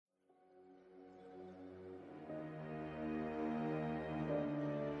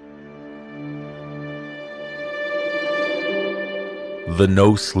The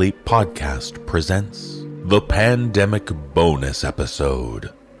NoSleep podcast presents the Pandemic Bonus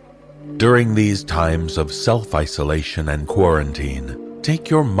Episode. During these times of self-isolation and quarantine, take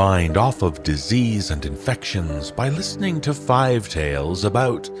your mind off of disease and infections by listening to 5 tales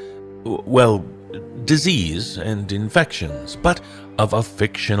about, well, disease and infections, but of a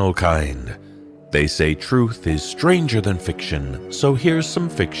fictional kind. They say truth is stranger than fiction, so here's some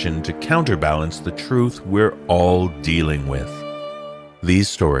fiction to counterbalance the truth we're all dealing with. These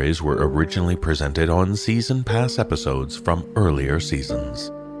stories were originally presented on season pass episodes from earlier seasons.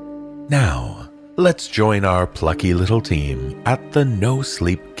 Now, let's join our plucky little team at the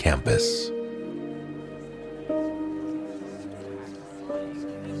NoSleep campus.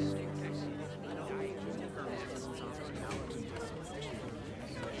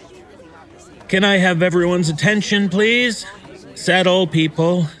 Can I have everyone's attention, please? Settle,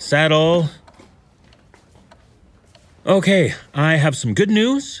 people. Settle. Okay, I have some good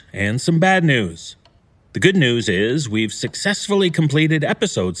news and some bad news. The good news is we've successfully completed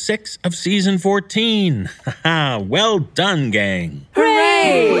episode 6 of season 14. Haha, well done, gang.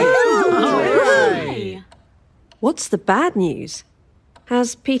 Hooray! Hooray! What's the bad news?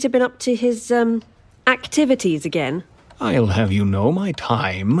 Has Peter been up to his, activities again? I'll have you know my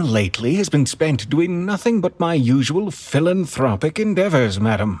time lately has been spent doing nothing but my usual philanthropic endeavors,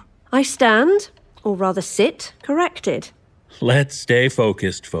 madam. I stand, or rather sit, corrected. Let's stay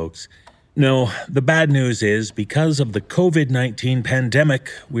focused, folks. No, the bad news is because of the COVID-19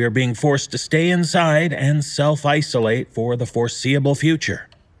 pandemic, we are being forced to stay inside and self-isolate for the foreseeable future.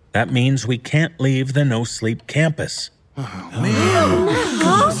 That means we can't leave the NoSleep campus.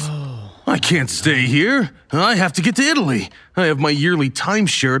 I can't stay here. I have to get to Italy. I have my yearly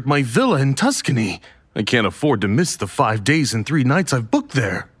timeshare at my villa in Tuscany. I can't afford to miss the 5 days and 3 nights I've booked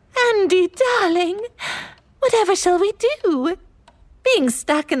there. Andy, darling, whatever shall we do? Being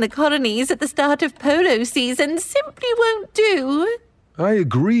stuck in the colonies at the start of polo season simply won't do. I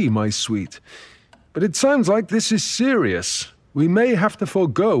agree, my sweet. But it sounds like this is serious. We may have to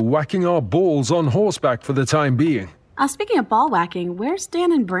forego whacking our balls on horseback for the time being. Speaking of ball whacking, where's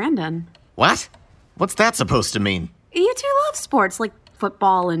Dan and Brandon? What? What's that supposed to mean? You two love sports like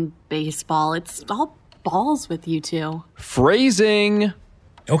football and baseball. It's all balls with you two. Phrasing!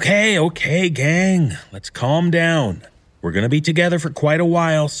 Okay, gang. Let's calm down. We're gonna be together for quite a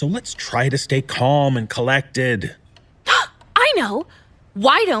while, so let's try to stay calm and collected. I know!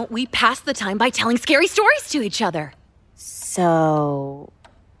 Why don't we pass the time by telling scary stories to each other? So,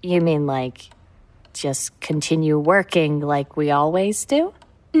 you mean just continue working like we always do?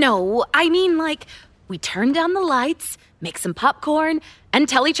 No, I mean we turn down the lights, make some popcorn, and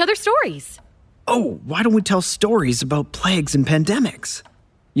tell each other stories. Oh, why don't we tell stories about plagues and pandemics?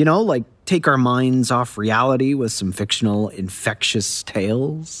 You know, take our minds off reality with some fictional infectious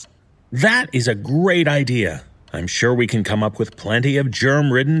tales? That is a great idea. I'm sure we can come up with plenty of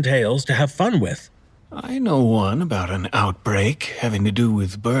germ-ridden tales to have fun with. I know one about an outbreak having to do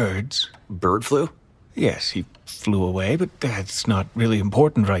with birds. Bird flu? Yes, he flew away, but that's not really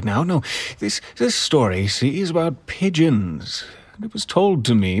important right now. No, this story, see, is about pigeons. It was told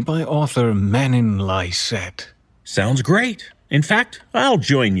to me by author Manin Lysette. Sounds great. In fact, I'll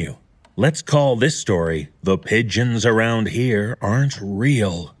join you. Let's call this story, The Pigeons Around Here Aren't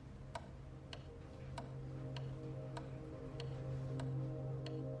Real.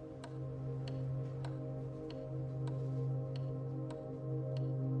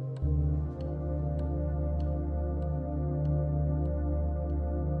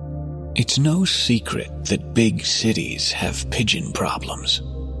 It's no secret that big cities have pigeon problems.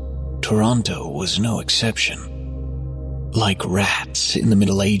 Toronto was no exception. Like rats in the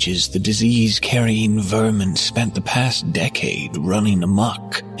Middle Ages, the disease-carrying vermin spent the past decade running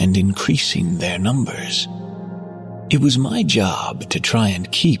amok and increasing their numbers. It was my job to try and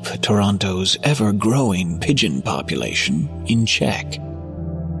keep Toronto's ever-growing pigeon population in check.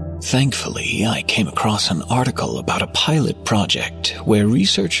 Thankfully, I came across an article about a pilot project where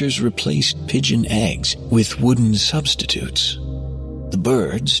researchers replaced pigeon eggs with wooden substitutes. The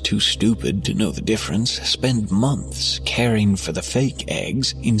birds, too stupid to know the difference, spend months caring for the fake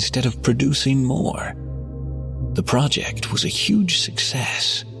eggs instead of producing more. The project was a huge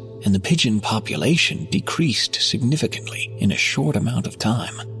success, and the pigeon population decreased significantly in a short amount of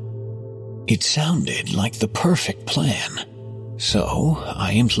time. It sounded like the perfect plan. So,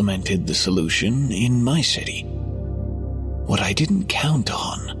 I implemented the solution in my city. What I didn't count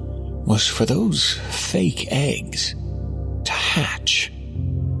on was for those fake eggs to hatch,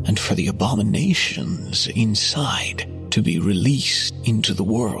 and for the abominations inside to be released into the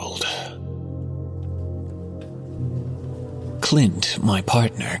world. Clint, my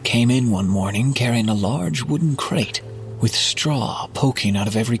partner, came in one morning carrying a large wooden crate with straw poking out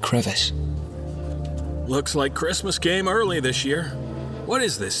of every crevice. Looks like Christmas came early this year. What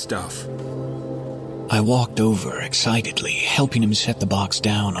is this stuff? I walked over excitedly, helping him set the box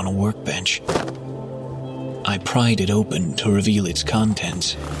down on a workbench. I pried it open to reveal its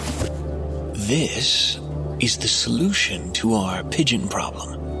contents. This is the solution to our pigeon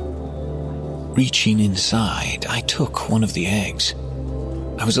problem. Reaching inside, I took one of the eggs.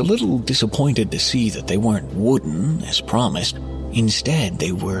 I was a little disappointed to see that they weren't wooden, as promised. Instead,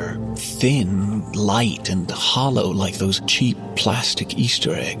 they were thin, light, and hollow like those cheap plastic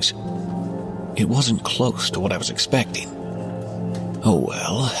Easter eggs. It wasn't close to what I was expecting. Oh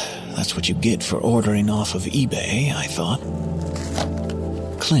well, that's what you get for ordering off of eBay, I thought.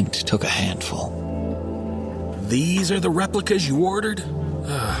 Clint took a handful. These are the replicas you ordered?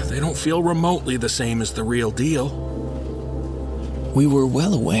 They don't feel remotely the same as the real deal. We were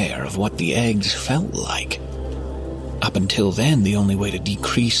well aware of what the eggs felt like. Up until then, the only way to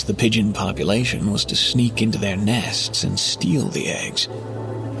decrease the pigeon population was to sneak into their nests and steal the eggs.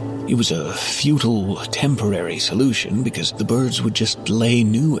 It was a futile, temporary solution because the birds would just lay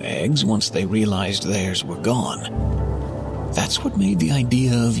new eggs once they realized theirs were gone. That's what made the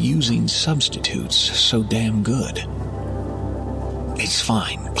idea of using substitutes so damn good. It's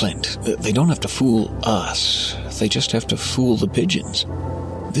fine, Clint. They don't have to fool us. They just have to fool the pigeons.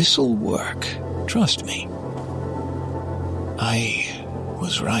 This'll work. Trust me. I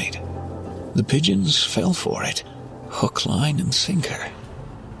was right. The pigeons fell for it. Hook, line, and sinker.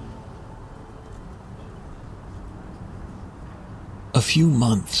 A few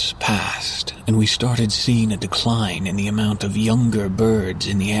months passed, and we started seeing a decline in the amount of younger birds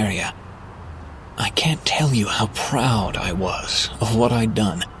in the area. I can't tell you how proud I was of what I'd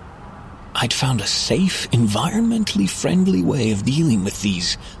done. I'd found a safe, environmentally friendly way of dealing with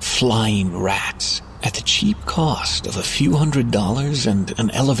these flying rats at the cheap cost of a few $100s and an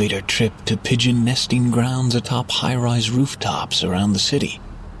elevator trip to pigeon nesting grounds atop high-rise rooftops around the city.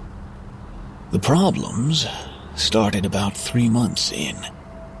 The problems started about 3 months in.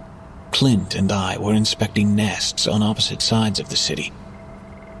 Clint and I were inspecting nests on opposite sides of the city.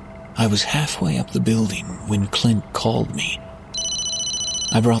 I was halfway up the building when Clint called me.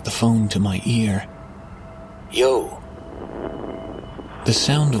 I brought the phone to my ear. Yo. The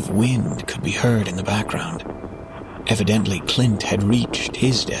sound of wind could be heard in the background. Evidently, Clint had reached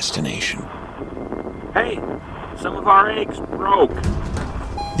his destination. Hey, some of our eggs broke.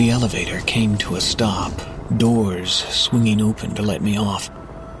 The elevator came to a stop, doors swinging open to let me off.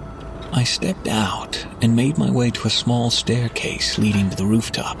 I stepped out and made my way to a small staircase leading to the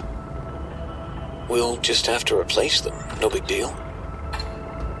rooftop. We'll just have to replace them, no big deal.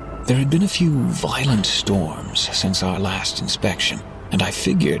 There had been a few violent storms since our last inspection, and I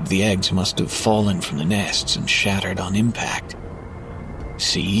figured the eggs must have fallen from the nests and shattered on impact.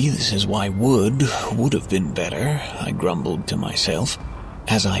 See, this is why wood would have been better, I grumbled to myself,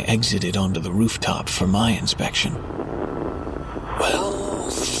 as I exited onto the rooftop for my inspection. Well,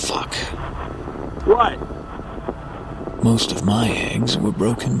 fuck. What? Most of my eggs were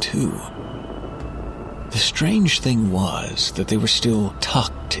broken too. The strange thing was that they were still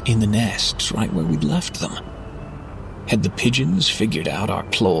tucked in the nests right where we'd left them. Had the pigeons figured out our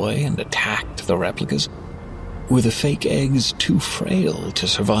ploy and attacked the replicas? Were the fake eggs too frail to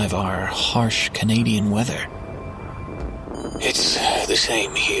survive our harsh Canadian weather? It's the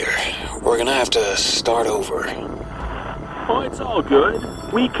same here. We're gonna have to start over. Oh, it's all good.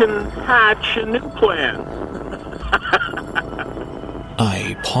 We can hatch a new plan.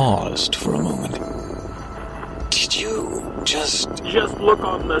 I paused for a moment. Did you just look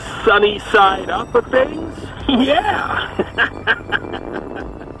on the sunny side up of things? Yeah!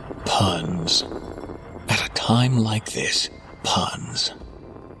 Puns. At a time like this, puns.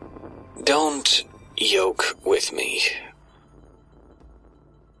 Don't yoke with me.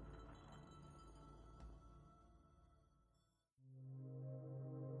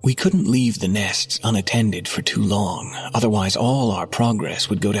 We couldn't leave the nests unattended for too long, otherwise all our progress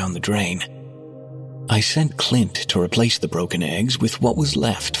would go down the drain. I sent Clint to replace the broken eggs with what was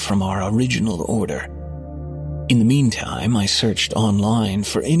left from our original order. In the meantime, I searched online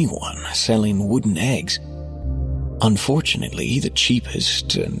for anyone selling wooden eggs. Unfortunately, the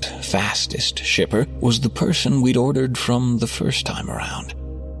cheapest and fastest shipper was the person we'd ordered from the first time around.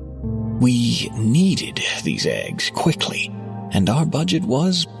 We needed these eggs quickly, and our budget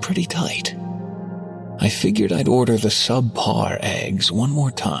was pretty tight. I figured I'd order the subpar eggs one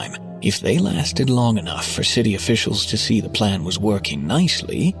more time. If they lasted long enough for city officials to see the plan was working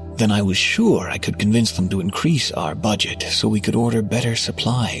nicely, then I was sure I could convince them to increase our budget so we could order better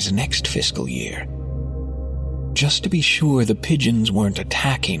supplies next fiscal year. Just to be sure the pigeons weren't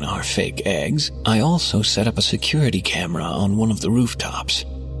attacking our fake eggs, I also set up a security camera on one of the rooftops.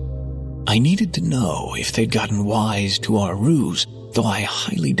 I needed to know if they'd gotten wise to our ruse, though I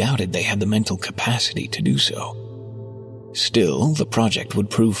highly doubted they had the mental capacity to do so. Still, the project would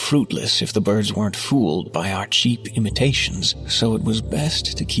prove fruitless if the birds weren't fooled by our cheap imitations, so it was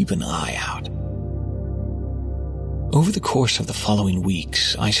best to keep an eye out. Over the course of the following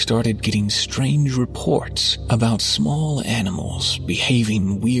weeks, I started getting strange reports about small animals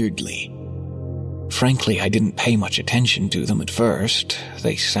behaving weirdly. Frankly, I didn't pay much attention to them at first.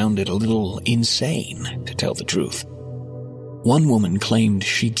 They sounded a little insane, to tell the truth. One woman claimed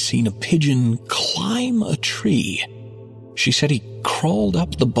she'd seen a pigeon climb a tree. She said he crawled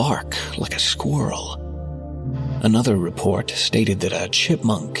up the bark like a squirrel. Another report stated that a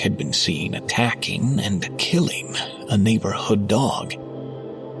chipmunk had been seen attacking and killing a neighborhood dog.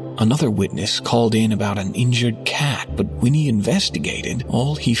 Another witness called in about an injured cat, but when he investigated,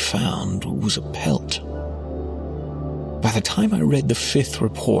 all he found was a pelt. By the time I read the 5th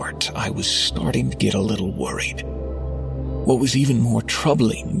report, I was starting to get a little worried. What was even more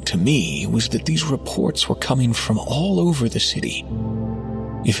troubling to me was that these reports were coming from all over the city.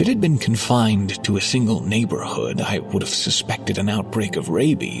 If it had been confined to a single neighborhood, I would have suspected an outbreak of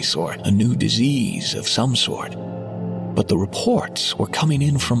rabies or a new disease of some sort. But the reports were coming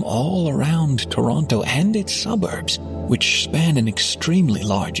in from all around Toronto and its suburbs, which span an extremely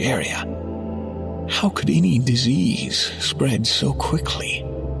large area. How could any disease spread so quickly?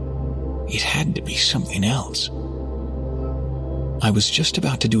 It had to be something else. I was just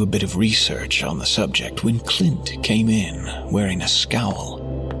about to do a bit of research on the subject when Clint came in, wearing a scowl.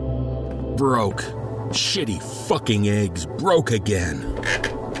 Broke. Shitty fucking eggs broke again.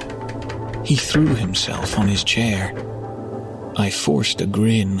 He threw himself on his chair. I forced a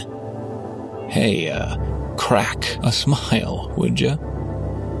grin. Hey, crack a smile, would ya?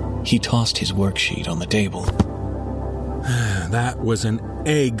 He tossed his worksheet on the table. That was an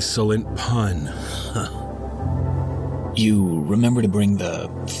excellent pun. You remember to bring the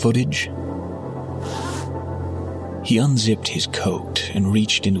footage? He unzipped his coat and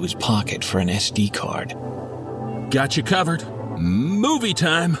reached into his pocket for an SD card. Got you covered. Movie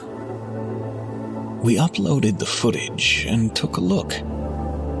time. We uploaded the footage and took a look.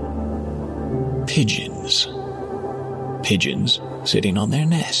 Pigeons. Pigeons sitting on their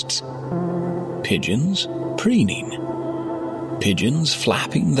nests. Pigeons preening. Pigeons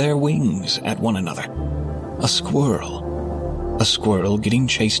flapping their wings at one another. A squirrel. A squirrel getting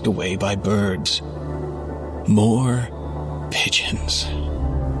chased away by birds. More pigeons.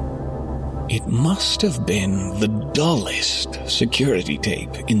 It must have been the dullest security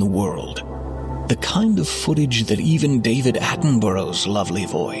tape in the world. The kind of footage that even David Attenborough's lovely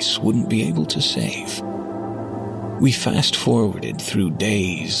voice wouldn't be able to save. We fast-forwarded through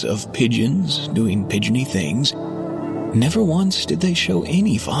days of pigeons doing pigeony things. Never once did they show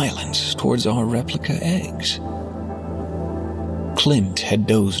any violence towards our replica eggs. Clint had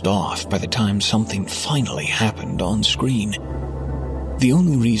dozed off by the time something finally happened on screen. The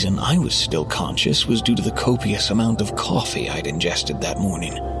only reason I was still conscious was due to the copious amount of coffee I'd ingested that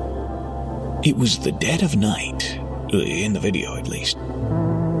morning. It was the dead of night, in the video at least.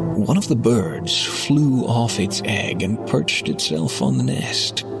 One of the birds flew off its egg and perched itself on the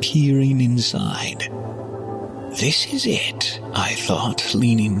nest, peering inside. This is it, I thought,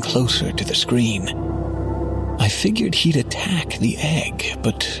 leaning closer to the screen. I figured he'd attack the egg,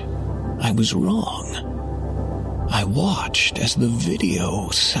 but I was wrong. I watched as the video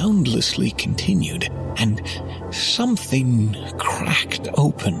soundlessly continued, and something cracked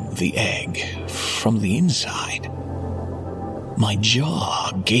open the egg from the inside. My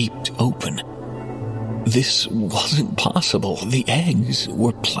jaw gaped open. This wasn't possible. The eggs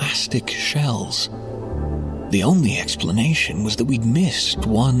were plastic shells. The only explanation was that we'd missed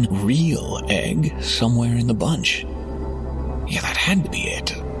one real egg somewhere in the bunch. Yeah, that had to be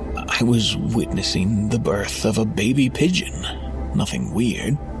it. I was witnessing the birth of a baby pigeon. Nothing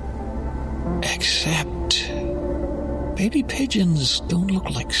weird. Except, baby pigeons don't look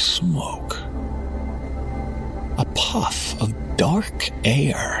like smoke. A puff of dark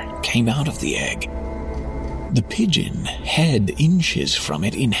air came out of the egg. The pigeon, head inches from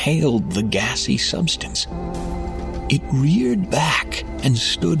it, inhaled the gassy substance. It reared back and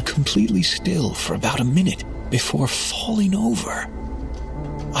stood completely still for about a minute before falling over.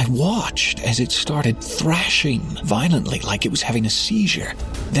 I watched as it started thrashing violently like it was having a seizure.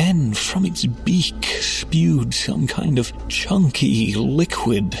 Then, from its beak, spewed some kind of chunky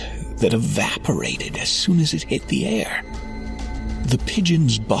liquid that evaporated as soon as it hit the air. The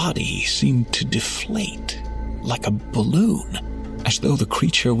pigeon's body seemed to deflate like a balloon, as though the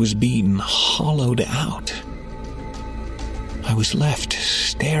creature was being hollowed out. I was left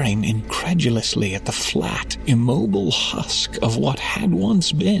staring incredulously at the flat, immobile husk of what had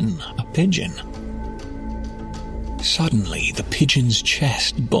once been a pigeon. Suddenly, the pigeon's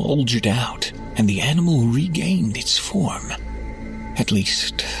chest bulged out, and the animal regained its form. At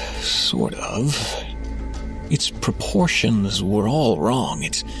least, sort of. Its proportions were all wrong.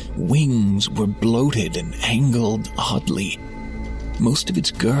 Its wings were bloated and angled oddly. Most of its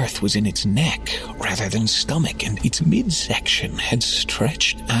girth was in its neck rather than stomach, and its midsection had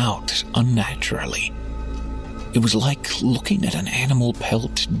stretched out unnaturally. It was like looking at an animal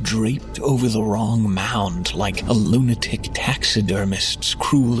pelt draped over the wrong mound, like a lunatic taxidermist's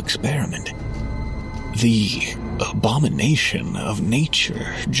cruel experiment. The abomination of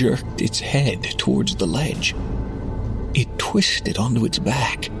nature jerked its head towards the ledge. It twisted onto its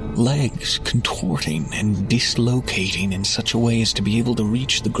back, legs contorting and dislocating in such a way as to be able to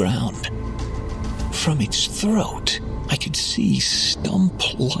reach the ground. From its throat, I could see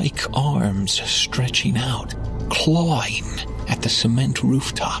stump-like arms stretching out, clawing at the cement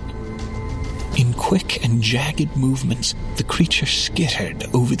rooftop. In quick and jagged movements, the creature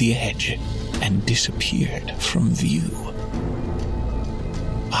skittered over the edge and disappeared from view.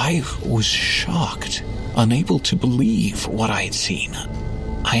 I was shocked, unable to believe what I had seen.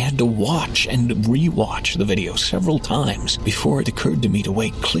 I had to watch and rewatch the video several times before it occurred to me to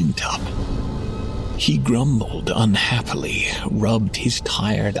wake Clint up. He grumbled unhappily, rubbed his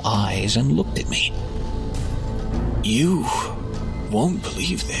tired eyes, and looked at me. "You won't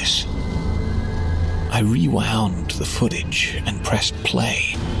believe this." I rewound the footage and pressed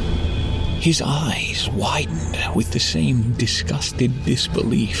play. His eyes widened with the same disgusted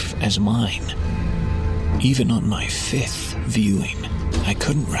disbelief as mine. Even on my 5th viewing, I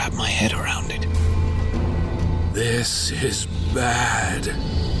couldn't wrap my head around it. This is bad.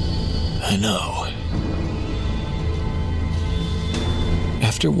 I know.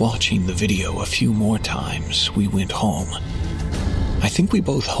 After watching the video a few more times, we went home. I think we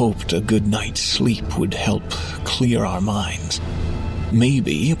both hoped a good night's sleep would help clear our minds.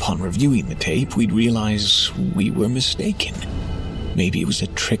 Maybe, upon reviewing the tape, we'd realize we were mistaken. Maybe it was a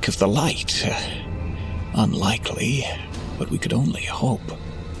trick of the light. Unlikely, but we could only hope.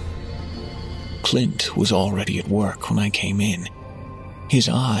 Clint was already at work when I came in. His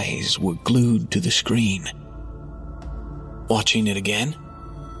eyes were glued to the screen. Watching it again?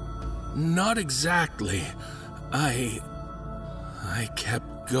 Not exactly. I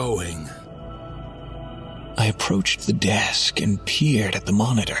kept going. I approached the desk and peered at the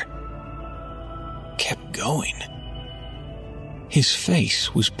monitor. Kept going. His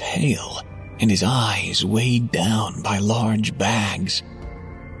face was pale, and his eyes weighed down by large bags.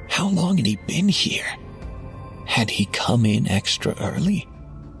 How long had he been here? Had he come in extra early?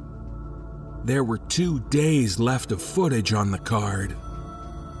 There were 2 days left of footage on the card.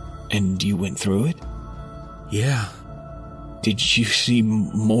 And you went through it? Yeah. Did you see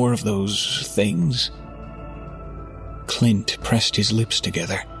more of those things? Clint pressed his lips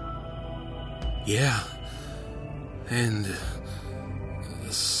together. Yeah. And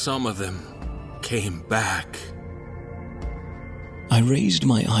some of them came back. I raised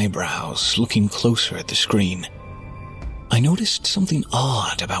my eyebrows, looking closer at the screen. I noticed something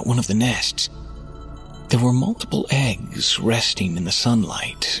odd about one of the nests. There were multiple eggs resting in the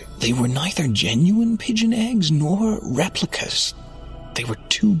sunlight. They were neither genuine pigeon eggs nor replicas. They were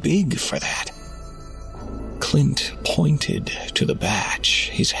too big for that. Clint pointed to the batch,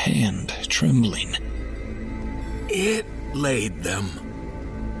 his hand trembling. It laid them.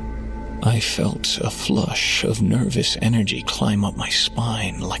 I felt a flush of nervous energy climb up my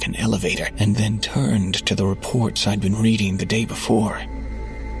spine like an elevator, and then turned to the reports I'd been reading the day before.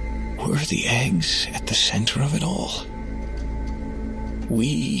 Were the eggs at the center of it all?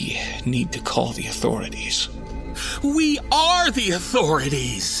 We need to call the authorities. We are the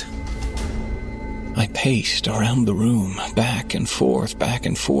authorities! I paced around the room, back and forth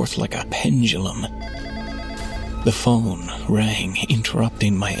like a pendulum. The phone rang,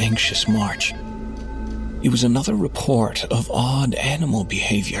 interrupting my anxious march. It was another report of odd animal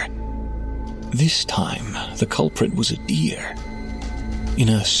behavior. This time, the culprit was a deer. In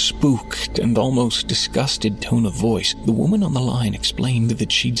a spooked and almost disgusted tone of voice, the woman on the line explained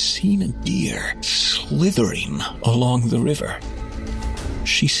that she'd seen a deer slithering along the river.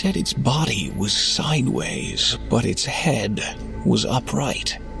 She said its body was sideways, but its head was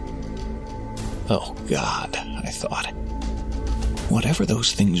upright. Oh God, I thought. Whatever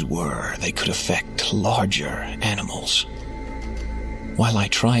those things were, they could affect larger animals. While I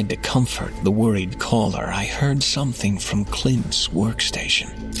tried to comfort the worried caller, I heard something from Clint's workstation.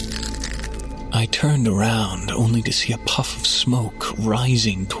 I turned around only to see a puff of smoke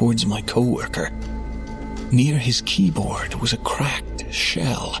rising towards my coworker. Near his keyboard was a cracked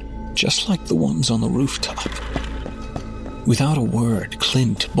shell, just like the ones on the rooftop. Without a word,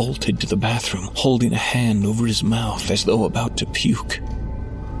 Clint bolted to the bathroom, holding a hand over his mouth as though about to puke.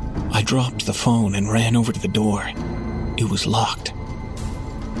 I dropped the phone and ran over to the door. It was locked.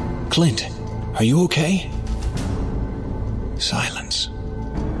 "Clint, are you okay?" Silence.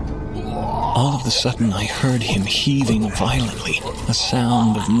 All of a sudden, I heard him heaving violently. A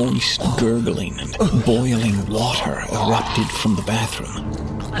sound of moist gurgling and boiling water erupted from the bathroom.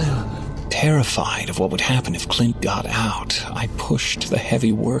 Terrified of what would happen if Clint got out, I pushed the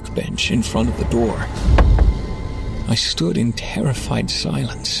heavy workbench in front of the door. I stood in terrified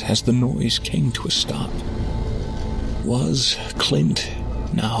silence as the noise came to a stop. Was Clint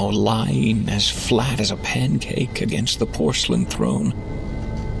now lying as flat as a pancake against the porcelain throne?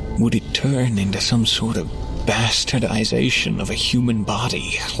 Would it turn into some sort of bastardization of a human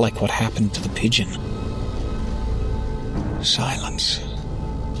body, like what happened to the pigeon? Silence.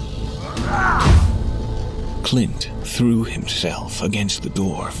 Clint threw himself against the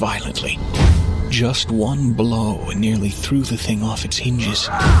door violently. Just one blow and nearly threw the thing off its hinges.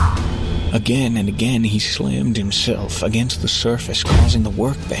 Again and again he slammed himself against the surface, causing the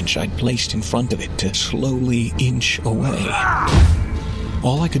workbench I'd placed in front of it to slowly inch away.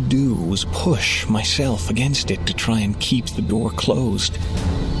 All I could do was push myself against it to try and keep the door closed.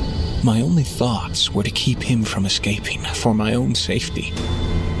 My only thoughts were to keep him from escaping, for my own safety.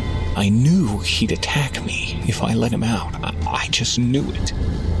 I knew he'd attack me if I let him out. I just knew it.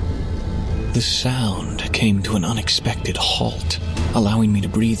 The sound came to an unexpected halt, allowing me to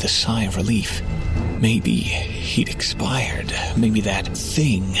breathe a sigh of relief. Maybe he'd expired. Maybe that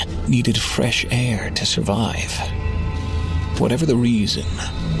thing needed fresh air to survive. Whatever the reason,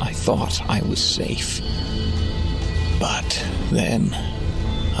 I thought I was safe. But then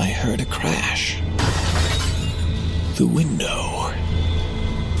I heard a crash. The window.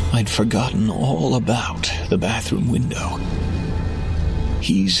 I'd forgotten all about the bathroom window.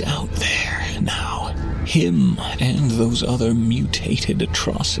 He's out there now. Him and those other mutated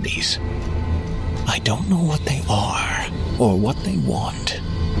atrocities. I don't know what they are or what they want.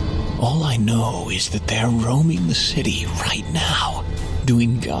 All I know is that they're roaming the city right now,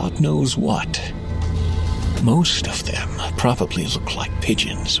 doing God knows what. Most of them probably look like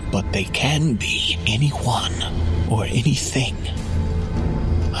pigeons, but they can be anyone or anything.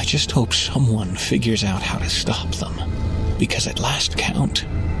 I just hope someone figures out how to stop them, because at last count,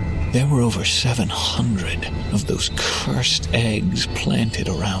 there were over 700 of those cursed eggs planted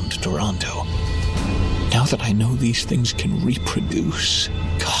around Toronto. Now that I know these things can reproduce,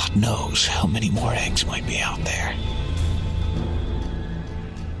 God knows how many more eggs might be out there.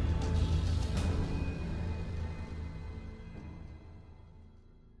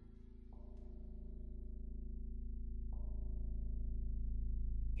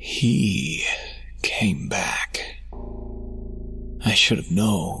 He came back. I should have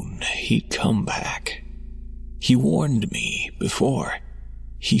known he'd come back. He warned me before.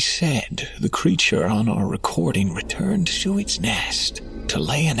 He said the creature on our recording returned to its nest to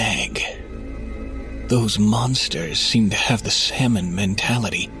lay an egg. Those monsters seemed to have the salmon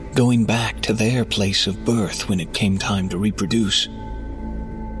mentality, going back to their place of birth when it came time to reproduce.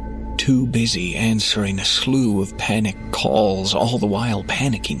 Too busy answering a slew of panic calls, all the while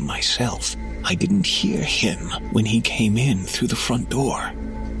panicking myself, I didn't hear him when he came in through the front door.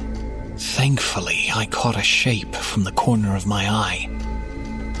 Thankfully, I caught a shape from the corner of my eye.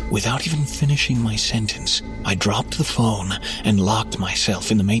 Without even finishing my sentence, I dropped the phone and locked myself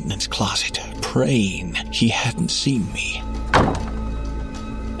in the maintenance closet, praying he hadn't seen me.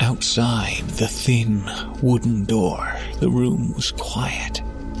 Outside the thin wooden door, the room was quiet.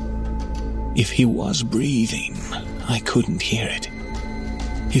 If he was breathing, I couldn't hear it.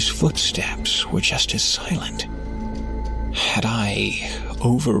 His footsteps were just as silent. Had I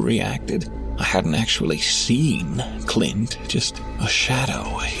overreacted? I hadn't actually seen Clint, just a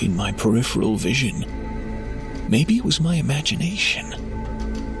shadow in my peripheral vision. Maybe it was my imagination.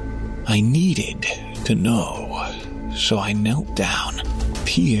 I needed to know, so I knelt down,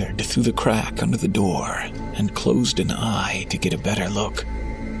 peered through the crack under the door, and closed an eye to get a better look.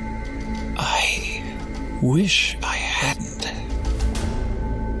 I wish I hadn't.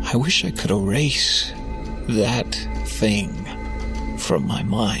 I wish I could erase that thing from my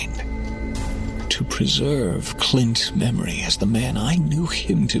mind to preserve Clint's memory as the man I knew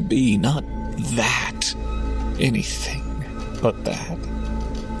him to be, not that, anything but that.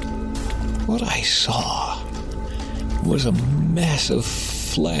 What I saw was a mass of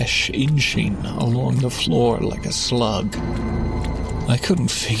flesh inching along the floor like a slug. I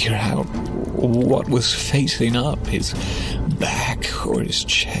couldn't figure out what was facing up, his back or his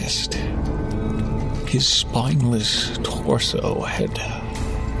chest. His spineless torso had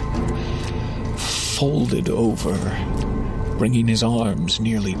folded over, bringing his arms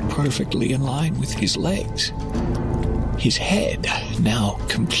nearly perfectly in line with his legs. His head, now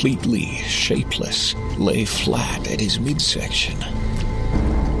completely shapeless, lay flat at his midsection.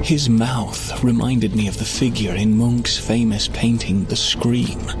 His mouth reminded me of the figure in Munch's famous painting, The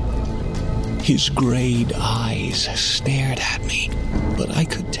Scream. His grayed eyes stared at me, but I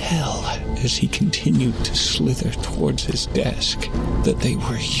could tell as he continued to slither towards his desk that they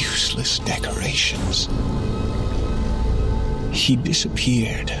were useless decorations. He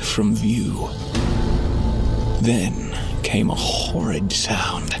disappeared from view. Then came a horrid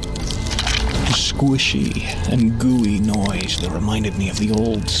sound. A squishy and gooey noise that reminded me of the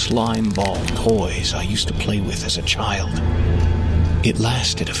old slime ball toys I used to play with as a child. It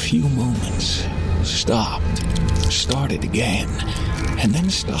lasted a few moments, stopped, started again, and then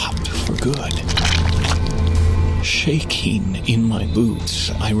stopped for good. Shaking in my boots,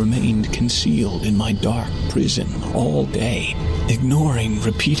 I remained concealed in my dark prison all day, ignoring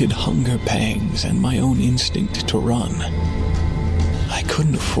repeated hunger pangs and my own instinct to run. I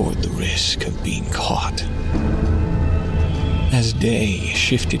couldn't afford the risk of being caught. As day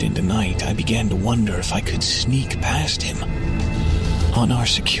shifted into night, I began to wonder if I could sneak past him. On our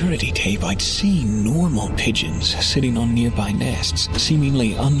security tape, I'd seen normal pigeons sitting on nearby nests,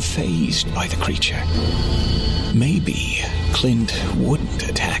 seemingly unfazed by the creature. Maybe Clint wouldn't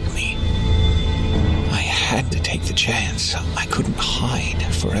attack me. I had to take the chance. I couldn't hide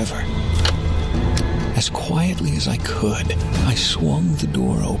forever. As quietly as I could, I swung the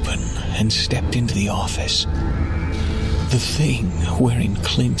door open and stepped into the office. The thing wearing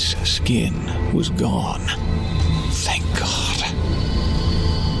Clint's skin was gone. Thank God.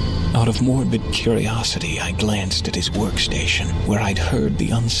 Out of morbid curiosity, I glanced at his workstation, where I'd heard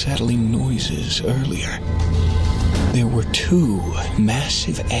the unsettling noises earlier. There were 2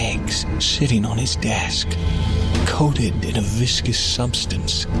 massive eggs sitting on his desk, coated in a viscous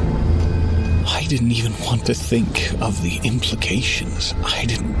substance. I didn't even want to think of the implications. I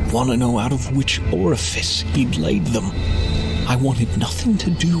didn't want to know out of which orifice he'd laid them. I wanted nothing to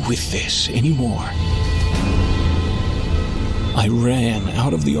do with this anymore. I ran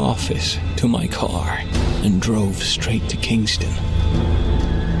out of the office to my car and drove straight to Kingston.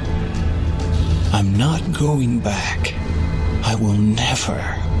 I'm not going back. I will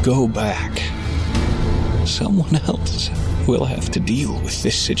never go back. Someone else will have to deal with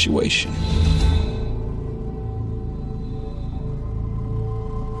this situation.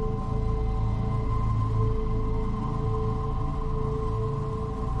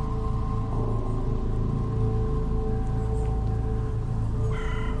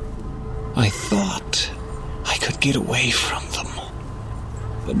 I thought I could get away from them,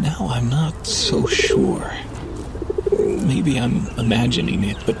 but now I'm not so sure. Maybe I'm imagining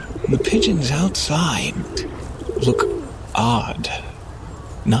it, but the pigeons outside look odd.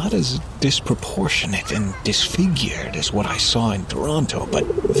 Not as disproportionate and disfigured as what I saw in Toronto, but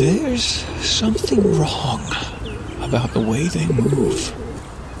there's something wrong about the way they move.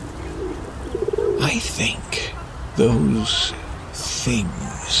 I think those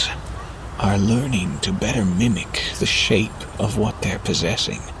things are learning to better mimic the shape of what they're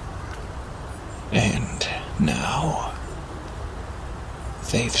possessing. And now,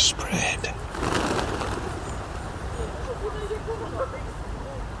 they've spread.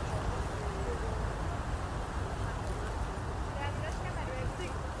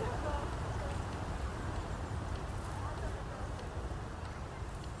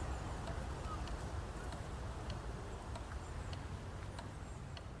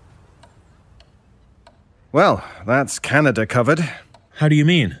 Well, that's Canada covered. How do you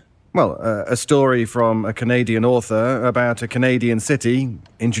mean? Well, a story from a Canadian author about a Canadian city,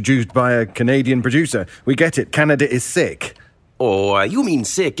 introduced by a Canadian producer. We get it, Canada is sick. Oh, you mean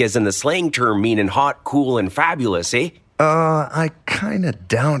sick as in the slang term meaning hot, cool, and fabulous, eh? I kinda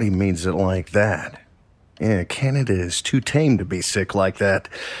doubt he means it like that. Yeah, Canada is too tame to be sick like that.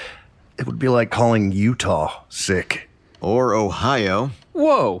 It would be like calling Utah sick. Or Ohio.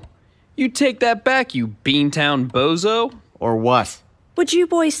 Whoa! You take that back, you Beantown bozo? Or what? Would you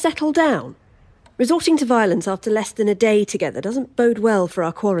boys settle down? Resorting to violence after less than a day together doesn't bode well for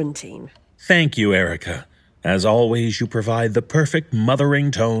our quarantine. Thank you, Erica. As always, you provide the perfect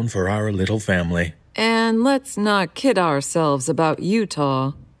mothering tone for our little family. And let's not kid ourselves about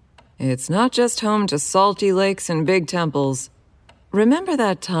Utah. It's not just home to salty lakes and big temples. Remember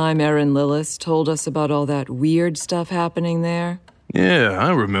that time Aaron Lillis told us about all that weird stuff happening there? Yeah,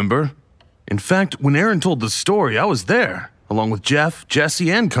 I remember. In fact, when Aaron told the story, I was there, along with Jeff,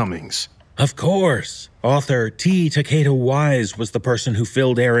 Jesse, and Cummings. Of course. Author T. Takeda Wise was the person who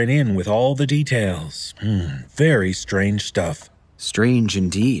filled Aaron in with all the details. Very strange stuff. Strange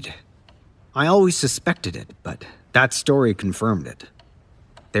indeed. I always suspected it, but that story confirmed it.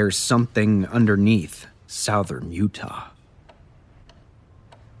 There's something underneath southern Utah.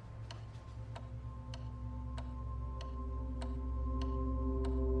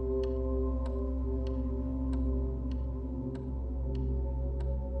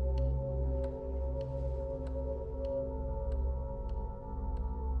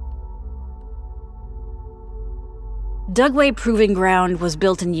 Dugway Proving Ground was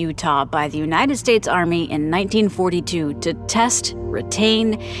built in Utah by the United States Army in 1942 to test,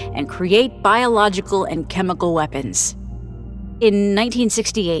 retain, and create biological and chemical weapons. In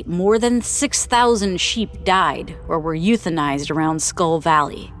 1968, more than 6,000 sheep died or were euthanized around Skull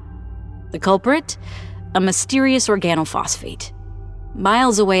Valley. The culprit? A mysterious organophosphate.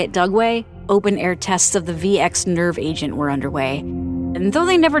 Miles away at Dugway, open-air tests of the VX nerve agent were underway, and though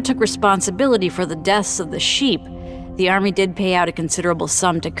they never took responsibility for the deaths of the sheep, the Army did pay out a considerable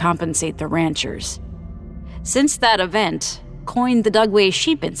sum to compensate the ranchers. Since that event, coined the Dugway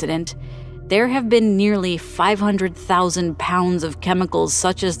sheep incident, there have been nearly 500,000 pounds of chemicals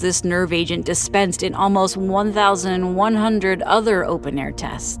such as this nerve agent dispensed in almost 1,100 other open-air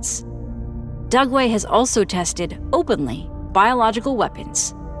tests. Dugway has also tested, openly, biological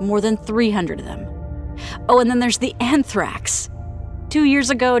weapons, more than 300 of them. Oh, and then there's the anthrax. 2 years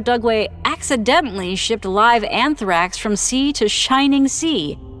ago, Dugway accidentally shipped live anthrax from sea to shining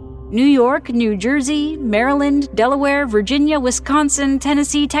sea. New York, New Jersey, Maryland, Delaware, Virginia, Wisconsin,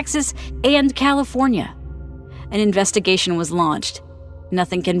 Tennessee, Texas, and California. An investigation was launched.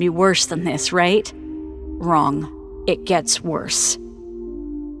 Nothing can be worse than this, right? Wrong. It gets worse.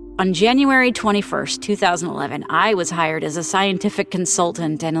 On January 21st, 2011, I was hired as a scientific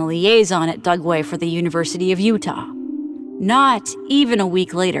consultant and a liaison at Dugway for the University of Utah. Not even a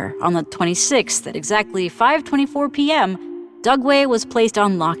week later, on the 26th at exactly 5:24 p.m., Dugway was placed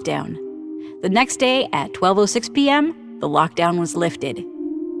on lockdown. The next day at 12:06 p.m., the lockdown was lifted.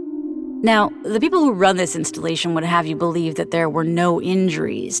 Now, the people who run this installation would have you believe that there were no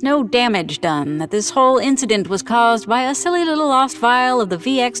injuries, no damage done, that this whole incident was caused by a silly little lost vial of the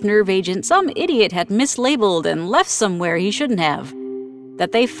VX nerve agent some idiot had mislabeled and left somewhere he shouldn't have.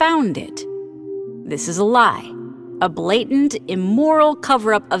 That they found it. This is a lie. A blatant, immoral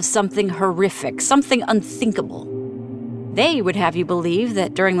cover-up of something horrific, something unthinkable. They would have you believe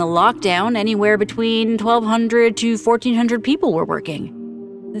that during the lockdown, anywhere between 1,200 to 1,400 people were working.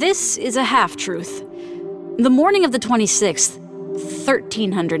 This is a half-truth. The morning of the 26th,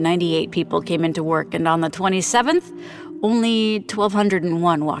 1,398 people came into work, and on the 27th, only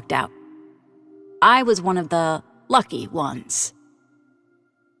 1,201 walked out. I was one of the lucky ones.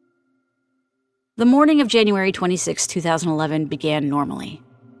 The morning of January 26, 2011 began normally.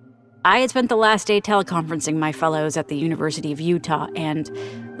 I had spent the last day teleconferencing my fellows at the University of Utah, and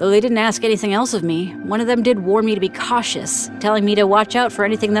though they didn't ask anything else of me, one of them did warn me to be cautious, telling me to watch out for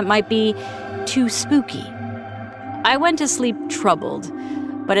anything that might be too spooky. I went to sleep troubled,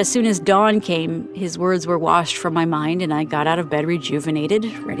 but as soon as dawn came, his words were washed from my mind, and I got out of bed rejuvenated,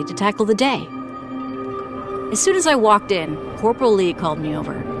 ready to tackle the day. As soon as I walked in, Corporal Lee called me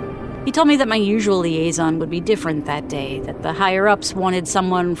over. He told me that my usual liaison would be different that day, that the higher-ups wanted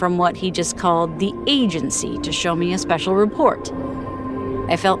someone from what he just called the agency to show me a special report.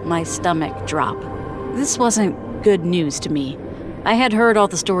 I felt my stomach drop. This wasn't good news to me. I had heard all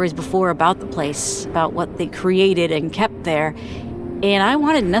the stories before about the place, about what they created and kept there, and I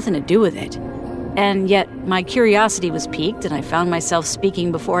wanted nothing to do with it. And yet, my curiosity was piqued, and I found myself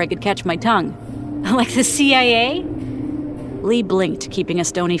speaking before I could catch my tongue. Like the CIA? Lee blinked, keeping a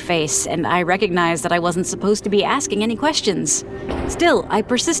stony face, and I recognized that I wasn't supposed to be asking any questions. Still, I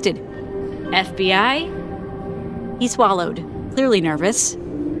persisted. FBI? He swallowed, clearly nervous.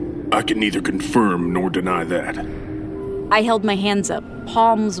 I can neither confirm nor deny that. I held my hands up,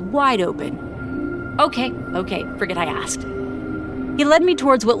 palms wide open. Okay, forget I asked. He led me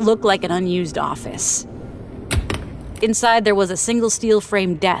towards what looked like an unused office. Inside, there was a single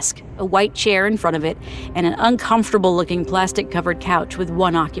steel-framed desk, a white chair in front of it, and an uncomfortable-looking plastic-covered couch with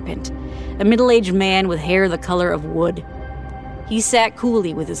one occupant, a middle-aged man with hair the color of wood. He sat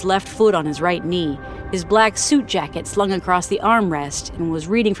coolly with his left foot on his right knee, his black suit jacket slung across the armrest, and was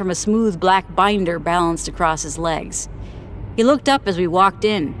reading from a smooth black binder balanced across his legs. He looked up as we walked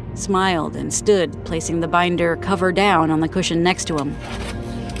in, smiled, and stood, placing the binder cover down on the cushion next to him.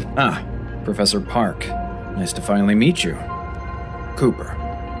 Ah, Professor Park. Nice to finally meet you. Cooper.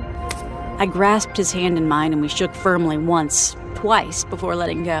 I grasped his hand in mine and we shook firmly once, twice before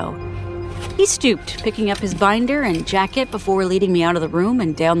letting go. He stooped, picking up his binder and jacket before leading me out of the room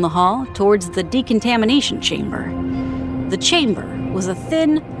and down the hall towards the decontamination chamber. The chamber was a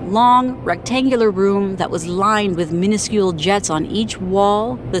thin, long, rectangular room that was lined with minuscule jets on each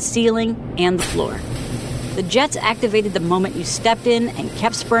wall, the ceiling, and the floor. The jets activated the moment you stepped in and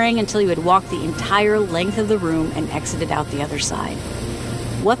kept spraying until you had walked the entire length of the room and exited out the other side.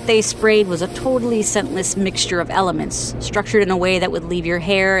 What they sprayed was a totally scentless mixture of elements, structured in a way that would leave your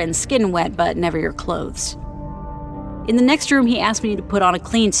hair and skin wet but never your clothes. In the next room, he asked me to put on a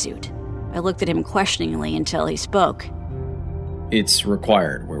clean suit. I looked at him questioningly until he spoke. It's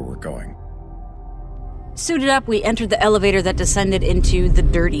required where we're going. Suited up, we entered the elevator that descended into the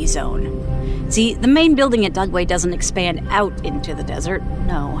dirty zone. See, the main building at Dugway doesn't expand out into the desert.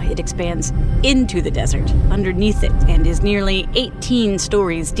 No, it expands into the desert, underneath it, and is nearly 18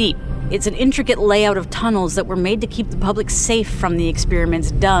 stories deep. It's an intricate layout of tunnels that were made to keep the public safe from the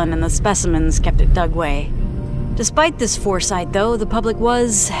experiments done and the specimens kept at Dugway. Despite this foresight, though, the public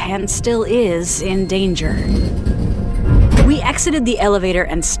was, and still is, in danger. We exited the elevator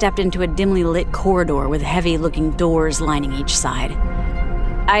and stepped into a dimly lit corridor with heavy-looking doors lining each side.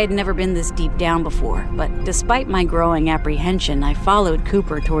 I had never been this deep down before, but despite my growing apprehension, I followed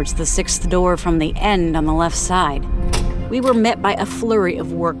Cooper towards the sixth door from the end on the left side. We were met by a flurry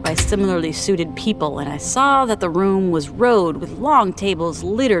of work by similarly suited people, and I saw that the room was rowed with long tables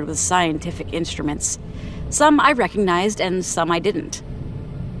littered with scientific instruments. Some I recognized and some I didn't.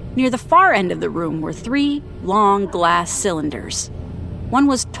 Near the far end of the room were 3 long glass cylinders. One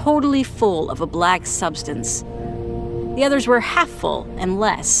was totally full of a black substance. The others were half full and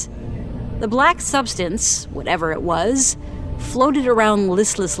less. The black substance, whatever it was, floated around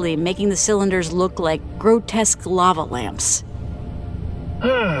listlessly, making the cylinders look like grotesque lava lamps.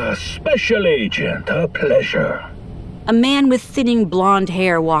 Ah, Special Agent, a pleasure. A man with thinning blonde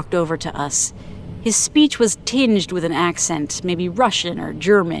hair walked over to us. His speech was tinged with an accent, maybe Russian or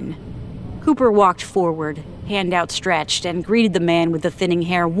German. Cooper walked forward, hand outstretched, and greeted the man with the thinning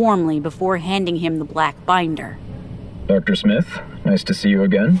hair warmly before handing him the black binder. Dr. Smith, nice to see you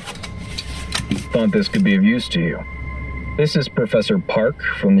again. Thought this could be of use to you. This is Professor Park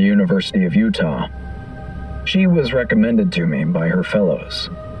from the University of Utah. She was recommended to me by her fellows.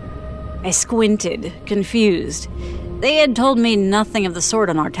 I squinted, confused. They had told me nothing of the sort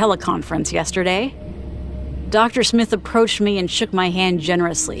on our teleconference yesterday. Dr. Smith approached me and shook my hand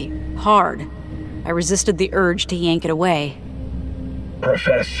generously, hard. I resisted the urge to yank it away.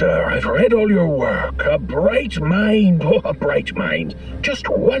 Professor, I've read all your work. A bright mind. Oh, a bright mind. Just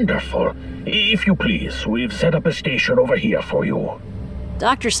wonderful. If you please, we've set up a station over here for you.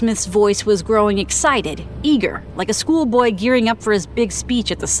 Dr. Smith's voice was growing excited, eager, like a schoolboy gearing up for his big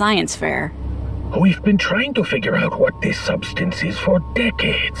speech at the science fair. We've been trying to figure out what this substance is for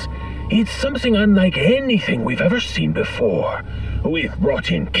decades. It's something unlike anything we've ever seen before. We've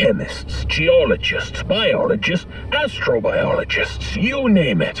brought in chemists, geologists, biologists, astrobiologists, you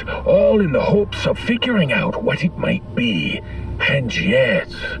name it, all in the hopes of figuring out what it might be. And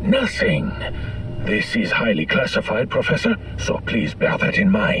yet, nothing. This is highly classified, Professor, so please bear that in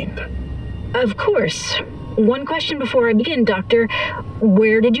mind. Of course. One question before I begin, Doctor.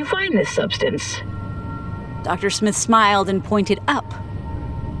 Where did you find this substance? Dr. Smith smiled and pointed up.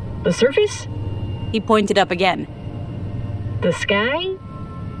 The surface? He pointed up again. The sky?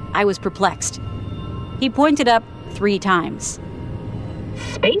 I was perplexed. He pointed up 3 times.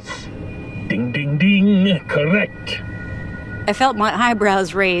 Space? Ding, ding, ding. Correct. I felt my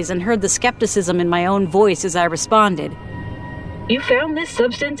eyebrows raise and heard the skepticism in my own voice as I responded. You found this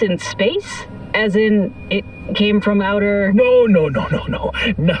substance in space? As in, it came from outer... No.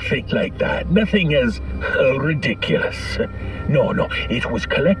 Nothing like that. Nothing as ridiculous. No. It was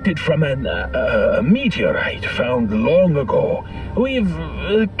collected from a meteorite found long ago. We've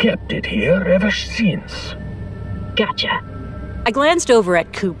kept it here ever since. Gotcha. I glanced over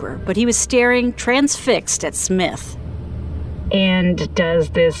at Cooper, but he was staring transfixed at Smith. And does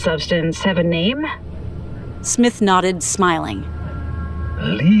this substance have a name? Smith nodded, smiling.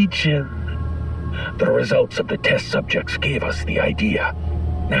 Legion. The results of the test subjects gave us the idea.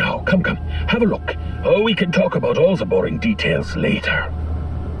 Now, come, have a look. Oh, we can talk about all the boring details later.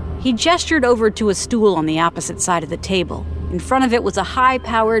 He gestured over to a stool on the opposite side of the table. In front of it was a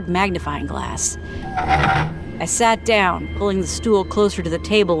high-powered magnifying glass. I sat down, pulling the stool closer to the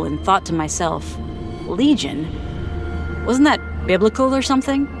table, and thought to myself, Legion? Wasn't that biblical or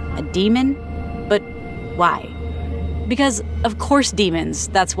something? A demon? But why? Because, of course, demons,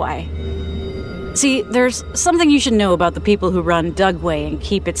 that's why. See, there's something you should know about the people who run Dugway and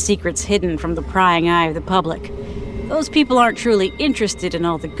keep its secrets hidden from the prying eye of the public. Those people aren't truly interested in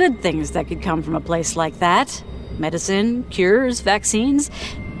all the good things that could come from a place like that. Medicine, cures, vaccines.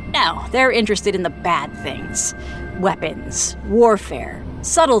 No, they're interested in the bad things. Weapons, warfare,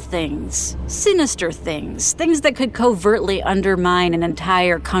 subtle things, sinister things, things that could covertly undermine an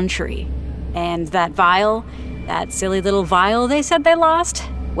entire country. And that vial, that silly little vial they said they lost?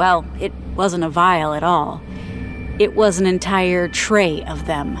 Well, it wasn't a vial at all. It was an entire tray of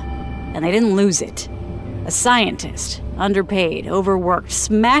them. And they didn't lose it. A scientist, underpaid, overworked,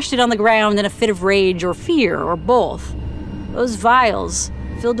 smashed it on the ground in a fit of rage or fear or both. Those vials,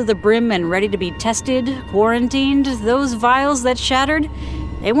 filled to the brim and ready to be tested, quarantined, those vials that shattered,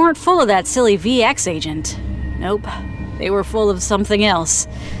 they weren't full of that silly VX agent. Nope, they were full of something else.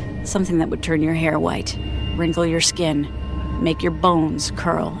 Something that would turn your hair white, wrinkle your skin, make your bones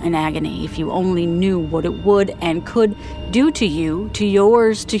curl in agony if you only knew what it would and could do to you, to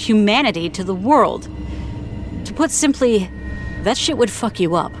yours, to humanity, to the world. To put simply, that shit would fuck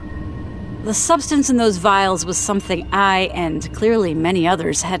you up. The substance in those vials was something I, and clearly many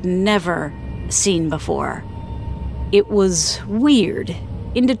others, had never seen before. It was weird,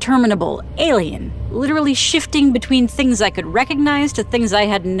 indeterminable, alien, literally shifting between things I could recognize to things I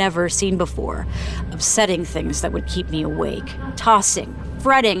had never seen before, upsetting things that would keep me awake, tossing,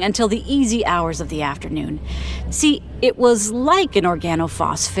 fretting until the easy hours of the afternoon. See, it was like an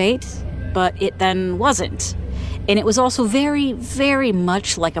organophosphate, but it then wasn't. And it was also very, very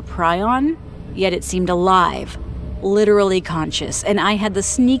much like a prion, yet it seemed alive, literally conscious, and I had the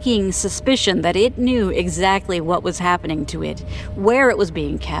sneaking suspicion that it knew exactly what was happening to it, where it was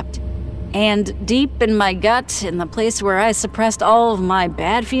being kept. And deep in my gut, in the place where I suppressed all of my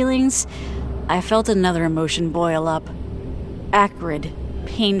bad feelings, I felt another emotion boil up. Acrid,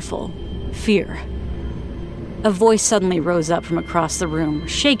 painful, fear. A voice suddenly rose up from across the room,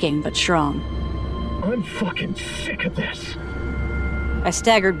 shaking but strong. I'm fucking sick of this. I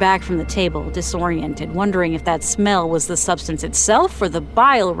staggered back from the table, disoriented, wondering if that smell was the substance itself or the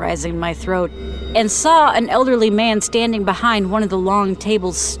bile rising in my throat, and saw an elderly man standing behind one of the long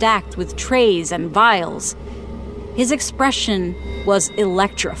tables stacked with trays and vials. His expression was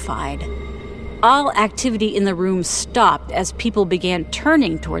electrified. All activity in the room stopped as people began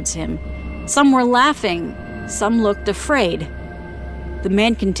turning towards him. Some were laughing, some looked afraid. The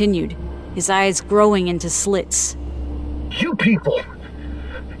man continued, his eyes growing into slits. You people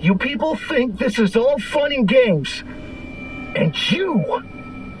think this is all fun and games. And you...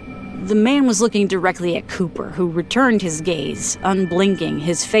 The man was looking directly at Cooper, who returned his gaze, unblinking,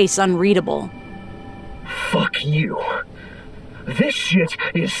 his face unreadable. Fuck you. This shit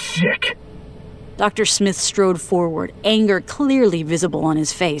is sick. Dr. Smith strode forward, anger clearly visible on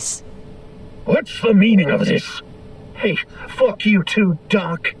his face. What's the meaning of this? Hey, fuck you too,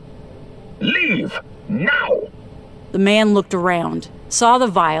 Doc. Leave, now! The man looked around, saw the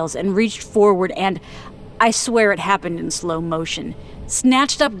vials, and reached forward and, I swear it happened in slow motion,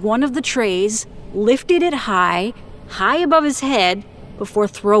 snatched up one of the trays, lifted it high above his head, before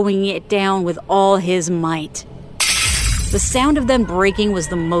throwing it down with all his might. The sound of them breaking was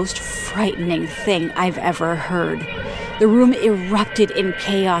the most frightening thing I've ever heard. The room erupted in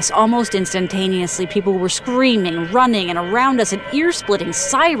chaos almost instantaneously. People were screaming, running, and around us an ear-splitting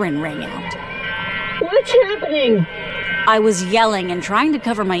siren rang out. What's happening? I was yelling and trying to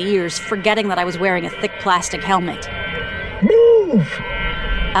cover my ears, forgetting that I was wearing a thick plastic helmet. Move!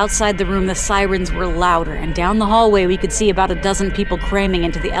 Outside the room, the sirens were louder, and down the hallway we could see about a dozen people cramming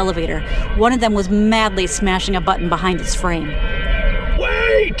into the elevator. One of them was madly smashing a button behind his frame.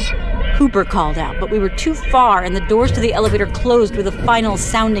 Wait! Cooper called out, but we were too far, and the doors to the elevator closed with a final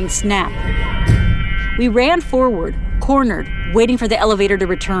sounding snap. We ran forward, cornered, waiting for the elevator to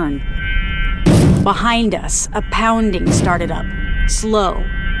return. Behind us, a pounding started up, slow,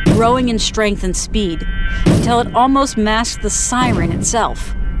 growing in strength and speed, until it almost masked the siren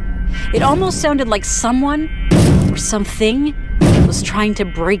itself. It almost sounded like someone, or something, was trying to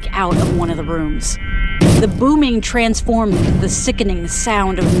break out of one of the rooms. The booming transformed into the sickening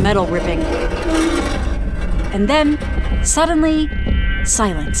sound of metal ripping. And then, suddenly,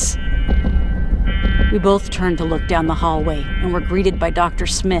 silence. We both turned to look down the hallway and were greeted by Dr.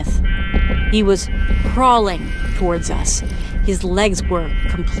 Smith. He was crawling towards us. His legs were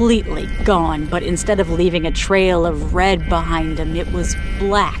completely gone, but instead of leaving a trail of red behind him, it was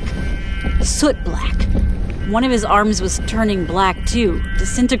black. Soot black. One of his arms was turning black too,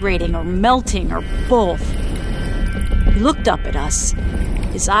 disintegrating or melting or both. He looked up at us.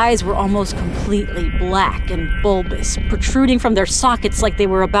 His eyes were almost completely black and bulbous, protruding from their sockets like they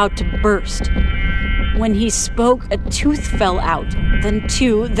were about to burst. When he spoke, a tooth fell out, then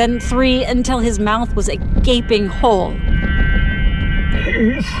 2, then 3, until his mouth was a gaping hole.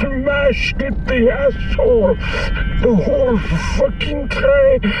 He smashed it, the asshole. The whole fucking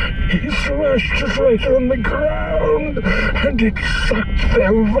time. He smashed it right on the ground, and it sucked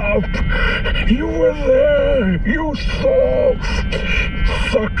them up. You were there. You saw.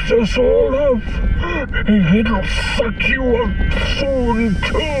 Sucked us all up. And it'll suck you up soon,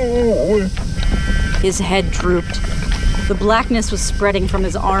 too. His head drooped. The blackness was spreading from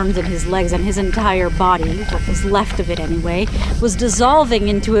his arms and his legs, and his entire body, what was left of it anyway, was dissolving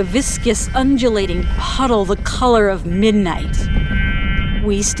into a viscous, undulating puddle the color of midnight.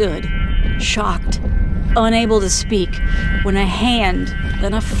 We stood, shocked, unable to speak, when a hand,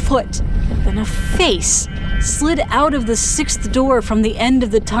 then a foot, then a face slid out of the 6th door from the end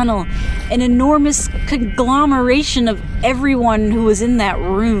of the tunnel, an enormous conglomeration of everyone who was in that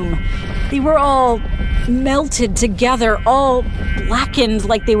room. They were all melted together, all blackened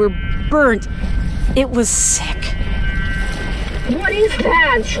like they were burnt. It was sick. What is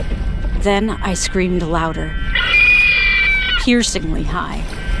that? Then I screamed louder, piercingly high,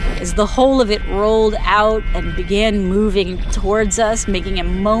 as the whole of it rolled out and began moving towards us, making a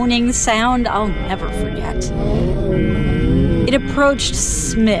moaning sound I'll never forget. It approached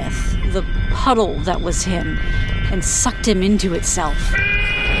Smith, the puddle that was him, and sucked him into itself.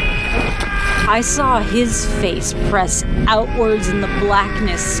 I saw his face press outwards in the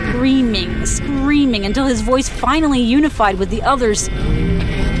blackness, screaming, until his voice finally unified with the others.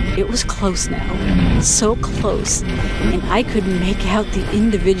 It was close now, so close, and I could make out the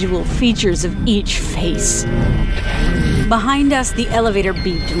individual features of each face. Behind us, the elevator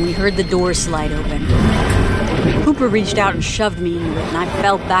beeped, and we heard the door slide open. Cooper reached out and shoved me into it, and I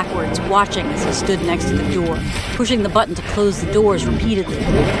fell backwards, watching as he stood next to the door, pushing the button to close the doors repeatedly.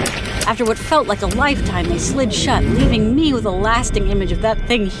 After what felt like a lifetime, they slid shut, leaving me with a lasting image of that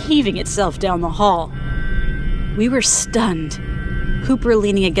thing heaving itself down the hall. We were stunned. Cooper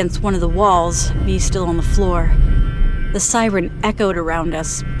leaning against one of the walls, me still on the floor. The siren echoed around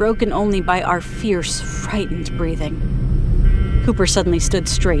us, broken only by our fierce, frightened breathing. Cooper suddenly stood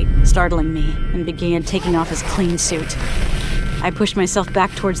straight, startling me, and began taking off his clean suit. I pushed myself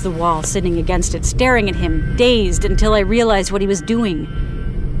back towards the wall, sitting against it, staring at him, dazed, until I realized what he was doing.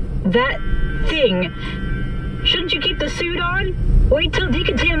 That thing. Shouldn't you keep the suit on? Wait till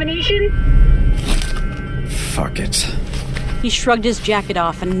decontamination? Fuck it. He shrugged his jacket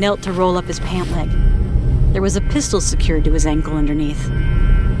off and knelt to roll up his pant leg. There was a pistol secured to his ankle underneath.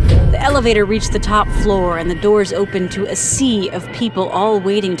 The elevator reached the top floor, and the doors opened to a sea of people all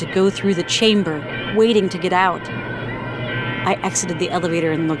waiting to go through the chamber, waiting to get out. I exited the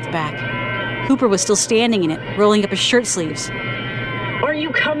elevator and looked back. Cooper was still standing in it, rolling up his shirt sleeves. Are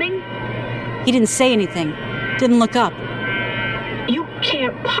you coming? He didn't say anything, didn't look up. You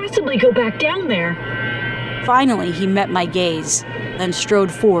can't possibly go back down there. Finally, he met my gaze, then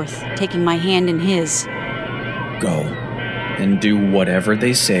strode forth, taking my hand in his. Go, and do whatever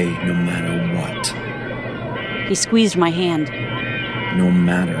they say, no matter what. He squeezed my hand. No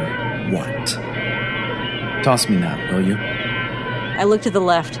matter what. Toss me that, will you? I looked to the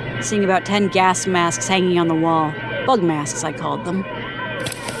left, seeing about 10 gas masks hanging on the wall. Bug masks, I called them.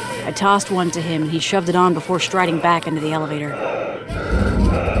 I tossed one to him, and he shoved it on before striding back into the elevator.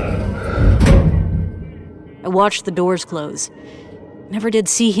 I watched the doors close. Never did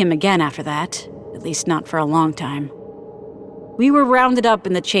see him again after that, at least not for a long time. We were rounded up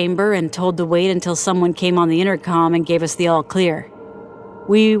in the chamber and told to wait until someone came on the intercom and gave us the all clear.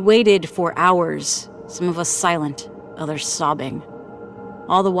 We waited for hours, some of us silent, others sobbing.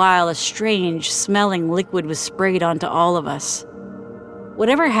 All the while, a strange, smelling liquid was sprayed onto all of us.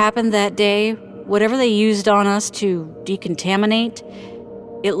 Whatever happened that day, whatever they used on us to decontaminate,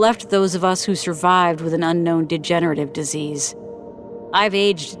 it left those of us who survived with an unknown degenerative disease. I've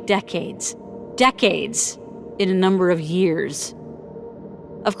aged decades in a number of years.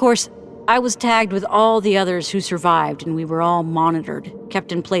 Of course, I was tagged with all the others who survived, and we were all monitored,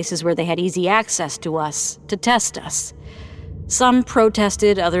 kept in places where they had easy access to us, to test us. Some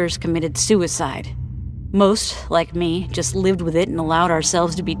protested, others committed suicide. Most, like me, just lived with it and allowed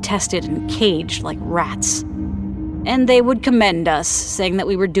ourselves to be tested and caged like rats. And they would commend us, saying that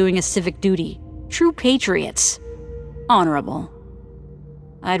we were doing a civic duty. True patriots. Honorable.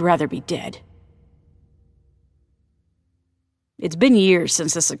 I'd rather be dead. It's been years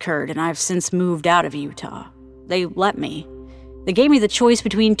since this occurred, and I've since moved out of Utah. They let me. They gave me the choice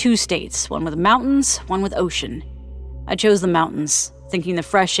between 2 states, one with mountains, one with ocean. I chose the mountains, thinking the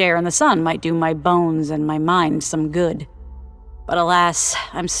fresh air and the sun might do my bones and my mind some good. But alas,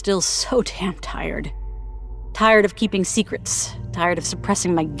 I'm still so damn tired. Tired of keeping secrets, tired of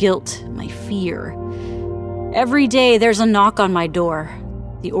suppressing my guilt, my fear. Every day there's a knock on my door,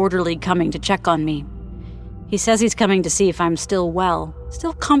 the orderly coming to check on me. He says he's coming to see if I'm still well,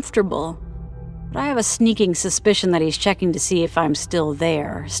 still comfortable. But I have a sneaking suspicion that he's checking to see if I'm still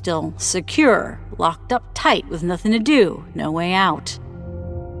there, still secure, locked up tight with nothing to do, no way out.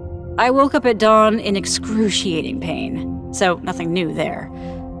 I woke up at dawn in excruciating pain, so nothing new there.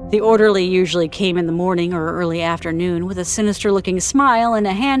 The orderly usually came in the morning or early afternoon with a sinister-looking smile and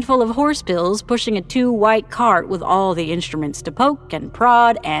a handful of horse pills, pushing a 2-white cart with all the instruments to poke and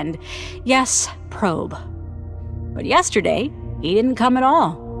prod and, yes, probe. But yesterday, he didn't come at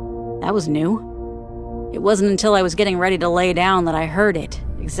all. That was new. It wasn't until I was getting ready to lay down that I heard it,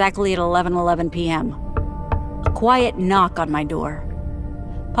 exactly at 11:11 p.m. A quiet knock on my door.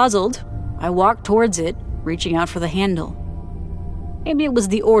 Puzzled, I walked towards it, reaching out for the handle. Maybe it was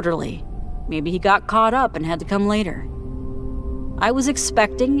the orderly. Maybe he got caught up and had to come later. I was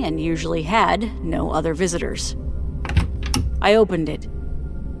expecting, and usually had, no other visitors. I opened it,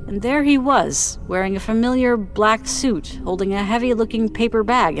 and there he was, wearing a familiar black suit, holding a heavy-looking paper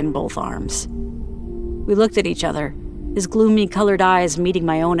bag in both arms. We looked at each other, his gloomy colored eyes meeting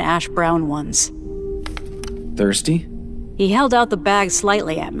my own ash-brown ones. Thirsty? He held out the bag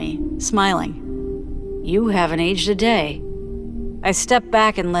slightly at me, smiling. You haven't aged a day. I stepped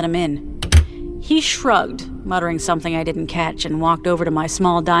back and let him in. He shrugged, muttering something I didn't catch, and walked over to my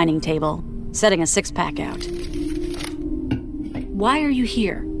small dining table, setting a 6-pack out. Why are you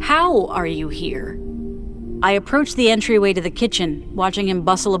here? How are you here? I approached the entryway to the kitchen, watching him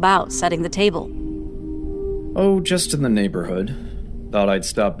bustle about, setting the table. Oh, just in the neighborhood. Thought I'd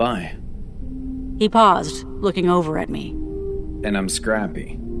stop by. He paused, looking over at me. And I'm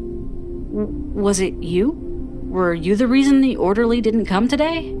scrappy. Was it you? Were you the reason the orderly didn't come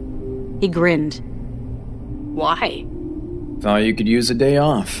today? He grinned. Why? Thought you could use a day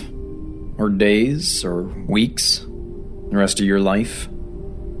off. Or days, or weeks. The rest of your life.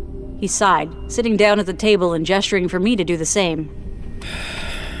 He sighed, sitting down at the table and gesturing for me to do the same.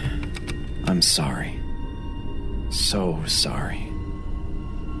 I'm sorry. So sorry.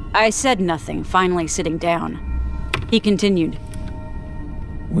 I said nothing, finally sitting down. He continued.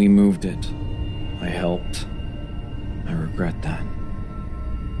 We moved it. I helped. I regret that.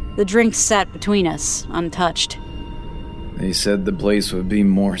 The drinks sat between us, untouched. They said the place would be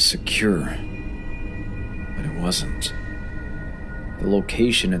more secure. But it wasn't. The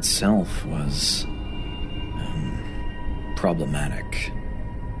location itself was... problematic.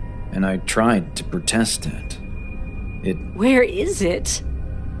 And I tried to protest it. Where is it?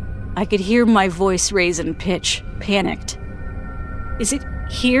 I could hear my voice raise in pitch, panicked. Is it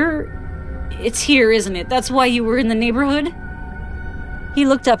here? It's here, isn't it? That's why you were in the neighborhood? He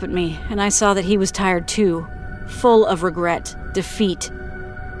looked up at me, and I saw that he was tired too, full of regret, defeat.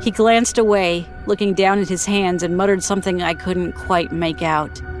 He glanced away, looking down at his hands, and muttered something I couldn't quite make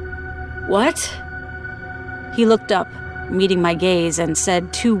out. What? He looked up, meeting my gaze, and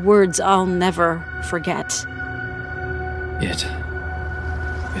said 2 words I'll never forget. It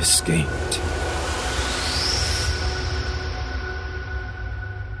escaped.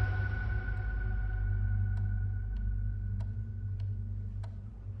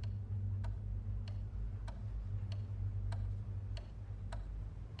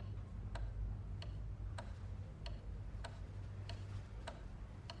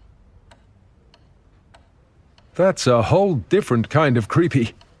 That's a whole different kind of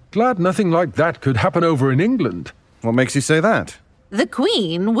creepy. Glad nothing like that could happen over in England. What makes you say that? The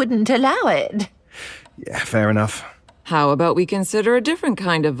Queen wouldn't allow it. Yeah, fair enough. How about we consider a different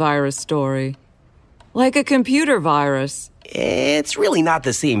kind of virus story? Like a computer virus. It's really not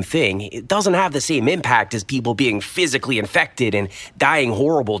the same thing. It doesn't have the same impact as people being physically infected and dying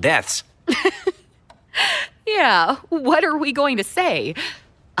horrible deaths. Yeah, what are we going to say?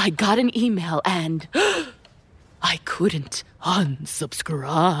 I got an email and I couldn't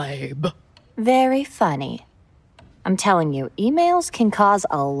unsubscribe. Very funny. I'm telling you, emails can cause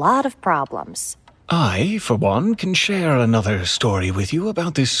a lot of problems. I, for one, can share another story with you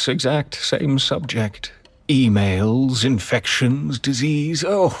about this exact same subject. emails, infections, disease.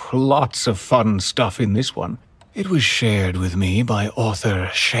 Oh, lots of fun stuff in this one. It was shared with me by author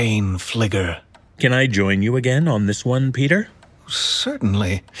Shane Fligger. Can I join you again on this one, Peter?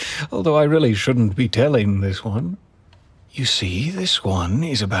 Certainly, although I really shouldn't be telling this one. You see, this one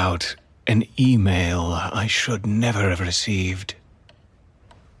is about an email I should never have received.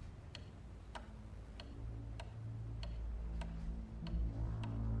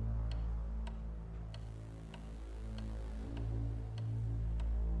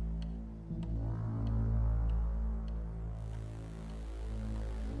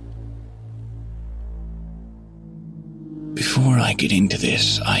 Before I get into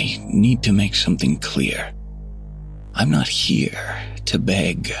this, I need to make something clear. I'm not here to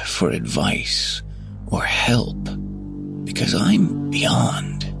beg for advice or help, because I'm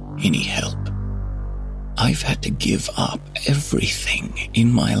beyond any help. I've had to give up everything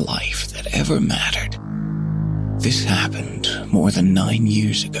in my life that ever mattered. This happened more than 9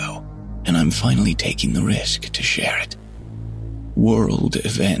 years ago, and I'm finally taking the risk to share it. World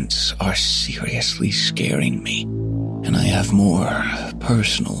events are seriously scaring me, and I have more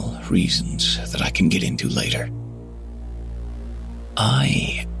personal reasons that I can get into later.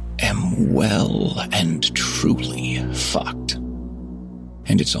 I am well and truly fucked.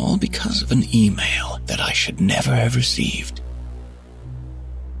 And it's all because of an email that I should never have received.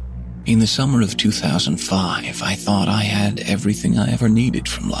 In the summer of 2005, I thought I had everything I ever needed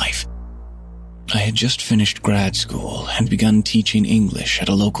from life. I had just finished grad school and begun teaching English at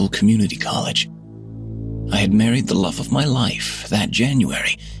a local community college. I had married the love of my life that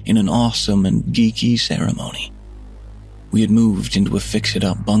January in an awesome and geeky ceremony. We had moved into a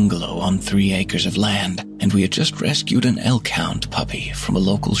fix-it-up bungalow on 3 acres of land, and we had just rescued an elk hound puppy from a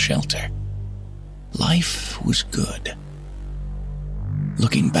local shelter. Life was good.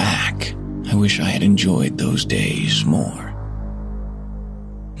 Looking back, I wish I had enjoyed those days more.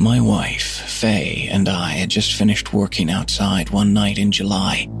 My wife, Faye, and I had just finished working outside one night in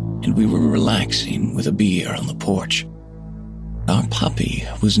July, and we were relaxing with a beer on the porch. Our puppy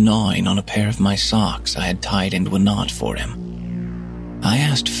was gnawing on a pair of my socks I had tied into a knot for him. I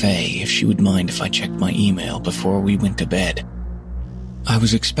asked Faye if she would mind if I checked my email before we went to bed. I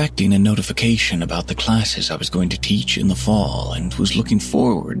was expecting a notification about the classes I was going to teach in the fall and was looking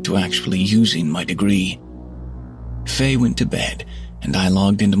forward to actually using my degree. Faye went to bed, and I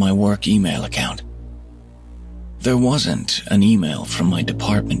logged into my work email account. There wasn't an email from my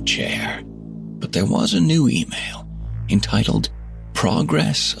department chair, but there was a new email entitled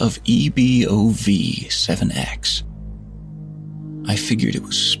Progress of EBOV7X. I figured it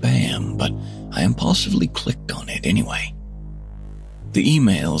was spam, but I impulsively clicked on it anyway. The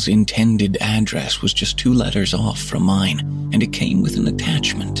email's intended address was just 2 letters off from mine, and it came with an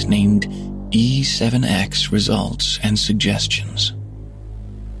attachment named E7X Results and Suggestions.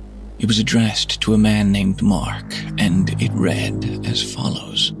 It was addressed to a man named Mark, and it read as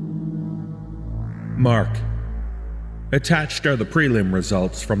follows. Mark, attached are the prelim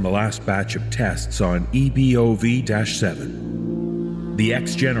results from the last batch of tests on EBOV-7. The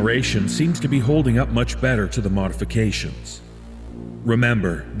X generation seems to be holding up much better to the modifications.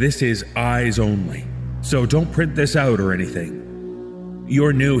 Remember, this is eyes only, so don't print this out or anything.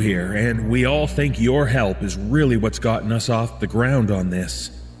 You're new here, and we all think your help is really what's gotten us off the ground on this.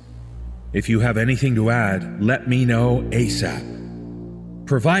 If you have anything to add, let me know ASAP.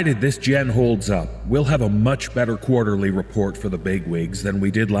 Provided this gen holds up, we'll have a much better quarterly report for the bigwigs than we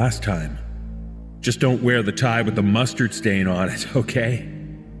did last time. Just don't wear the tie with the mustard stain on it, okay?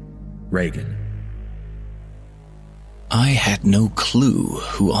 Reagan. I had no clue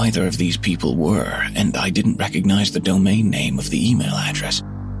who either of these people were, and I didn't recognize the domain name of the email address.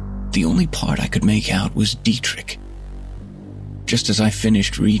 The only part I could make out was Dietrich. Just as I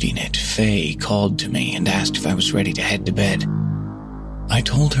finished reading it, Faye called to me and asked if I was ready to head to bed. I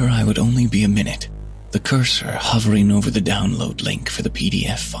told her I would only be a minute, the cursor hovering over the download link for the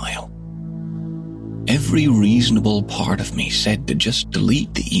PDF file. Every reasonable part of me said to just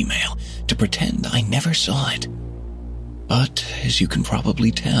delete the email, to pretend I never saw it. But, as you can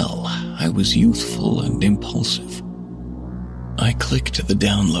probably tell, I was youthful and impulsive. I clicked the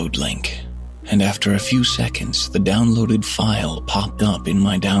download link, and after a few seconds, the downloaded file popped up in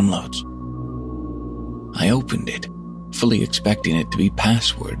my downloads. I opened it, fully expecting it to be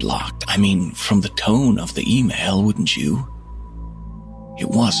password locked. I mean, from the tone of the email, wouldn't you? It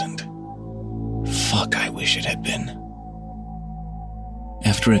wasn't. Fuck, I wish it had been.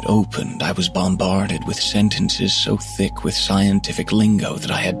 After it opened, I was bombarded with sentences so thick with scientific lingo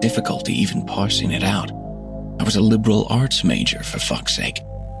that I had difficulty even parsing it out. I was a liberal arts major, for fuck's sake.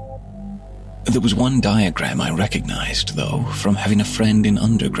 There was one diagram I recognized, though, from having a friend in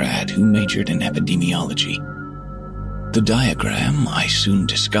undergrad who majored in epidemiology. The diagram, I soon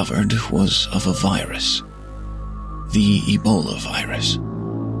discovered, was of a virus. The Ebola virus.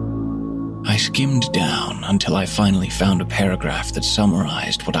 I skimmed down until I finally found a paragraph that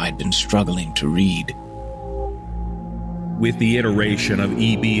summarized what I'd been struggling to read. With the iteration of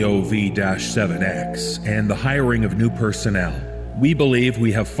EBOV-7X and the hiring of new personnel, we believe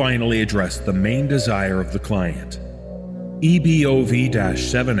we have finally addressed the main desire of the client.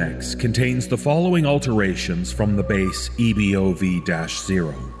 EBOV-7X contains the following alterations from the base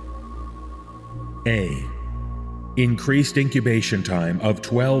EBOV-0. A. Increased incubation time of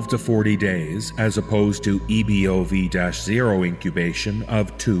 12 to 40 days as opposed to EBOV-0 incubation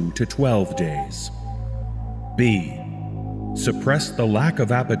of 2 to 12 days. B. Suppress the lack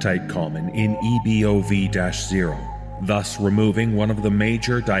of appetite common in EBOV-0, thus removing one of the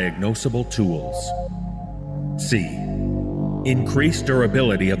major diagnosable tools. C. Increased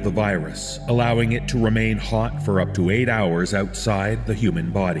durability of the virus, allowing it to remain hot for up to 8 hours outside the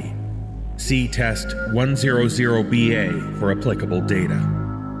human body. See Test 100BA for applicable data.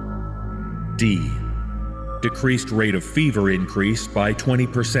 D. Decreased rate of fever increase by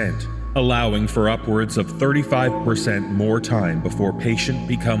 20%, allowing for upwards of 35% more time before patient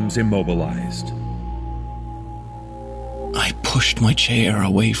becomes immobilized. I pushed my chair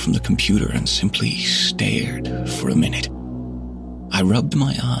away from the computer and simply stared for a minute. I rubbed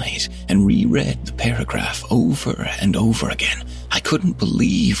my eyes and reread the paragraph over and over again. I couldn't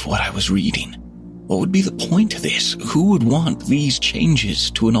believe what I was reading. What would be the point of this? Who would want these changes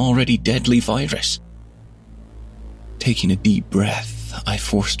to an already deadly virus? Taking a deep breath, I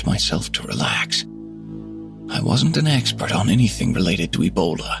forced myself to relax. I wasn't an expert on anything related to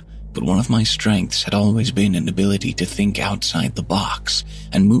Ebola, but one of my strengths had always been an ability to think outside the box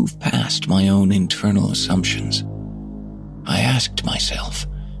and move past my own internal assumptions. I asked myself,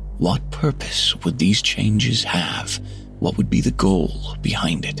 what purpose would these changes have? What would be the goal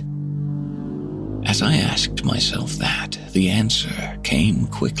behind it? As I asked myself that, the answer came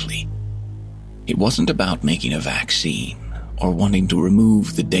quickly. It wasn't about making a vaccine or wanting to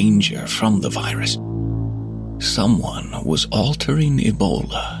remove the danger from the virus. Someone was altering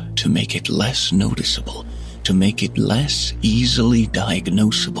Ebola to make it less noticeable, to make it less easily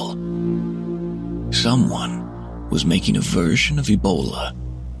diagnosable. Someone was making a version of Ebola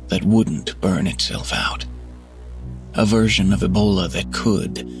that wouldn't burn itself out. A version of Ebola that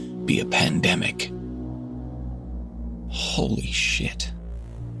could be a pandemic. Holy shit.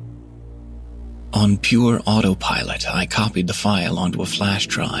 On pure autopilot, I copied the file onto a flash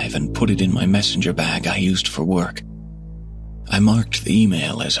drive and put it in my messenger bag I used for work. I marked the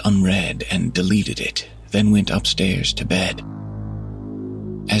email as unread and deleted it, then went upstairs to bed.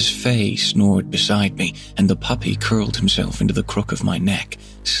 As Faye snored beside me and the puppy curled himself into the crook of my neck,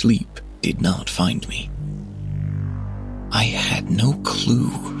 sleep did not find me. I had no clue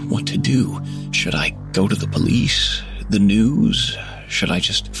what to do. Should I go to the police? The news? Should I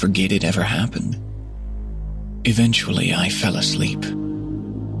just forget it ever happened? Eventually, I fell asleep.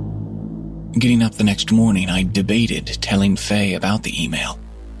 Getting up the next morning, I debated telling Faye about the email.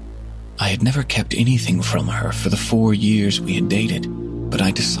 I had never kept anything from her for the 4 years we had dated, but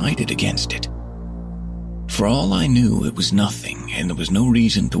I decided against it. For all I knew, it was nothing, and there was no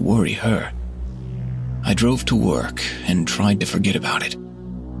reason to worry her. I drove to work and tried to forget about it.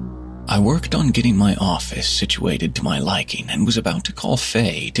 I worked on getting my office situated to my liking and was about to call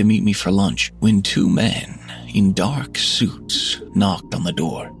Faye to meet me for lunch when 2 men in dark suits knocked on the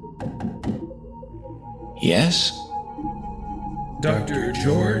door. Yes? Dr.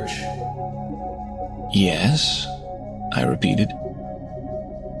 George? Yes, I repeated.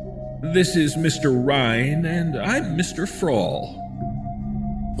 This is Mr. Rhine, and I'm Mr. Frall.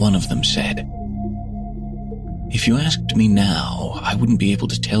 One of them said. If you asked me now, I wouldn't be able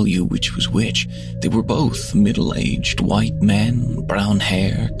to tell you which was which. They were both middle-aged white men, brown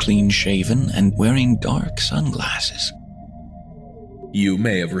hair, clean-shaven, and wearing dark sunglasses. You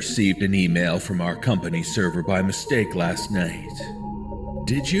may have received an email from our company server by mistake last night.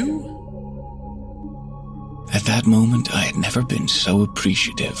 Did you? At that moment, I had never been so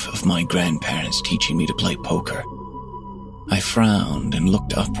appreciative of my grandparents teaching me to play poker. I frowned and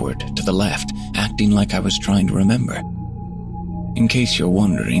looked upward to the left, acting like I was trying to remember. In case you're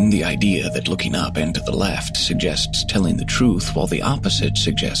wondering, the idea that looking up and to the left suggests telling the truth while the opposite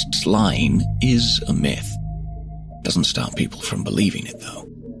suggests lying is a myth. Doesn't stop people from believing it, though.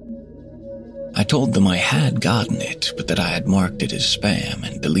 I told them I had gotten it, but that I had marked it as spam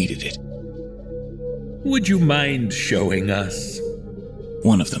and deleted it. Would you mind showing us?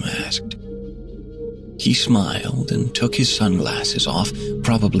 One of them asked. He smiled and took his sunglasses off,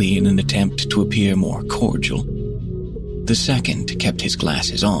 probably in an attempt to appear more cordial. The second kept his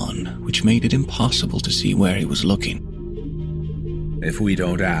glasses on, which made it impossible to see where he was looking. If we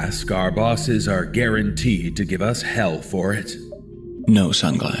don't ask, our bosses are guaranteed to give us hell for it. No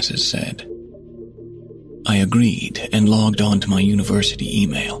Sunglasses said. I agreed and logged on to my university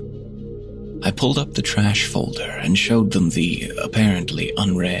email. I pulled up the trash folder and showed them the apparently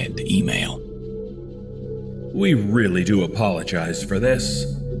unread email. We really do apologize for this.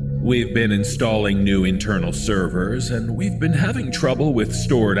 We've been installing new internal servers, and we've been having trouble with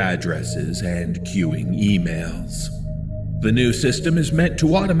stored addresses and queuing emails. The new system is meant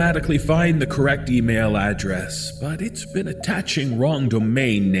to automatically find the correct email address, but it's been attaching wrong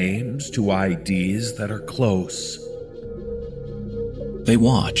domain names to IDs that are close. They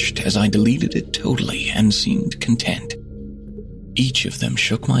watched as I deleted it totally and seemed content. Each of them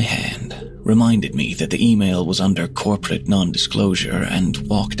shook my hand, reminded me that the email was under corporate non-disclosure, and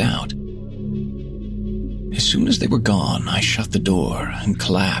walked out. As soon as they were gone, I shut the door and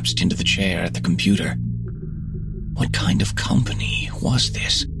collapsed into the chair at the computer. What kind of company was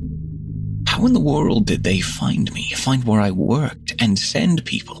this? How in the world did they find me, find where I worked, and send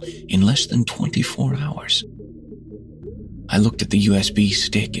people in less than 24 hours? I looked at the USB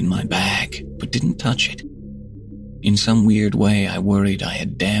stick in my bag, but didn't touch it. In some weird way, I worried I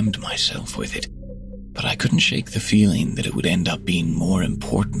had damned myself with it, but I couldn't shake the feeling that it would end up being more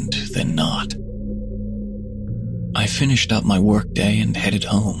important than not. I finished up my workday and headed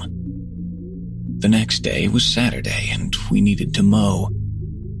home. The next day was Saturday, and we needed to mow.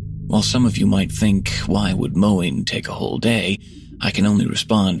 While some of you might think, why would mowing take a whole day? I can only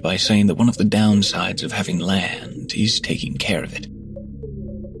respond by saying that one of the downsides of having land is taking care of it.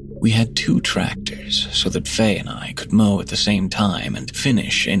 We had 2 tractors, so that Faye and I could mow at the same time and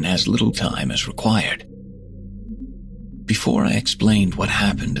finish in as little time as required. Before I explained what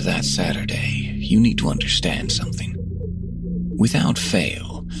happened that Saturday, you need to understand something. Without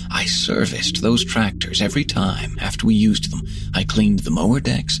fail, I serviced those tractors every time after we used them. I cleaned the mower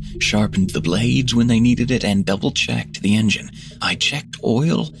decks, sharpened the blades when they needed it, and double-checked the engine. I checked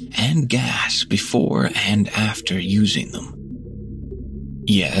oil and gas before and after using them.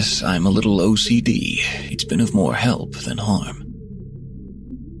 Yes, I'm a little OCD. It's been of more help than harm.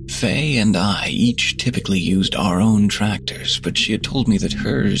 Faye and I each typically used our own tractors, but she had told me that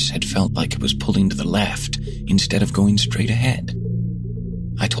hers had felt like it was pulling to the left instead of going straight ahead.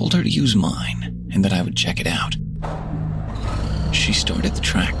 I told her to use mine and that I would check it out. She started the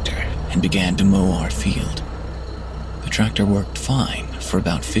tractor and began to mow our field. The tractor worked fine for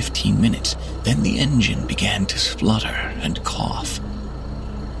about 15 minutes, then the engine began to splutter and cough.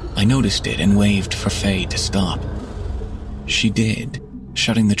 I noticed it and waved for Faye to stop. She did,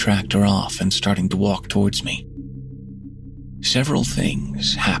 shutting the tractor off and starting to walk towards me. Several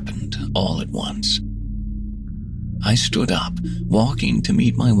things happened all at once. I stood up, walking to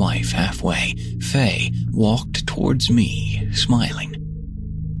meet my wife halfway. Faye walked towards me, smiling.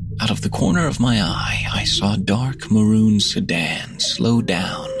 Out of the corner of my eye, I saw a dark maroon sedan slow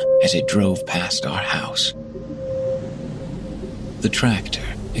down as it drove past our house. The tractor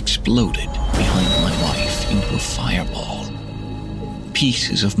exploded behind my wife into a fireball.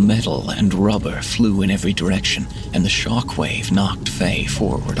 Pieces of metal and rubber flew in every direction, and the shockwave knocked Faye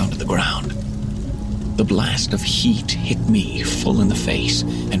forward onto the ground. The blast of heat hit me full in the face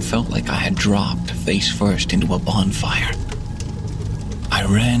and felt like I had dropped face first into a bonfire. I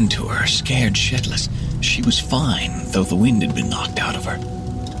ran to her, scared shitless. She was fine, though the wind had been knocked out of her.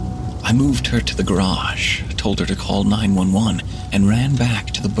 I moved her to the garage, told her to call 911, and ran back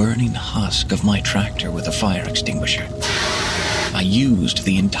to the burning husk of my tractor with a fire extinguisher. I used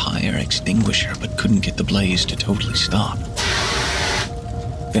the entire extinguisher but couldn't get the blaze to totally stop.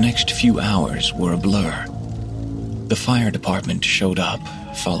 The next few hours were a blur. The fire department showed up,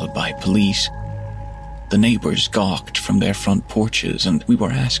 followed by police. The neighbors gawked from their front porches, and we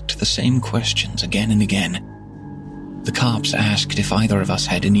were asked the same questions again and again. The cops asked if either of us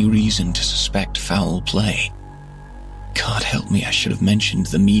had any reason to suspect foul play. God help me, I should have mentioned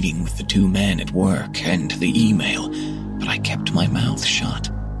the meeting with the 2 men at work and the email, but I kept my mouth shut.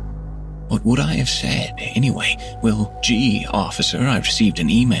 What would I have said, anyway? Well, gee, officer, I received an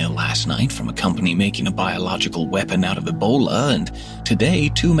email last night from a company making a biological weapon out of Ebola, and today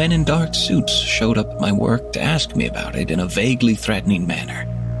 2 men in dark suits showed up at my work to ask me about it in a vaguely threatening manner.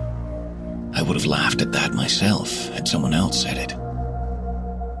 I would have laughed at that myself had someone else said it.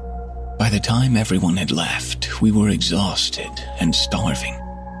 By the time everyone had left, we were exhausted and starving.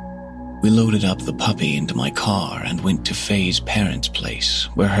 We loaded up the puppy into my car and went to Faye's parents' place,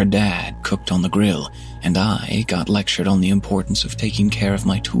 where her dad cooked on the grill, and I got lectured on the importance of taking care of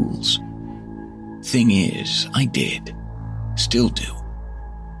my tools. Thing is, I did. Still do.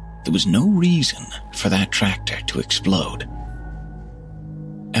 There was no reason for that tractor to explode.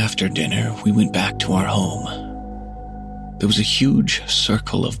 After dinner, we went back to our home. There was a huge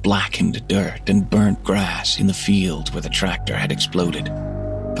circle of blackened dirt and burnt grass in the field where the tractor had exploded.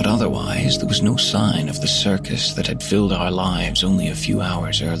 But otherwise, there was no sign of the circus that had filled our lives only a few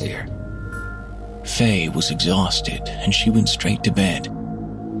hours earlier. Faye was exhausted, and she went straight to bed.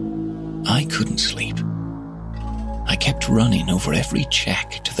 I couldn't sleep. I kept running over every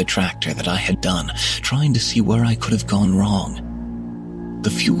check to the tractor that I had done, trying to see where I could have gone wrong. The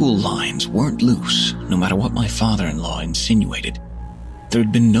fuel lines weren't loose, no matter what my father-in-law insinuated. There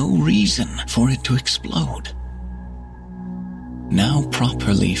had been no reason for it to explode. Now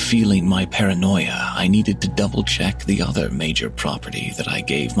properly feeling my paranoia, I needed to double-check the other major property that I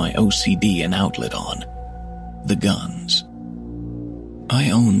gave my OCD an outlet on: the guns. I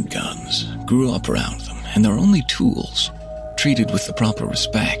owned guns, grew up around them, and they're only tools. Treated with the proper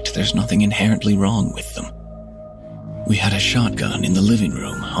respect, there's nothing inherently wrong with them. We had a shotgun in the living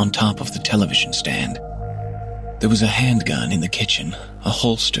room on top of the television stand. There was a handgun in the kitchen, a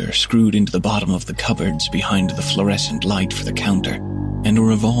holster screwed into the bottom of the cupboards behind the fluorescent light for the counter, and a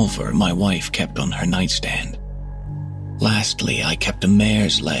revolver my wife kept on her nightstand. Lastly, I kept a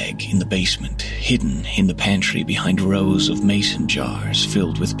mare's leg in the basement, hidden in the pantry behind rows of mason jars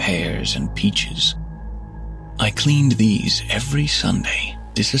filled with pears and peaches. I cleaned these every Sunday,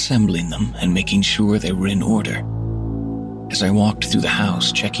 disassembling them and making sure they were in order. As I walked through the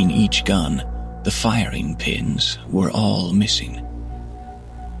house checking each gun, the firing pins were all missing.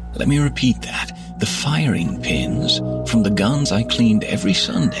 Let me repeat that. The firing pins from the guns I cleaned every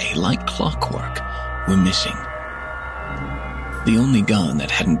Sunday like clockwork were missing. The only gun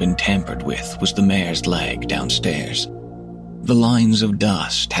that hadn't been tampered with was the mare's leg downstairs. The lines of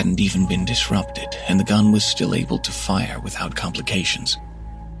dust hadn't even been disrupted, and the gun was still able to fire without complications.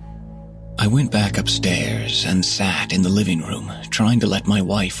 I went back upstairs and sat in the living room, trying to let my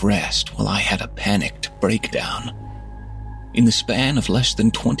wife rest while I had a panicked breakdown. In the span of less than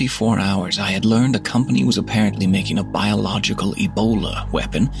 24 hours, I had learned a company was apparently making a biological Ebola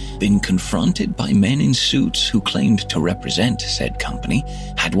weapon, been confronted by men in suits who claimed to represent said company,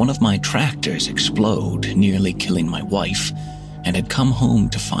 had one of my tractors explode, nearly killing my wife, and had come home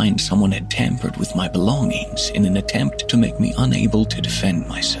to find someone had tampered with my belongings in an attempt to make me unable to defend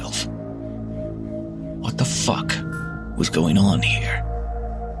myself. What the fuck was going on here?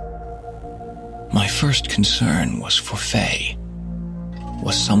 My first concern was for Faye.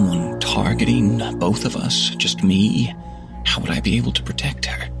 Was someone targeting both of us, just me? How would I be able to protect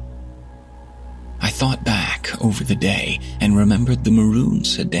her? I thought back over the day and remembered the maroon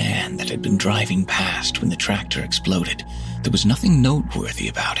sedan that had been driving past when the tractor exploded. There was nothing noteworthy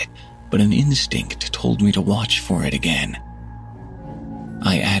about it, but an instinct told me to watch for it again.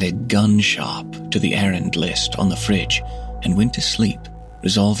 I added gun shop to the errand list on the fridge and went to sleep,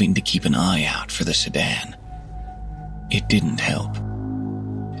 resolving to keep an eye out for the sedan. It didn't help.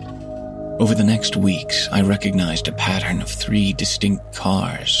 Over the next weeks, I recognized a pattern of 3 distinct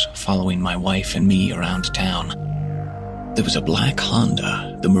cars following my wife and me around town. There was a black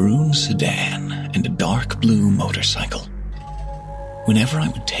Honda, the maroon sedan, and a dark blue motorcycle. Whenever I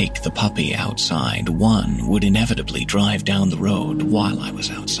would take the puppy outside, one would inevitably drive down the road while I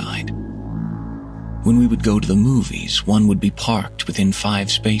was outside. When we would go to the movies, one would be parked within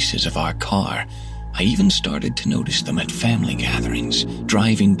 5 spaces of our car. I even started to notice them at family gatherings,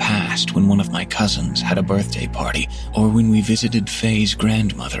 driving past when one of my cousins had a birthday party, or when we visited Faye's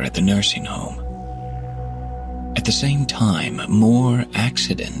grandmother at the nursing home. At the same time, more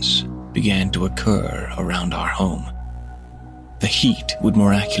accidents began to occur around our home. The heat would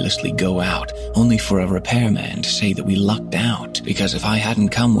miraculously go out, only for a repairman to say that we lucked out, because if I hadn't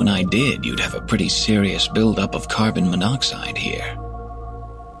come when I did, you'd have a pretty serious buildup of carbon monoxide here.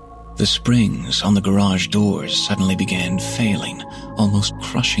 The springs on the garage doors suddenly began failing, almost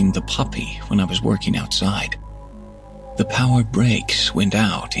crushing the puppy when I was working outside. The power brakes went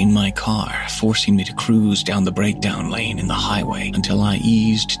out in my car, forcing me to cruise down the breakdown lane in the highway until I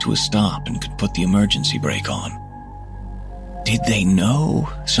eased to a stop and could put the emergency brake on. Did they know,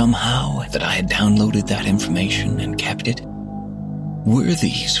 somehow, that I had downloaded that information and kept it? Were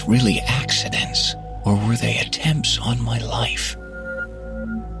these really accidents, or were they attempts on my life?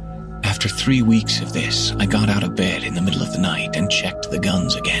 After 3 weeks of this, I got out of bed in the middle of the night and checked the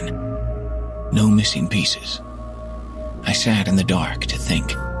guns again. No missing pieces. I sat in the dark to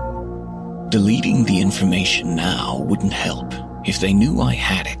think. Deleting the information now wouldn't help. If they knew I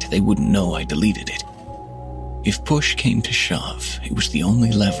had it, they wouldn't know I deleted it. If push came to shove, it was the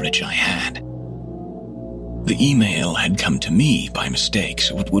only leverage I had. The email had come to me by mistake,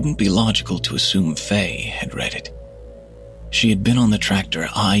 so it wouldn't be logical to assume Faye had read it. She had been on the tractor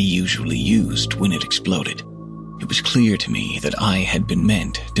I usually used when it exploded. It was clear to me that I had been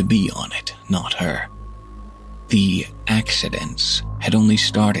meant to be on it, not her. The accidents had only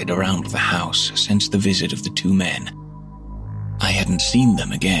started around the house since the visit of the two men. I hadn't seen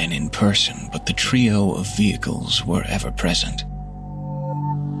them again in person, but the trio of vehicles were ever present.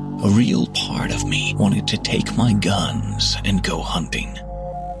 A real part of me wanted to take my guns and go hunting.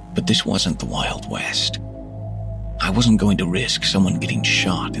 But this wasn't the Wild West. I wasn't going to risk someone getting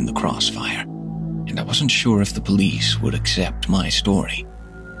shot in the crossfire, and I wasn't sure if the police would accept my story.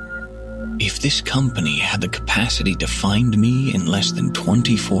 If this company had the capacity to find me in less than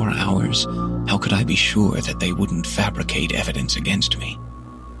 24 hours, how could I be sure that they wouldn't fabricate evidence against me?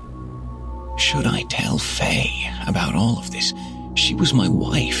 Should I tell Faye about all of this? She was my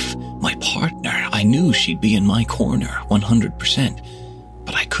wife, my partner. I knew she'd be in my corner 100%,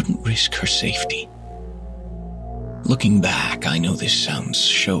 but I couldn't risk her safety. Looking back, I know this sounds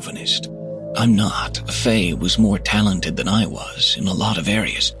chauvinist. I'm not. Faye was more talented than I was in a lot of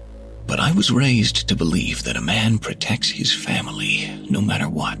areas, but I was raised to believe that a man protects his family no matter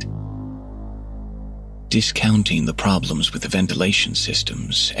what. Discounting the problems with the ventilation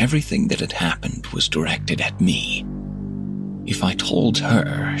systems, everything that had happened was directed at me. If I told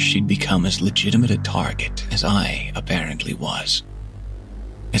her, she'd become as legitimate a target as I apparently was.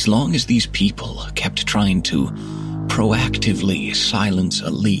 As long as these people kept trying to proactively silence a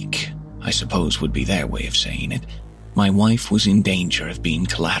leak, I suppose would be their way of saying it, my wife was in danger of being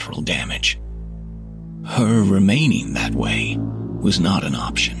collateral damage. Her remaining that way was not an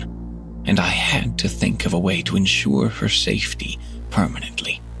option, and I had to think of a way to ensure her safety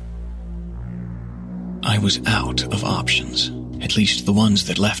permanently. I was out of options, at least the ones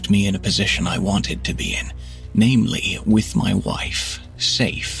that left me in a position I wanted to be in, namely with my wife,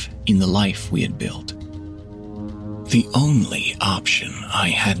 safe in the life we had built. The only option I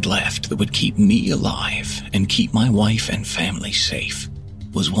had left that would keep me alive and keep my wife and family safe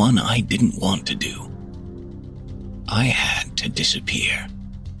was one I didn't want to do. I had to disappear.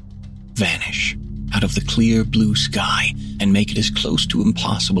 Vanish out of the clear blue sky and make it as close to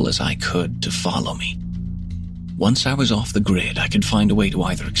impossible as I could to follow me. Once I was off the grid, I could find a way to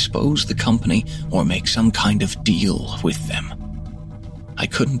either expose the company or make some kind of deal with them. I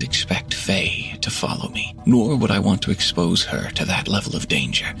couldn't expect Faye to follow me, nor would I want to expose her to that level of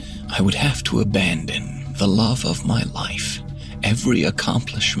danger. I would have to abandon the love of my life, every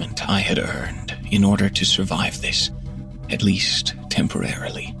accomplishment I had earned in order to survive this, at least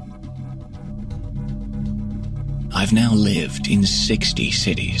temporarily. I've now lived in 60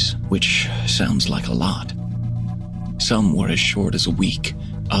 cities, which sounds like a lot. Some were as short as a week,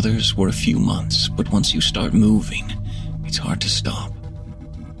 others were a few months, but once you start moving, it's hard to stop.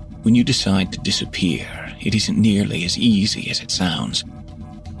 When you decide to disappear, it isn't nearly as easy as it sounds.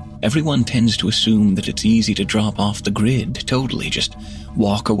 Everyone tends to assume that it's easy to drop off the grid, totally just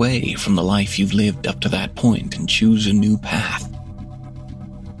walk away from the life you've lived up to that point and choose a new path.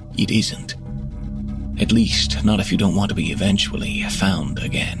 It isn't. At least, not if you don't want to be eventually found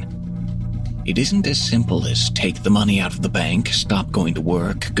again. It isn't as simple as take the money out of the bank, stop going to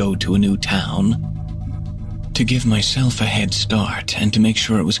work, go to a new town. To give myself a head start and to make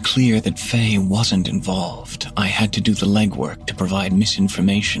sure it was clear that Faye wasn't involved, I had to do the legwork to provide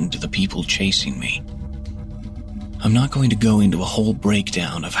misinformation to the people chasing me. I'm not going to go into a whole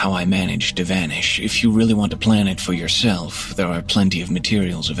breakdown of how I managed to vanish. If you really want to plan it for yourself, there are plenty of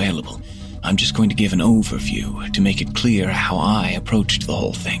materials available. I'm just going to give an overview to make it clear how I approached the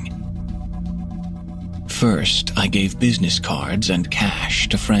whole thing. First, I gave business cards and cash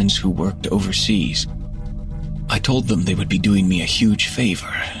to friends who worked overseas. I told them they would be doing me a huge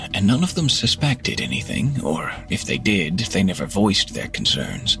favor, and none of them suspected anything, or if they did, they never voiced their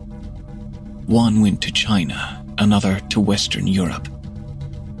concerns. One went to China, another to Western Europe.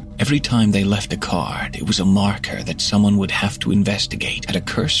 Every time they left a card, it was a marker that someone would have to investigate at a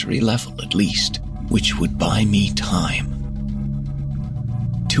cursory level at least, which would buy me time.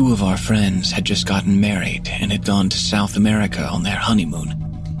 Two of our friends had just gotten married and had gone to South America on their honeymoon.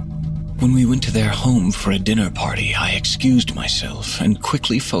 When we went to their home for a dinner party, I excused myself and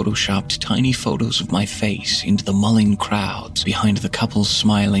quickly photoshopped tiny photos of my face into the mulling crowds behind the couple's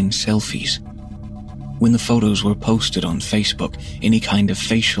smiling selfies. When the photos were posted on Facebook, any kind of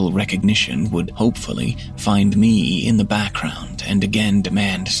facial recognition would hopefully find me in the background and again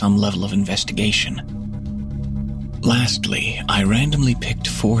demand some level of investigation. Lastly, I randomly picked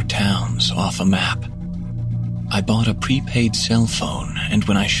 4 towns off a map. I bought a prepaid cell phone, and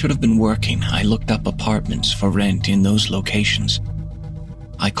when I should have been working, I looked up apartments for rent in those locations.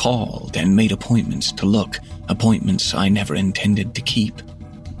 I called and made appointments to look, appointments I never intended to keep.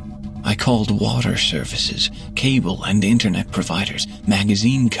 I called water services, cable and internet providers,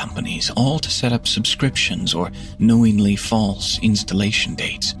 magazine companies, all to set up subscriptions or knowingly false installation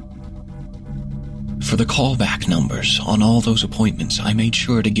dates. For the callback numbers on all those appointments, I made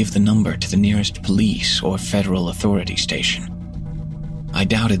sure to give the number to the nearest police or federal authority station. I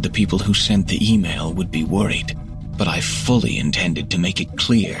doubted the people who sent the email would be worried, but I fully intended to make it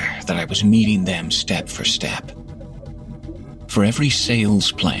clear that I was meeting them step for step. For every sales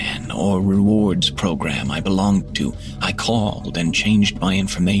plan or rewards program I belonged to, I called and changed my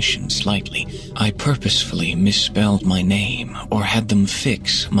information slightly. I purposefully misspelled my name or had them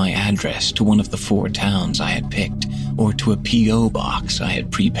fix my address to one of the 4 towns I had picked or to a P.O. box I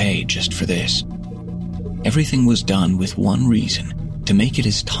had prepaid just for this. Everything was done with one reason: to make it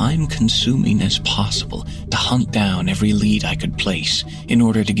as time-consuming as possible to hunt down every lead I could place in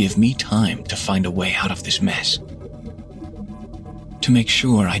order to give me time to find a way out of this mess. To make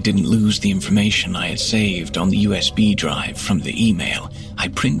sure I didn't lose the information I had saved on the USB drive from the email, I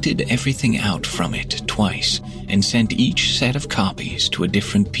printed everything out from it twice and sent each set of copies to a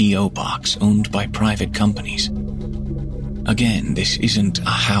different P.O. box owned by private companies. Again, this isn't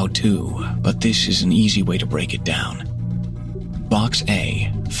a how-to, but this is an easy way to break it down. Box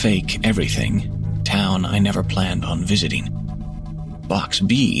A, fake everything, town I never planned on visiting. Box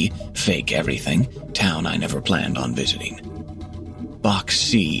B, fake everything, town I never planned on visiting. Box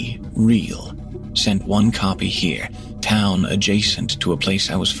C, real, sent 1 copy here, town adjacent to a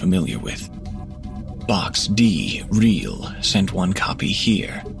place I was familiar with. Box D, real, sent 1 copy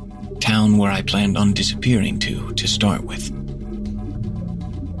here, town where I planned on disappearing to start with.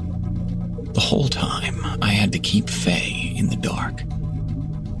 The whole time, I had to keep Faye in the dark.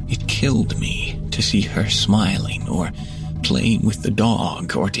 It killed me to see her smiling or playing with the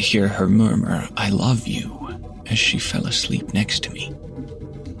dog or to hear her murmur, "I love you," as she fell asleep next to me.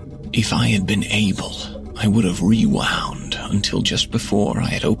 If I had been able, I would have rewound until just before I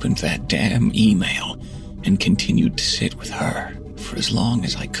had opened that damn email and continued to sit with her for as long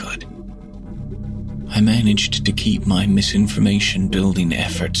as I could. I managed to keep my misinformation building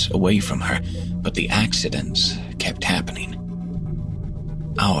efforts away from her, but the accidents kept happening.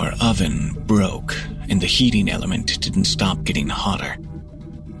 Our oven broke, and the heating element didn't stop getting hotter.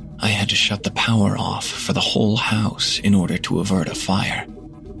 I had to shut the power off for the whole house in order to avert a fire.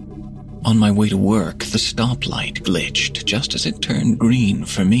 On my way to work, the stoplight glitched just as it turned green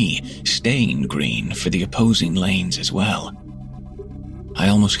for me, staying green for the opposing lanes as well. I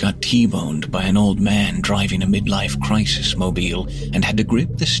almost got T-boned by an old man driving a midlife crisis mobile and had to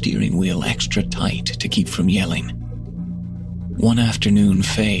grip the steering wheel extra tight to keep from yelling. One afternoon,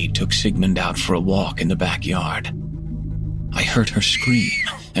 Faye took Sigmund out for a walk in the backyard. I heard her scream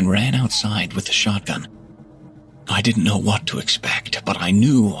and ran outside with the shotgun. I didn't know what to expect, but I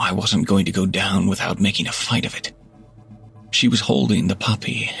knew I wasn't going to go down without making a fight of it. She was holding the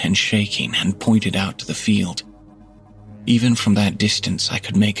puppy and shaking and pointed out to the field. Even from that distance, I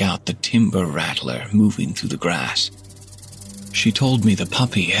could make out the timber rattler moving through the grass. She told me the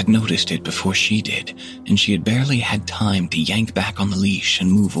puppy had noticed it before she did, and she had barely had time to yank back on the leash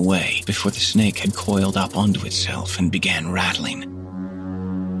and move away before the snake had coiled up onto itself and began rattling.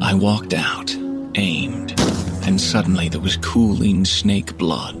 I walked out, aimed, and suddenly there was cooling snake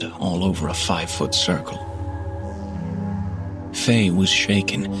blood all over a 5-foot circle. Faye was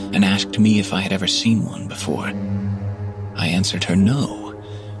shaken and asked me if I had ever seen one before. I answered her no,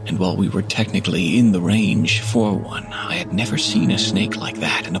 and while we were technically in the range for one, I had never seen a snake like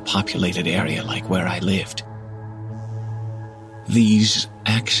that in a populated area like where I lived. These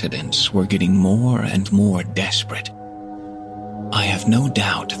accidents were getting more and more desperate. I have no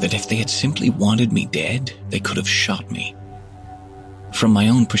doubt that if they had simply wanted me dead, they could have shot me. From my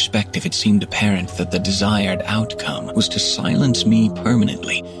own perspective, it seemed apparent that the desired outcome was to silence me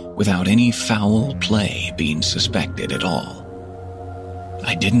permanently without any foul play being suspected at all.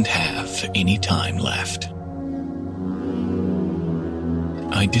 I didn't have any time left.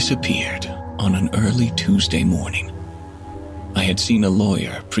 I disappeared on an early Tuesday morning. I had seen a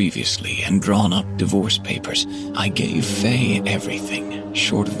lawyer previously and drawn up divorce papers. I gave Faye everything,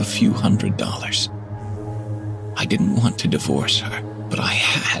 short of a few $100s. I didn't want to divorce her, but I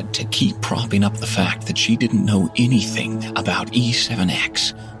had to keep propping up the fact that she didn't know anything about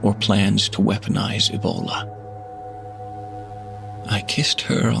E7X or plans to weaponize Ebola. I kissed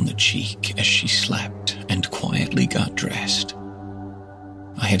her on the cheek as she slept and quietly got dressed.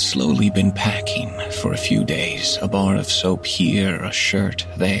 I had slowly been packing for a few days, a bar of soap here, a shirt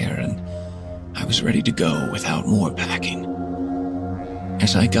there, and I was ready to go without more packing.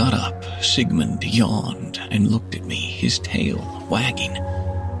 As I got up, Sigmund yawned and looked at me, his tail wagging.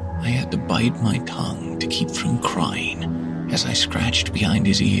 I had to bite my tongue to keep from crying as I scratched behind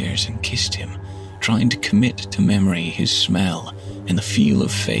his ears and kissed him, trying to commit to memory his smell and the feel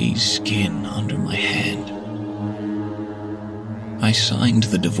of Faye's skin under my hand. I signed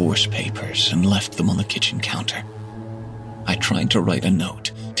the divorce papers and left them on the kitchen counter. I tried to write a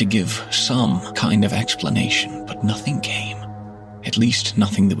note to give some kind of explanation, but nothing came. At least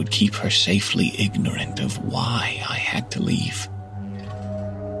nothing that would keep her safely ignorant of why I had to leave.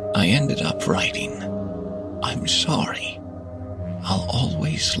 I ended up writing, "I'm sorry. I'll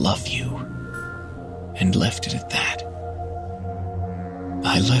always love you," and left it at that.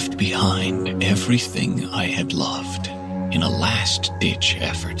 I left behind everything I had loved in a last-ditch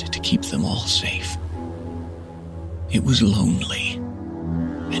effort to keep them all safe. It was lonely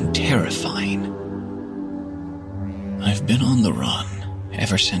and terrifying. I've been on the run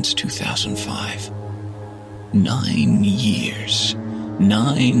ever since 2005. 9 years.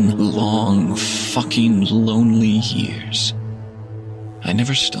 9 long, fucking lonely years. I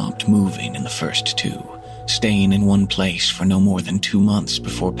never stopped moving in the first 2, staying in one place for no more than 2 months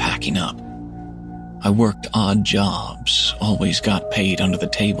before packing up. I worked odd jobs, always got paid under the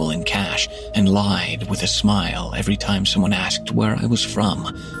table in cash, and lied with a smile every time someone asked where I was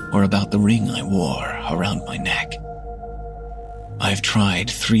from or about the ring I wore around my neck. I've tried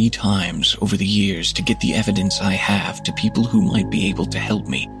 3 times over the years to get the evidence I have to people who might be able to help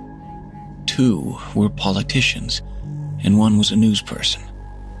me. 2 were politicians, and 1 was a news person.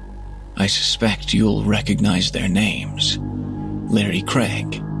 I suspect you'll recognize their names: Larry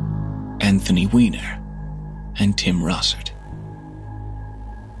Craig, Anthony Weiner, and Tim Russert.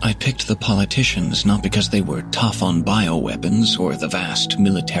 I picked the politicians not because they were tough on bioweapons or the vast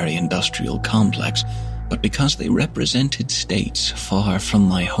military-industrial complex, but because they represented states far from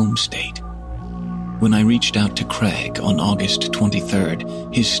my home state. When I reached out to Craig on August 23rd,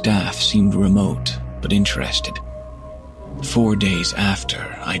 his staff seemed remote but interested. 4 days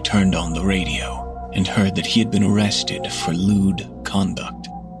after, I turned on the radio and heard that he had been arrested for lewd conduct.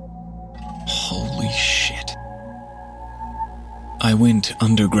 Holy shit. I went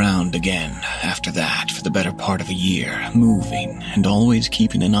underground again after that for the better part of a year, moving and always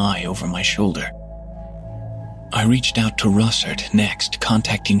keeping an eye over my shoulder. I reached out to Russert next,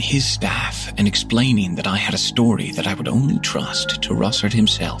 contacting his staff and explaining that I had a story that I would only trust to Russert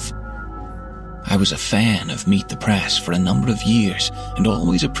himself. I was a fan of Meet the Press for a number of years and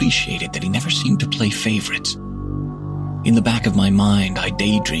always appreciated that he never seemed to play favorites. In the back of my mind, I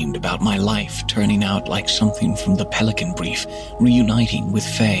daydreamed about my life turning out like something from the Pelican Brief, reuniting with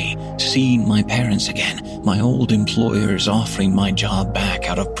Faye, seeing my parents again, my old employers offering my job back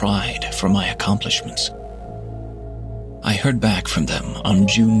out of pride for my accomplishments. I heard back from them on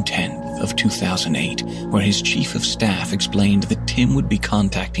June 10th of 2008, where his chief of staff explained that Tim would be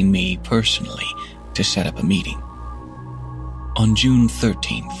contacting me personally to set up a meeting. On June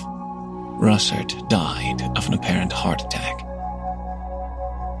 13th, Russert died of an apparent heart attack.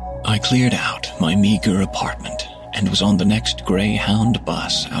 I cleared out my meager apartment and was on the next Greyhound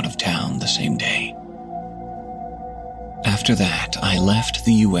bus out of town the same day. After that, I left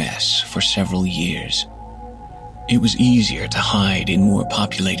the US for several years. It was easier to hide in more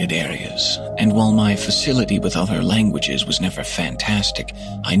populated areas, and while my facility with other languages was never fantastic,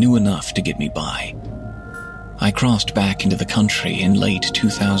 I knew enough to get me by. I crossed back into the country in late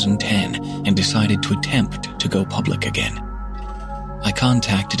 2010 and decided to attempt to go public again. I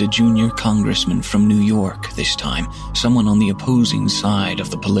contacted a junior congressman from New York this time, someone on the opposing side of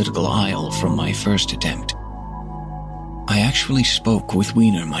the political aisle from my first attempt. I actually spoke with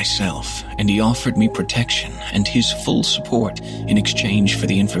Weiner myself, and he offered me protection and his full support in exchange for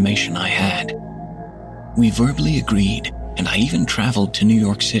the information I had. We verbally agreed, and I even traveled to New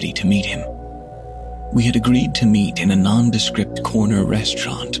York City to meet him. We had agreed to meet in a nondescript corner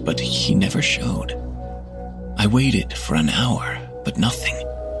restaurant, but he never showed. I waited for an hour, but nothing.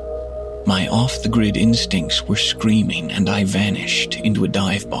 My off-the-grid instincts were screaming, and I vanished into a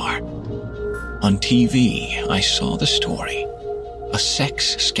dive bar. On TV, I saw the story. A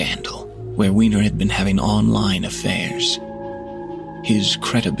sex scandal where Weiner had been having online affairs. His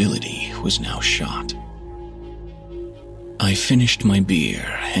credibility was now shot. I finished my beer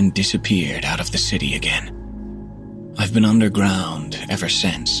and disappeared out of the city again. I've been underground ever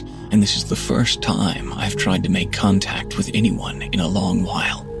since, and this is the first time I've tried to make contact with anyone in a long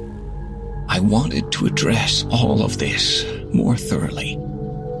while. I wanted to address all of this more thoroughly,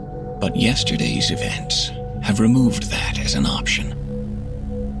 but yesterday's events have removed that as an option.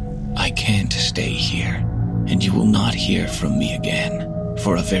 I can't stay here, and you will not hear from me again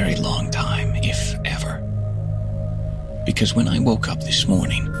for a very long time, if ever. Because when I woke up this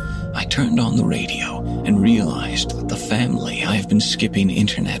morning, I turned on the radio and realized that the family I've been skipping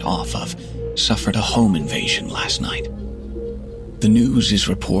internet off of suffered a home invasion last night. The news is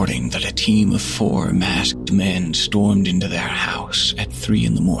reporting that a team of 4 masked men stormed into their house at 3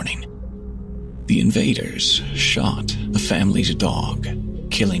 a.m. The invaders shot the family's dog,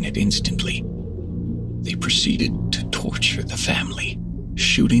 killing it instantly. They proceeded to torture the family,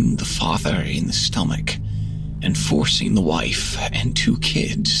 shooting the father in the stomach and forcing the wife and 2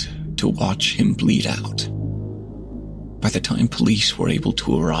 kids to watch him bleed out. By the time police were able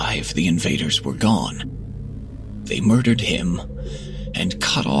to arrive, the invaders were gone. They murdered him and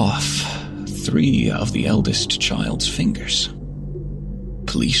cut off 3 of the eldest child's fingers.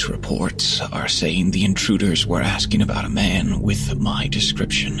 Police reports are saying the intruders were asking about a man with my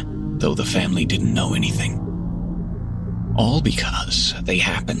description, though the family didn't know anything. All because they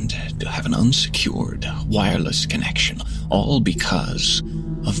happened to have an unsecured wireless connection. All because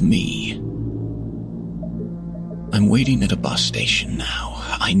of me. I'm waiting at a bus station now.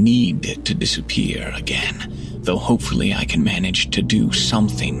 I need to disappear again, though hopefully I can manage to do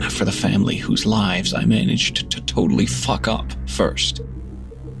something for the family whose lives I managed to totally fuck up first.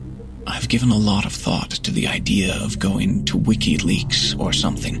 I've given a lot of thought to the idea of going to WikiLeaks or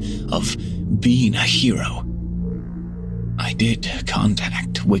something, of being a hero. I did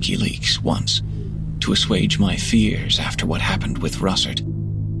contact WikiLeaks once to assuage my fears after what happened with Russert.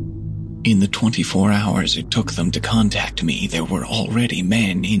 In the 24 hours it took them to contact me, there were already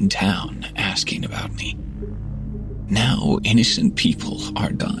men in town asking about me. Now innocent people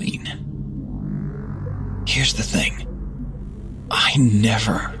are dying. Here's the thing. I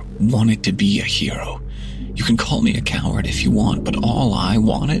never wanted to be a hero. You can call me a coward if you want, but all I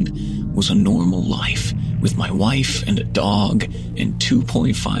wanted was a normal life with my wife and a dog and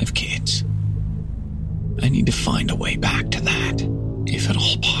 2.5 kids. I need to find a way back to that, if at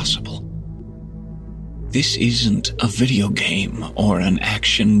all possible. This isn't a video game or an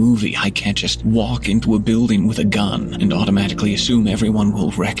action movie. I can't just walk into a building with a gun and automatically assume everyone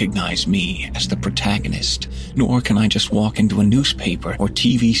will recognize me as the protagonist. Nor can I just walk into a newspaper or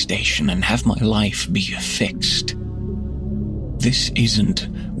TV station and have my life be fixed. This isn't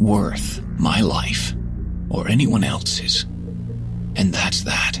worth my life or anyone else's. And that's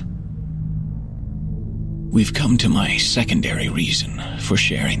that. We've come to my secondary reason for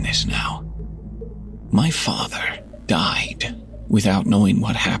sharing this now. My father died without knowing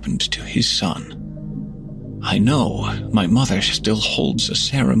what happened to his son. I know my mother still holds a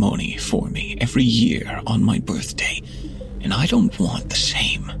ceremony for me every year on my birthday, and I don't want the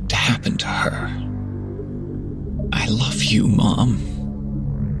same to happen to her. I love you,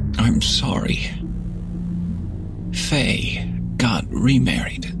 Mom. I'm sorry. Faye got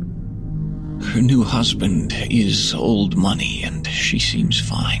remarried. Her new husband is old money, and she seems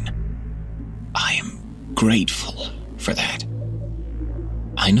fine. I am grateful for that.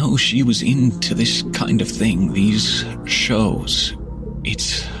 I know she was into this kind of thing, these shows.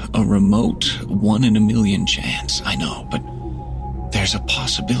 It's a remote 1 in a million chance, I know, but there's a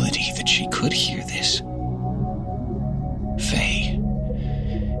possibility that she could hear this. Faye,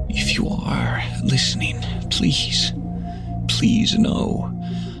 if you are listening, please know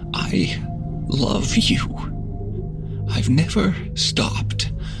I love you. I've never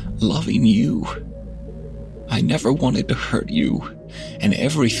stopped loving you. I never wanted to hurt you, and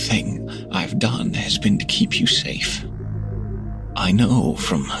everything I've done has been to keep you safe. I know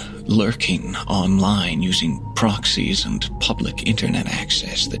from lurking online using proxies and public internet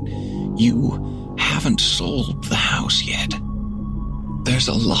access that you haven't sold the house yet. There's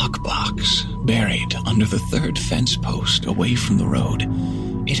a lockbox buried under the 3rd fence post away from the road.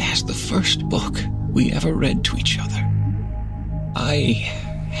 It has the first book we ever read to each other. I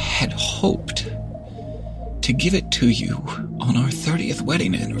had hoped to give it to you on our 30th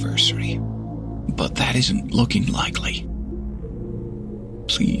wedding anniversary, but that isn't looking likely.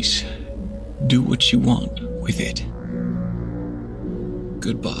 Please, do what you want with it.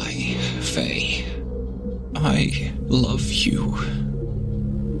 Goodbye, Faye. I love you.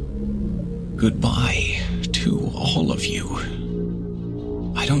 Goodbye to all of you.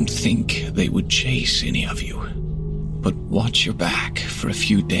 I don't think they would chase any of you. But watch your back for a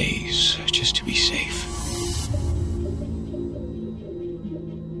few days, just to be safe.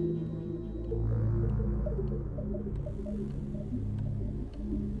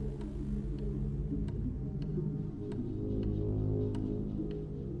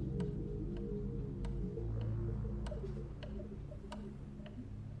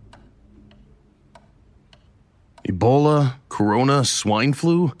 Ebola, corona, swine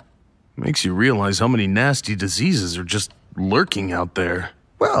flu? Makes you realize how many nasty diseases are just lurking out there.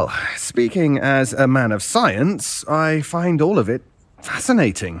 Well, speaking as a man of science, I find all of it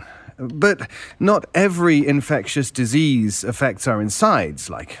fascinating. But not every infectious disease affects our insides,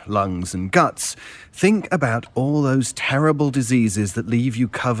 like lungs and guts. Think about all those terrible diseases that leave you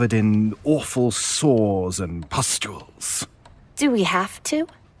covered in awful sores and pustules. Do we have to?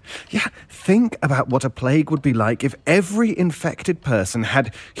 Yeah, think about what a plague would be like if every infected person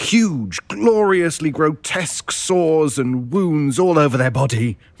had huge, gloriously grotesque sores and wounds all over their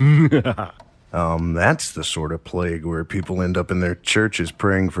body. That's the sort of plague where people end up in their churches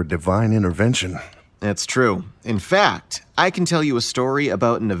praying for divine intervention. That's true. In fact, I can tell you a story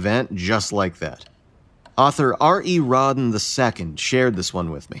about an event just like that. Author R.E. Rodden II shared this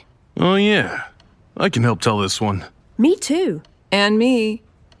one with me. Oh yeah, I can help tell this one. Me too. And me.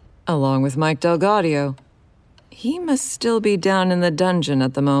 Along with Mike Delgadio. He must still be down in the dungeon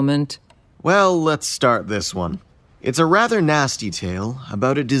at the moment. Well, let's start this one. It's a rather nasty tale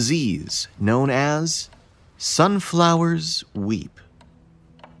about a disease known as sunflowers weep.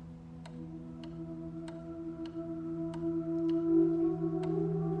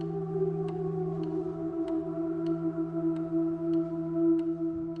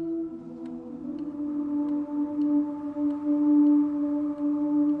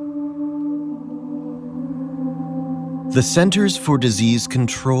 The Centers for Disease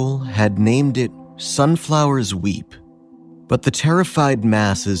Control had named it Sunflowers Weep, but the terrified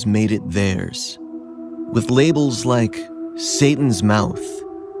masses made it theirs, with labels like Satan's Mouth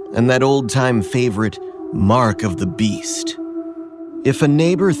and that old-time favorite, Mark of the Beast. If a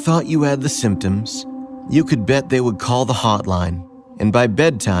neighbor thought you had the symptoms, you could bet they would call the hotline, and by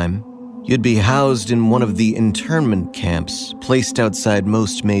bedtime, you'd be housed in one of the internment camps placed outside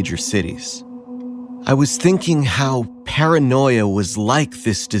most major cities. I was thinking how paranoia was like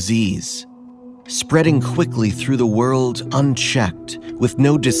this disease, spreading quickly through the world unchecked, with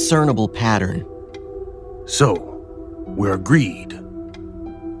no discernible pattern. So, we're agreed.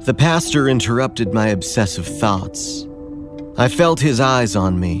 The pastor interrupted my obsessive thoughts. I felt his eyes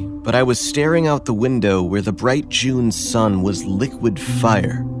on me, but I was staring out the window where the bright June sun was liquid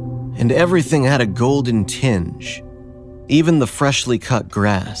fire, and everything had a golden tinge, even the freshly cut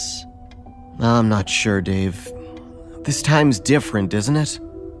grass. I'm not sure, Dave. This time's different, isn't it?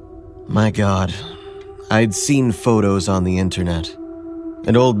 My God, I'd seen photos on the internet.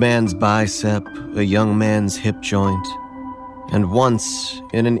 An old man's bicep, a young man's hip joint, and once,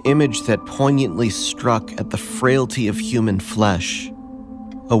 in an image that poignantly struck at the frailty of human flesh,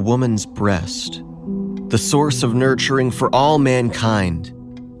 a woman's breast, the source of nurturing for all mankind,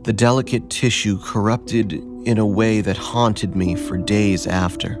 the delicate tissue corrupted in a way that haunted me for days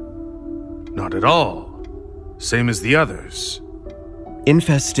after. Not at all. Same as the others.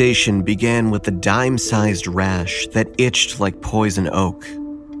 Infestation began with a dime-sized rash that itched like poison oak.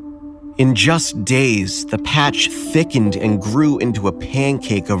 In just days, the patch thickened and grew into a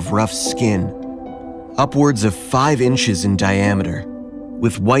pancake of rough skin, upwards of 5 inches in diameter,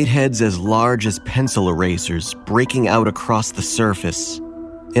 with whiteheads as large as pencil erasers breaking out across the surface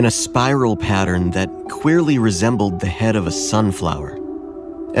in a spiral pattern that queerly resembled the head of a sunflower.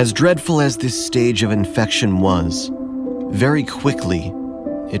 As dreadful as this stage of infection was, very quickly,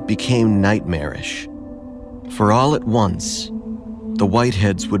 it became nightmarish. For all at once, the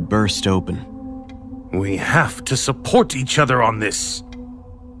whiteheads would burst open. We have to support each other on this.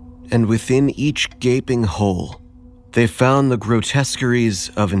 And within each gaping hole, they found the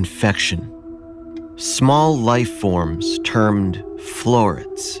grotesqueries of infection. Small life forms termed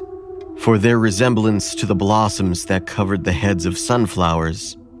florets, for their resemblance to the blossoms that covered the heads of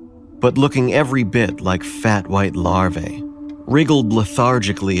sunflowers, but looking every bit like fat white larvae, wriggled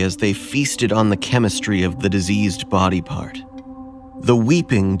lethargically as they feasted on the chemistry of the diseased body part. The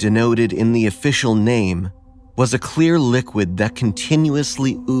weeping denoted in the official name was a clear liquid that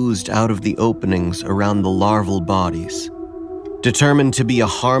continuously oozed out of the openings around the larval bodies, determined to be a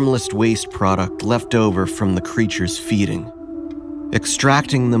harmless waste product left over from the creatures feeding.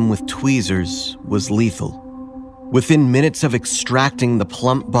 Extracting them with tweezers was lethal. Within minutes of extracting the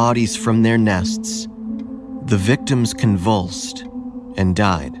plump bodies from their nests, the victims convulsed and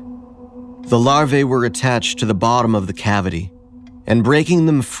died. The larvae were attached to the bottom of the cavity, and breaking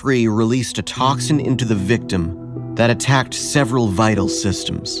them free released a toxin into the victim that attacked several vital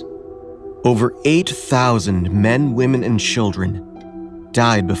systems. Over 8,000 men, women, and children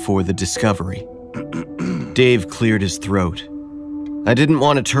died before the discovery. Dave cleared his throat. I didn't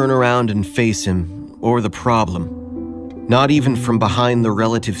want to turn around and face him or the problem, not even from behind the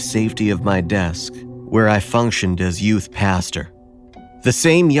relative safety of my desk, where I functioned as youth pastor. The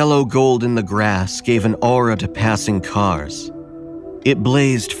same yellow gold in the grass gave an aura to passing cars. It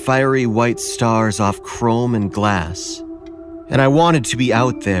blazed fiery white stars off chrome and glass. And I wanted to be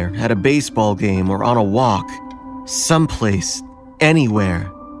out there at a baseball game or on a walk, someplace,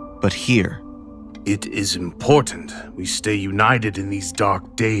 anywhere, but here. It is important we stay united in these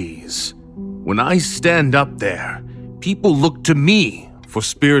dark days. When I stand up there, people look to me for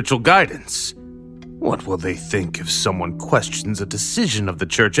spiritual guidance. What will they think if someone questions a decision of the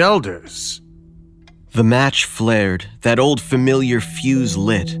church elders? The match flared, that old familiar fuse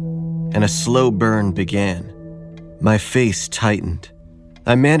lit, and a slow burn began. My face tightened.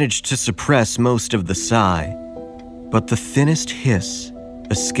 I managed to suppress most of the sigh, but the thinnest hiss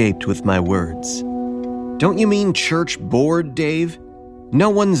escaped with my words. Don't you mean church board, Dave?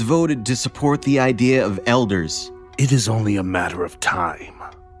 No one's voted to support the idea of elders. It is only a matter of time.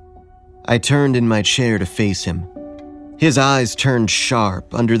 I turned in my chair to face him. His eyes turned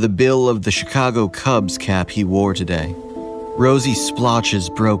sharp under the bill of the Chicago Cubs cap he wore today. Rosy splotches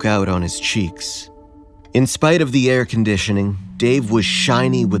broke out on his cheeks. In spite of the air conditioning, Dave was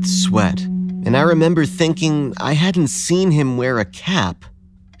shiny with sweat, and I remember thinking I hadn't seen him wear a cap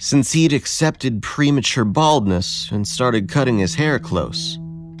since he'd accepted premature baldness and started cutting his hair close.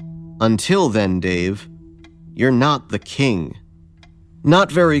 Until then, Dave, you're not the king.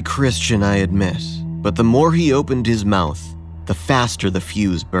 Not very Christian, I admit, but the more he opened his mouth, the faster the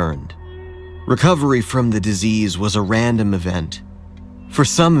fuse burned. Recovery from the disease was a random event. For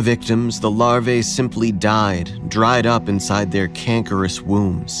some victims, the larvae simply died, dried up inside their cankerous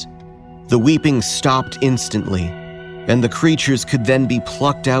wombs. The weeping stopped instantly, and the creatures could then be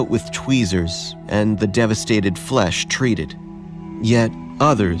plucked out with tweezers and the devastated flesh treated. Yet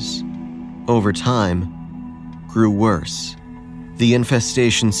others, over time, grew worse. The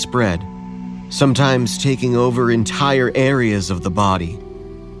infestation spread, sometimes taking over entire areas of the body.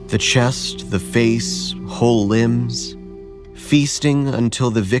 The chest, the face, whole limbs, feasting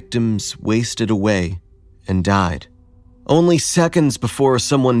until the victims wasted away and died. Only seconds before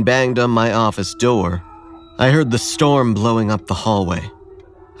someone banged on my office door, I heard the storm blowing up the hallway.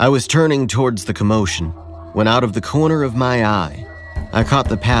 I was turning towards the commotion when out of the corner of my eye, I caught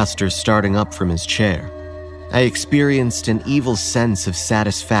the pastor starting up from his chair. I experienced an evil sense of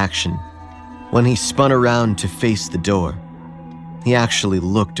satisfaction when he spun around to face the door. He actually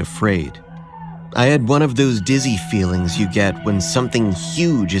looked afraid. I had one of those dizzy feelings you get when something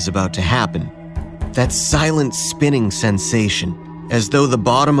huge is about to happen. That silent spinning sensation, as though the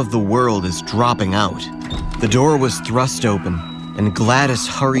bottom of the world is dropping out. The door was thrust open, and Gladys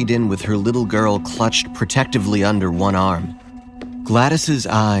hurried in with her little girl clutched protectively under one arm. Gladys's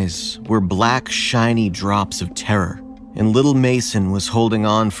eyes were black, shiny drops of terror, and little Mason was holding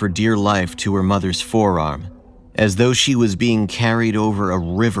on for dear life to her mother's forearm, as though she was being carried over a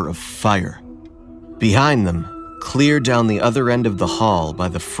river of fire. Behind them, clear down the other end of the hall by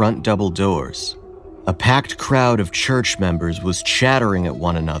the front double doors, a packed crowd of church members was chattering at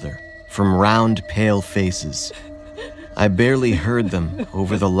one another from round, pale faces. I barely heard them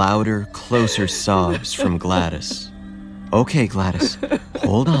over the louder, closer sobs from Gladys. Okay, Gladys,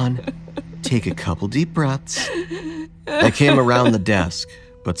 hold on. Take a couple deep breaths. I came around the desk,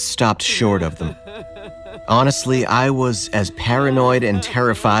 but stopped short of them. Honestly, I was as paranoid and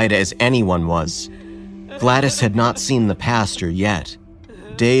terrified as anyone was. Gladys had not seen the pastor yet.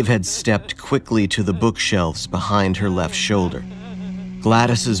 Dave had stepped quickly to the bookshelves behind her left shoulder.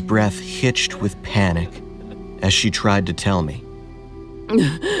 Gladys's breath hitched with panic as she tried to tell me.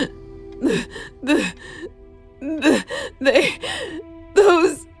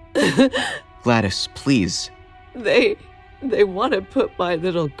 Those... Gladys, please. They want to put my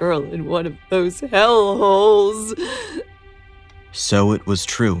little girl in one of those hellholes. So it was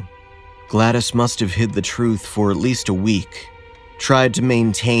true. Gladys must have hid the truth for at least a week, tried to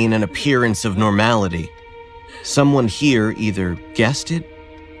maintain an appearance of normality. Someone here either guessed it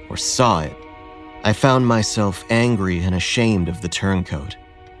or saw it. I found myself angry and ashamed of the turncoat.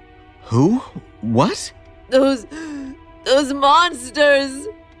 Who? What? Those monsters!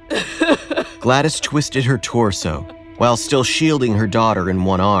 Gladys twisted her torso, while still shielding her daughter in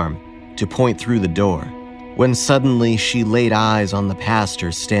one arm, to point through the door, when suddenly she laid eyes on the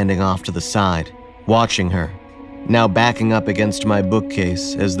pastor standing off to the side, watching her, now backing up against my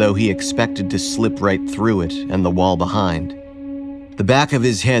bookcase as though he expected to slip right through it and the wall behind. The back of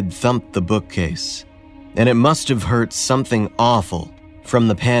his head thumped the bookcase, and it must have hurt something awful from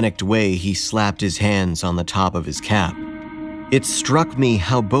the panicked way he slapped his hands on the top of his cap. It struck me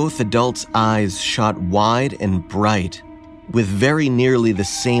how both adults' eyes shot wide and bright, with very nearly the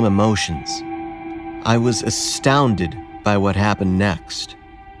same emotions. I was astounded by what happened next.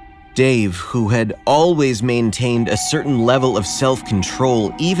 Dave, who had always maintained a certain level of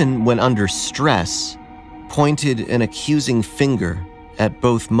self-control even when under stress, pointed an accusing finger at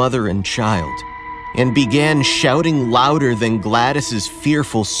both mother and child, and began shouting louder than Gladys's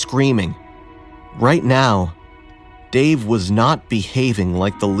fearful screaming. Right now, Dave was not behaving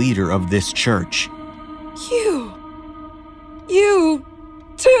like the leader of this church. You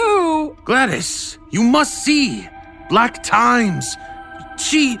too! Gladys, you must see. Black times.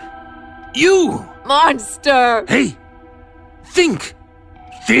 You! Monster! Hey! Think!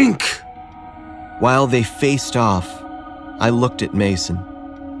 While they faced off, I looked at Mason,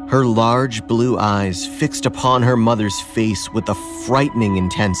 her large blue eyes fixed upon her mother's face with a frightening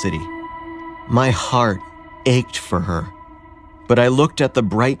intensity. My heart ached for her, but I looked at the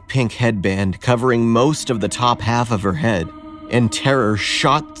bright pink headband covering most of the top half of her head, and terror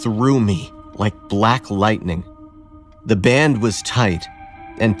shot through me like black lightning. The band was tight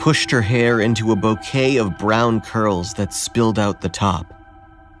and pushed her hair into a bouquet of brown curls that spilled out the top.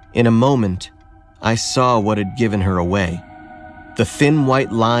 In a moment, I saw what had given her away. The thin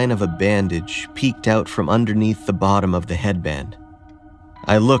white line of a bandage peeked out from underneath the bottom of the headband.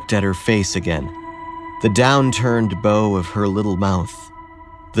 I looked at her face again, the downturned bow of her little mouth,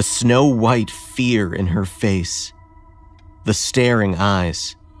 the snow-white fear in her face, the staring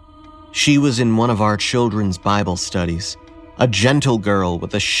eyes. She was in one of our children's Bible studies, a gentle girl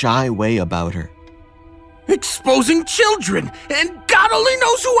with a shy way about her. Exposing children, and God only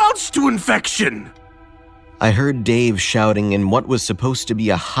knows who else to infection! I heard Dave shouting in what was supposed to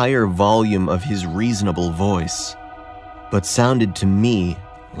be a higher volume of his reasonable voice, but sounded to me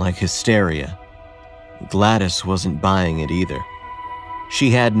like hysteria. Gladys wasn't buying it either.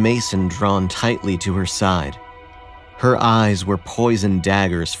 She had Mason drawn tightly to her side. Her eyes were poison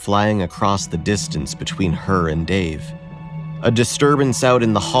daggers flying across the distance between her and Dave. A disturbance out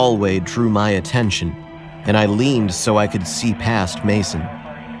in the hallway drew my attention, and I leaned so I could see past Mason.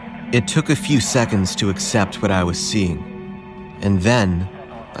 It took a few seconds to accept what I was seeing, and then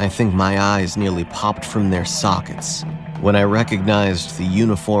I think my eyes nearly popped from their sockets when I recognized the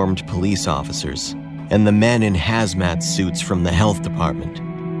uniformed police officers and the men in hazmat suits from the health department.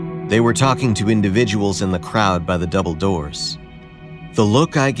 They were talking to individuals in the crowd by the double doors. The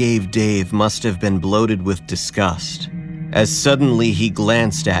look I gave Dave must have been bloated with disgust, as suddenly he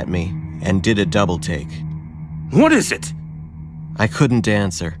glanced at me and did a double take. What is it? I couldn't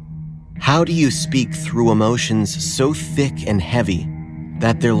answer. How do you speak through emotions so thick and heavy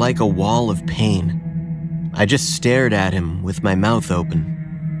that they're like a wall of pain? I just stared at him with my mouth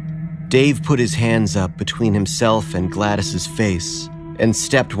open. Dave put his hands up between himself and Gladys's face and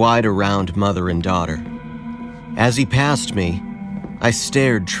stepped wide around mother and daughter. As he passed me, I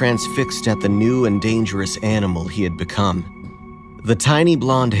stared transfixed at the new and dangerous animal he had become. The tiny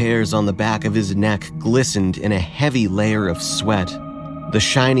blonde hairs on the back of his neck glistened in a heavy layer of sweat, the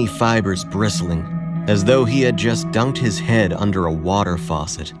shiny fibers bristling, as though he had just dunked his head under a water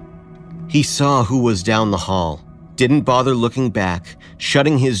faucet. He saw who was down the hall, didn't bother looking back,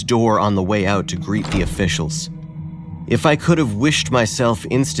 shutting his door on the way out to greet the officials. If I could have wished myself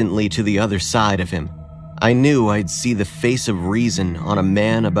instantly to the other side of him, I knew I'd see the face of reason on a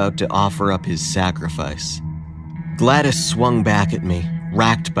man about to offer up his sacrifice. Gladys swung back at me,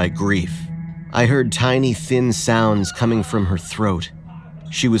 racked by grief. I heard tiny, thin sounds coming from her throat.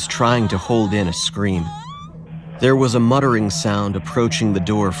 She was trying to hold in a scream. There was a muttering sound approaching the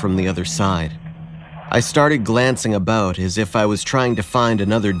door from the other side. I started glancing about as if I was trying to find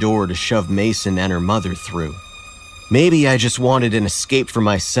another door to shove Mason and her mother through. Maybe I just wanted an escape for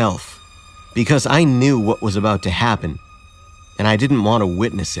myself, because I knew what was about to happen, and I didn't want to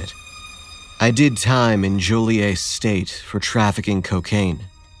witness it. I did time in Joliet State for trafficking cocaine.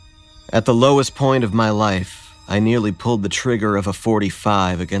 At the lowest point of my life, I nearly pulled the trigger of a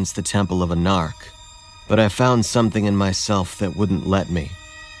 .45 against the temple of a narc, but I found something in myself that wouldn't let me.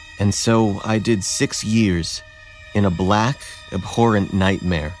 And so I did 6 years in a black, abhorrent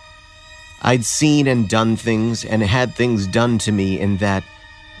nightmare. I'd seen and done things and had things done to me in that,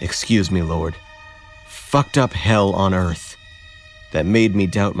 excuse me, Lord, fucked up hell on earth that made me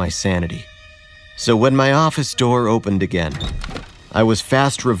doubt my sanity. So when my office door opened again, I was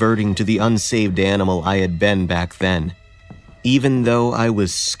fast reverting to the unsaved animal I had been back then, even though I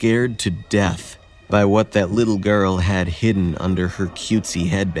was scared to death by what that little girl had hidden under her cutesy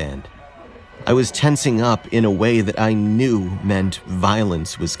headband. I was tensing up in a way that I knew meant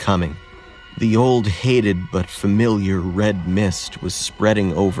violence was coming. The old hated but familiar red mist was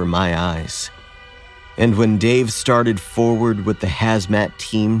spreading over my eyes. And when Dave started forward with the hazmat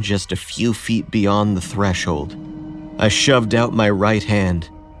team just a few feet beyond the threshold, I shoved out my right hand,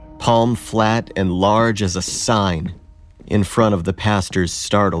 palm flat and large as a sign, in front of the pastor's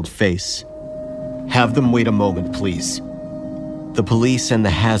startled face. "Have them wait a moment, please." The police and the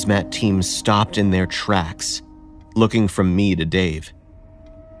hazmat team stopped in their tracks, looking from me to Dave.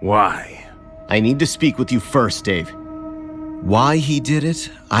 "Why?" "I need to speak with you first, Dave." Why he did it,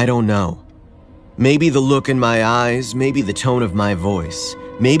 I don't know. Maybe the look in my eyes, maybe the tone of my voice.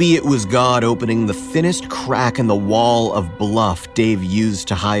 Maybe it was God opening the thinnest crack in the wall of bluff Dave used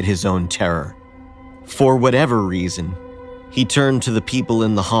to hide his own terror. For whatever reason, he turned to the people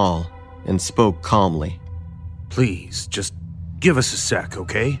in the hall and spoke calmly. "Please, just give us a sec,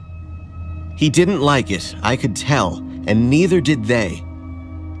 okay?" He didn't like it, I could tell, and neither did they.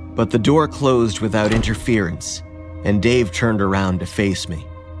 But the door closed without interference, and Dave turned around to face me.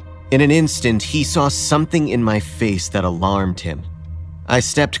 In an instant, he saw something in my face that alarmed him. I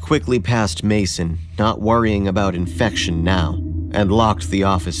stepped quickly past Mason, not worrying about infection now, and locked the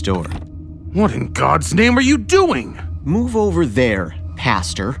office door. "What in God's name are you doing?" "Move over there,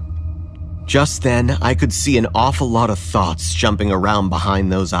 Pastor." Just then, I could see an awful lot of thoughts jumping around behind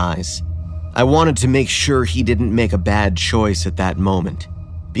those eyes. I wanted to make sure he didn't make a bad choice at that moment,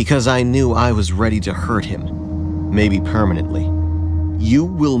 because I knew I was ready to hurt him, maybe permanently. "You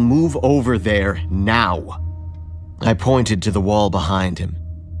will move over there now." I pointed to the wall behind him.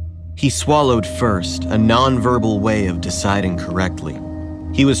 He swallowed first, a nonverbal way of deciding correctly.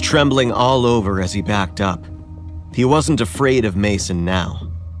 He was trembling all over as he backed up. He wasn't afraid of Mason now.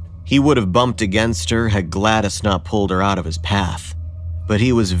 He would have bumped against her had Gladys not pulled her out of his path. But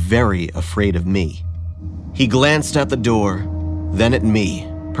he was very afraid of me. He glanced at the door, then at me,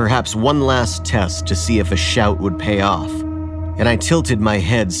 perhaps one last test to see if a shout would pay off, and I tilted my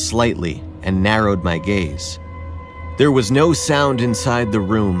head slightly and narrowed my gaze. There was no sound inside the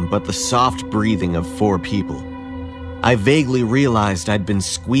room but the soft breathing of 4 people. I vaguely realized I'd been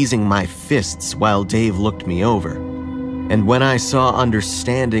squeezing my fists while Dave looked me over, and when I saw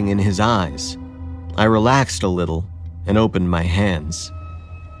understanding in his eyes, I relaxed a little and opened my hands.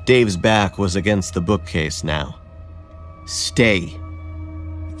 Dave's back was against the bookcase now. "Stay."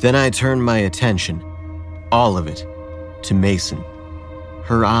 Then I turned my attention, all of it, to Mason.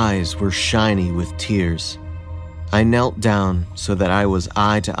 Her eyes were shiny with tears. I knelt down so that I was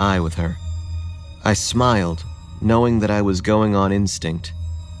eye to eye with her. I smiled, knowing that I was going on instinct,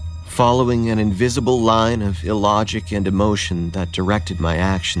 following an invisible line of illogic and emotion that directed my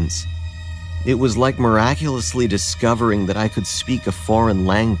actions. It was like miraculously discovering that I could speak a foreign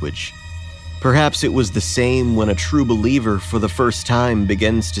language. Perhaps it was the same when a true believer for the first time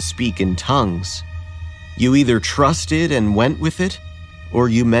begins to speak in tongues. You either trusted and went with it, or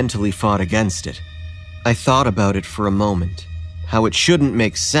you mentally fought against it. I thought about it for a moment, how it shouldn't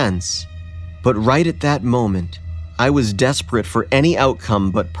make sense, but right at that moment, I was desperate for any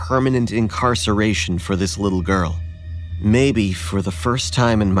outcome but permanent incarceration for this little girl. Maybe for the first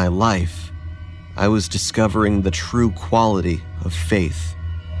time in my life, I was discovering the true quality of faith.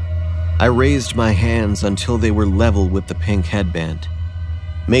 I raised my hands until they were level with the pink headband.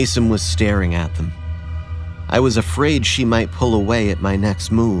 Mason was staring at them. I was afraid she might pull away at my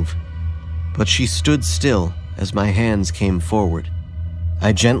next move, but she stood still as my hands came forward.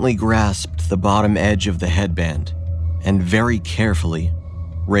 I gently grasped the bottom edge of the headband and very carefully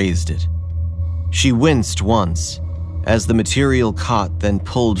raised it. She winced once as the material caught, then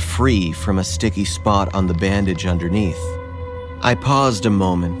pulled free from a sticky spot on the bandage underneath. I paused a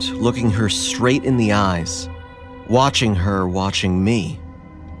moment, looking her straight in the eyes, watching her watching me.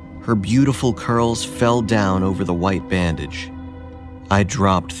 Her beautiful curls fell down over the white bandage. I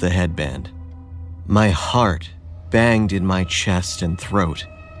dropped the headband. My heart banged in my chest and throat.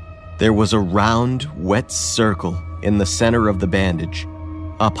 There was a round, wet circle in the center of the bandage,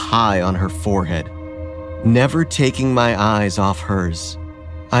 up high on her forehead. Never taking my eyes off hers,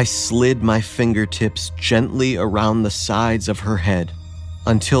 I slid my fingertips gently around the sides of her head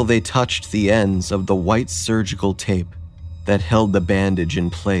until they touched the ends of the white surgical tape that held the bandage in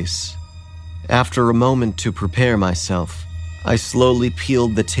place. After a moment to prepare myself, I slowly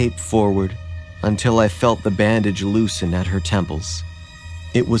peeled the tape forward until I felt the bandage loosen at her temples.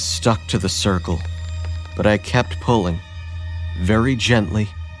 It was stuck to the circle, but I kept pulling, very gently,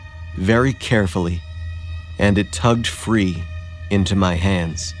 very carefully, and it tugged free into my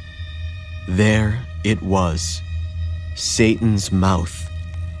hands. There it was, Satan's mouth,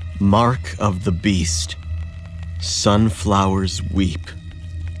 mark of the beast. Sunflowers weep,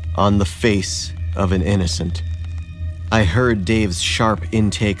 on the face of an innocent. I heard Dave's sharp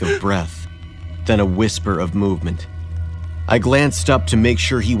intake of breath, then a whisper of movement. I glanced up to make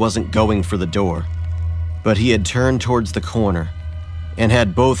sure he wasn't going for the door, but he had turned towards the corner and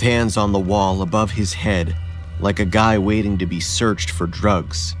had both hands on the wall above his head like a guy waiting to be searched for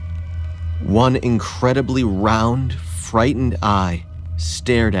drugs. One incredibly round, frightened eye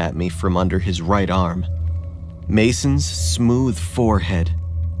stared at me from under his right arm. Mason's smooth forehead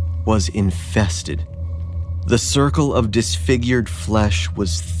was infested. The circle of disfigured flesh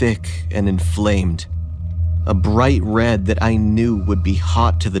was thick and inflamed, a bright red that I knew would be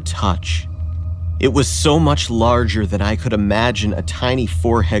hot to the touch. It was so much larger than I could imagine a tiny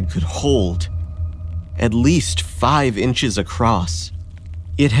forehead could hold, at least 5 inches across.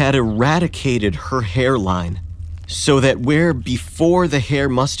 It had eradicated her hairline, so that where before the hair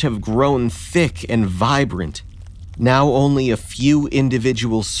must have grown thick and vibrant, now only a few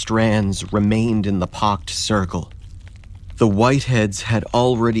individual strands remained in the pocked circle. The whiteheads had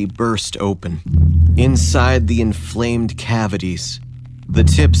already burst open. Inside the inflamed cavities, the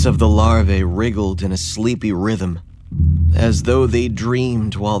tips of the larvae wriggled in a sleepy rhythm, as though they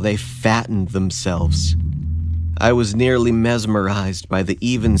dreamed while they fattened themselves. I was nearly mesmerized by the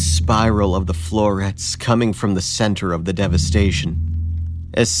even spiral of the florets coming from the center of the devastation.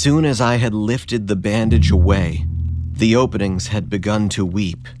 As soon as I had lifted the bandage away, the openings had begun to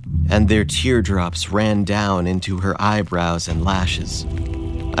weep, and their teardrops ran down into her eyebrows and lashes.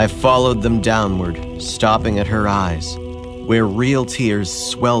 I followed them downward, stopping at her eyes, where real tears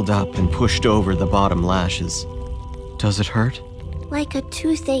swelled up and pushed over the bottom lashes. Does it hurt? Like a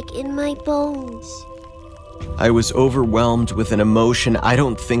toothache in my bones. I was overwhelmed with an emotion I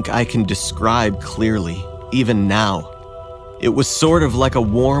don't think I can describe clearly, even now. It was sort of like a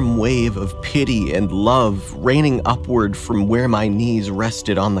warm wave of pity and love raining upward from where my knees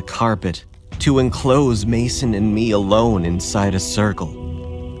rested on the carpet to enclose Mason and me alone inside a circle.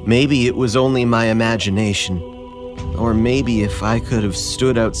 Maybe it was only my imagination, or maybe if I could have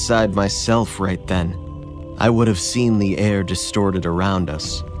stood outside myself right then, I would have seen the air distorted around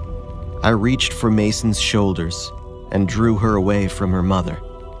us. I reached for Mason's shoulders and drew her away from her mother.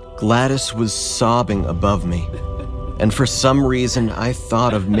 Gladys was sobbing above me, and for some reason I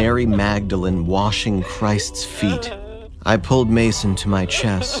thought of Mary Magdalene washing Christ's feet. I pulled Mason to my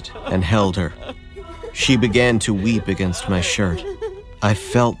chest and held her. She began to weep against my shirt. I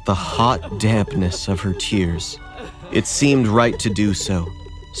felt the hot dampness of her tears. It seemed right to do so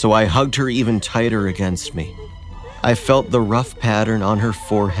I hugged her even tighter against me. I felt the rough pattern on her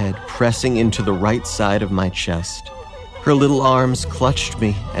forehead pressing into the right side of my chest. Her little arms clutched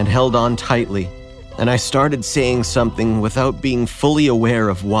me and held on tightly, and I started saying something without being fully aware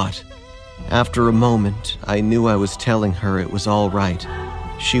of what. After a moment, I knew I was telling her it was all right.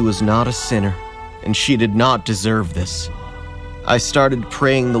 She was not a sinner, and she did not deserve this. I started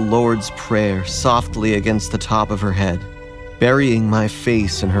praying the Lord's Prayer softly against the top of her head, burying my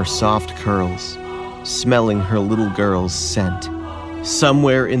face in her soft curls, smelling her little girl's scent.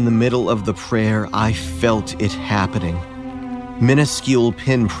 Somewhere in the middle of the prayer, I felt it happening. Minuscule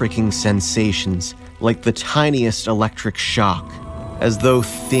pin-pricking sensations, like the tiniest electric shock, as though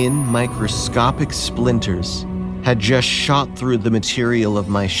thin, microscopic splinters had just shot through the material of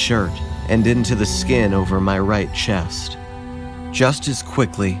my shirt and into the skin over my right chest. Just as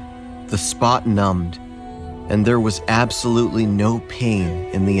quickly, the spot numbed, and there was absolutely no pain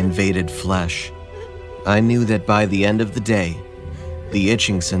in the invaded flesh. I knew that by the end of the day, the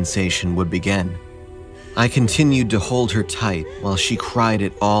itching sensation would begin. I continued to hold her tight while she cried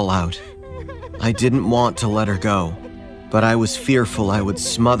it all out. I didn't want to let her go, but I was fearful I would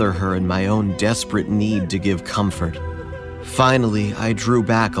smother her in my own desperate need to give comfort. Finally, I drew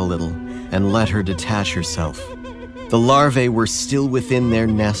back a little and let her detach herself. The larvae were still within their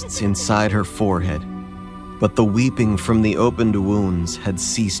nests inside her forehead, but the weeping from the opened wounds had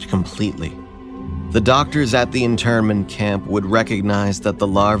ceased completely. The doctors at the internment camp would recognize that the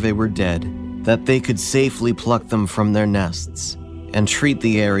larvae were dead, that they could safely pluck them from their nests and treat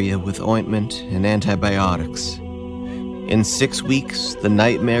the area with ointment and antibiotics. In 6 weeks, the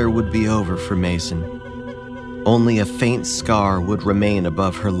nightmare would be over for Mason. Only a faint scar would remain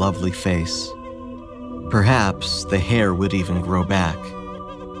above her lovely face. Perhaps the hair would even grow back.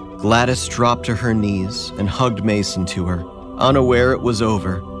 Gladys dropped to her knees and hugged Mason to her, unaware it was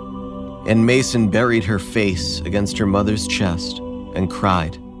over, and Mason buried her face against her mother's chest and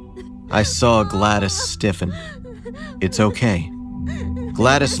cried. I saw Gladys stiffen. It's okay.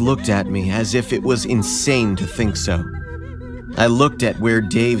 Gladys looked at me as if it was insane to think so. I looked at where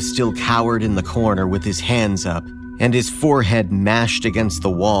Dave still cowered in the corner with his hands up and his forehead mashed against the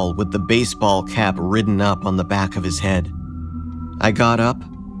wall with the baseball cap ridden up on the back of his head. I got up,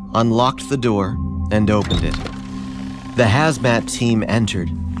 unlocked the door, and opened it. The hazmat team entered,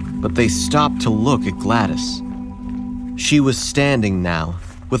 but they stopped to look at Gladys. She was standing now,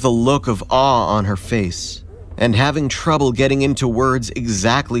 with a look of awe on her face, and having trouble getting into words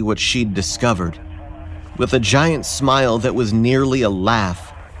exactly what she'd discovered. With a giant smile that was nearly a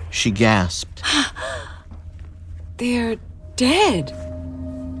laugh, she gasped. They're dead.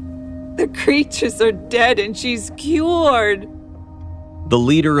 The creatures are dead and she's cured. The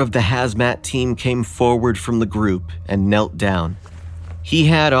leader of the hazmat team came forward from the group and knelt down. He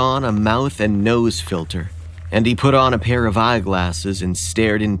had on a mouth and nose filter, and he put on a pair of eyeglasses and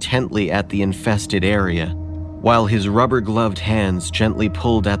stared intently at the infested area, while his rubber-gloved hands gently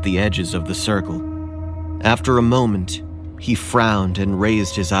pulled at the edges of the circle. After a moment, he frowned and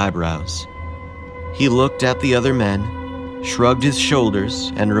raised his eyebrows. He looked at the other men, shrugged his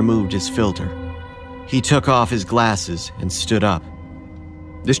shoulders, and removed his filter. He took off his glasses and stood up.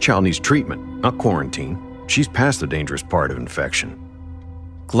 This child needs treatment, not quarantine. She's past the dangerous part of infection.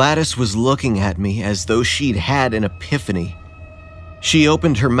 Gladys was looking at me as though she'd had an epiphany. She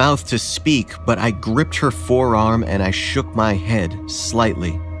opened her mouth to speak, but I gripped her forearm and I shook my head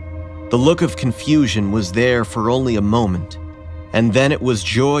slightly. The look of confusion was there for only a moment, and then it was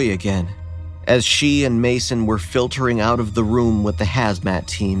joy again, as she and Mason were filtering out of the room with the hazmat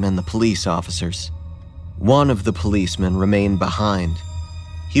team and the police officers. One of the policemen remained behind.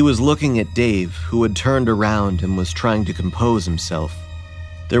 He was looking at Dave, who had turned around and was trying to compose himself.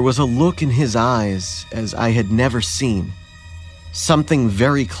 There was a look in his eyes as I had never seen. Something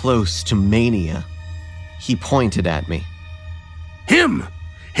very close to mania. He pointed at me. Him!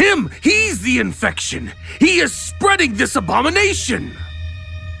 He's the infection! He is spreading this abomination!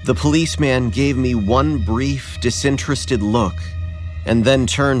 The policeman gave me one brief, disinterested look, and then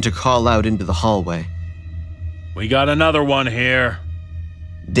turned to call out into the hallway. We got another one here.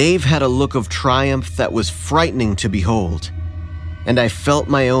 Dave had a look of triumph that was frightening to behold, and I felt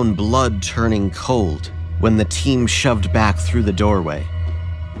my own blood turning cold when the team shoved back through the doorway.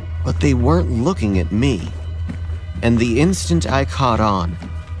 But they weren't looking at me, and the instant I caught on,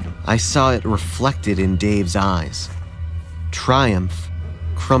 I saw it reflected in Dave's eyes. Triumph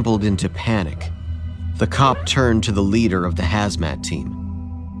crumpled into panic. The cop turned to the leader of the hazmat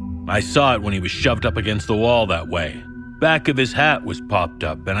team. I saw it when he was shoved up against the wall that way. Back of his hat was popped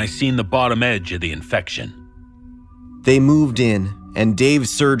up, and I seen the bottom edge of the infection. They moved in, and Dave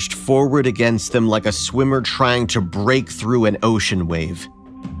surged forward against them like a swimmer trying to break through an ocean wave.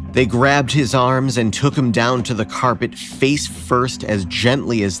 They grabbed his arms and took him down to the carpet face first as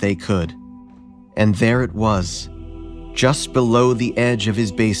gently as they could. And there it was, just below the edge of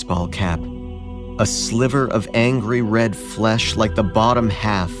his baseball cap, a sliver of angry red flesh like the bottom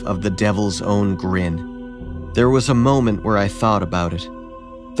half of the devil's own grin. There was a moment where I thought about it.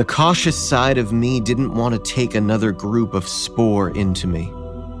 The cautious side of me didn't want to take another group of spore into me.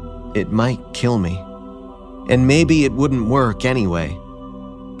 It might kill me. And maybe it wouldn't work anyway.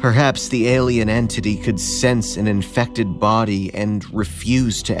 Perhaps the alien entity could sense an infected body and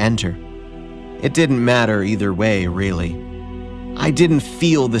refuse to enter. It didn't matter either way, really. I didn't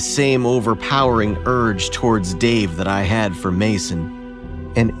feel the same overpowering urge towards Dave that I had for Mason,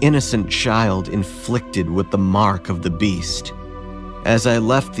 an innocent child inflicted with the mark of the beast. As I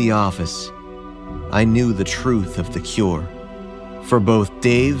left the office, I knew the truth of the cure. For both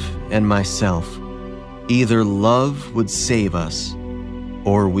Dave and myself, either love would save us,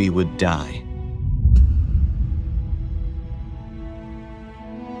 or we would die.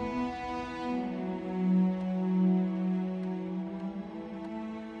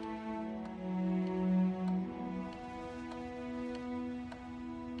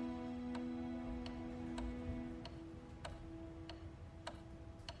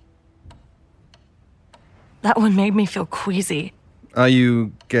 That one made me feel queasy. Are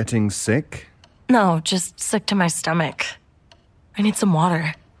you getting sick? No, just sick to my stomach. I need some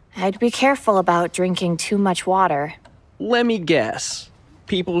water. I'd be careful about drinking too much water. Let me guess.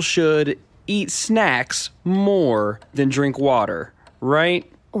 People should eat snacks more than drink water, right?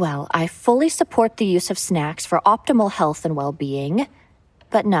 Well, I fully support the use of snacks for optimal health and well-being,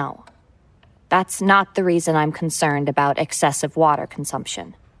 but no. That's not the reason I'm concerned about excessive water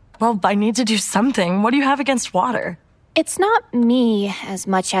consumption. Well, I need to do something. What do you have against water? It's not me as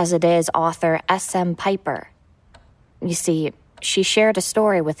much as it is author S.M. Piper. You see, she shared a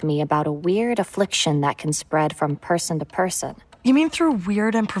story with me about a weird affliction that can spread from person to person. You mean through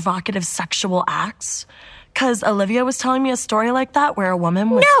weird and provocative sexual acts? 'Cause Olivia was telling me a story like that where a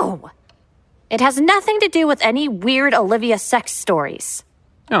woman was— No! It has nothing to do with any weird Olivia sex stories.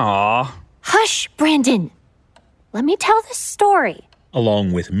 Aww. Hush, Brandon! Let me tell this story.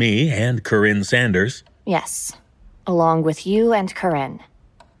 Along with me and Corinne Sanders. Yes, along with you and Corinne.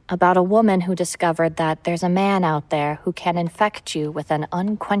 About a woman who discovered that there's a man out there who can infect you with an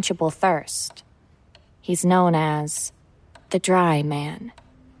unquenchable thirst. He's known as the Dry Man.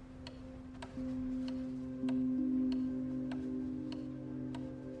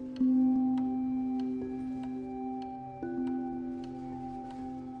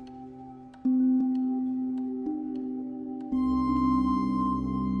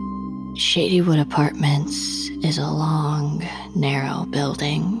 Shadywood Apartments is a long, narrow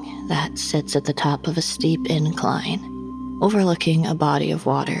building that sits at the top of a steep incline, overlooking a body of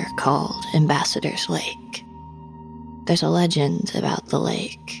water called Ambassador's Lake. There's a legend about the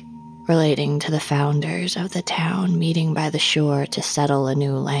lake, relating to the founders of the town meeting by the shore to settle a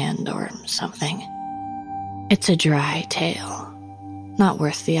new land or something. It's a dry tale, not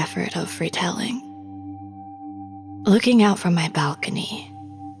worth the effort of retelling. Looking out from my balcony,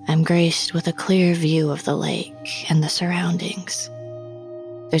 I'm graced with a clear view of the lake and the surroundings.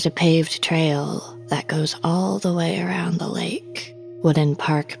 There's a paved trail that goes all the way around the lake, wooden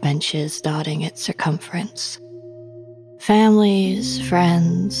park benches dotting its circumference. Families,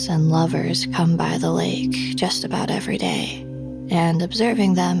 friends, and lovers come by the lake just about every day, and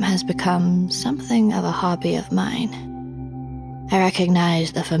observing them has become something of a hobby of mine. I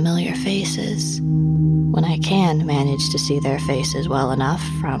recognize the familiar faces, when I can manage to see their faces well enough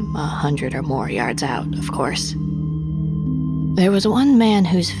from 100 or more yards out, of course. There was one man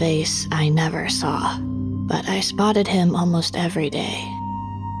whose face I never saw, but I spotted him almost every day.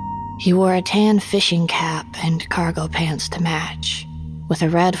 He wore a tan fishing cap and cargo pants to match, with a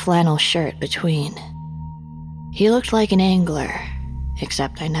red flannel shirt between. He looked like an angler,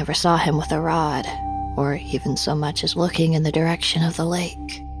 except I never saw him with a rod, or even so much as looking in the direction of the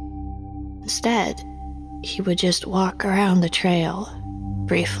lake. Instead, he would just walk around the trail,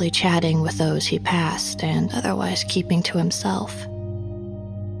 briefly chatting with those he passed and otherwise keeping to himself.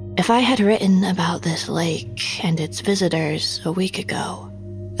 If I had written about this lake and its visitors a week ago,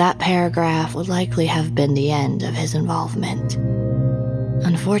 that paragraph would likely have been the end of his involvement.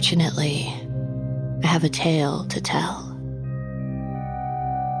 Unfortunately, I have a tale to tell.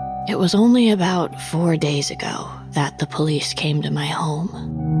 It was only about 4 days ago that the police came to my home.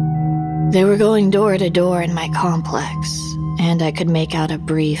 They were going door to door in my complex, and I could make out a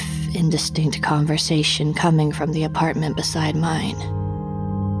brief, indistinct conversation coming from the apartment beside mine.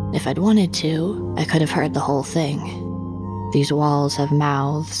 If I'd wanted to, I could have heard the whole thing. These walls have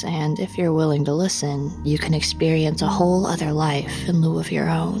mouths, and if you're willing to listen, you can experience a whole other life in lieu of your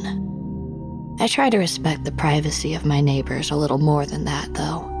own. I try to respect the privacy of my neighbors a little more than that,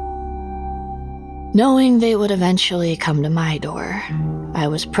 though. Knowing they would eventually come to my door, I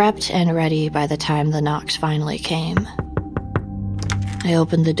was prepped and ready by the time the knocks finally came. I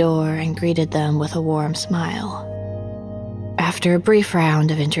opened the door and greeted them with a warm smile. After a brief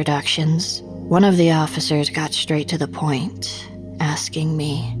round of introductions, one of the officers got straight to the point, asking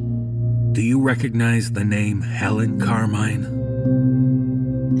me, "Do you recognize the name Helen Carmine?"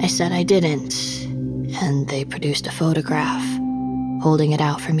 I said I didn't, and they produced a photograph, holding it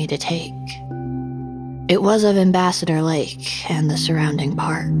out for me to take. It was of Ambassador Lake and the surrounding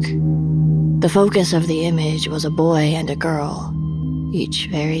park. The focus of the image was a boy and a girl, each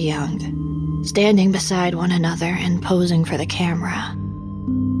very young, standing beside one another and posing for the camera.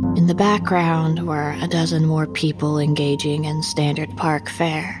 In the background were a dozen more people engaging in standard park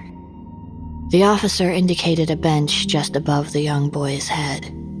fare. The officer indicated a bench just above the young boy's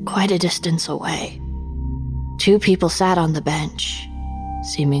head, quite a distance away. 2 people sat on the bench,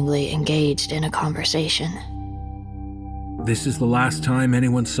 seemingly engaged in a conversation. "This is the last time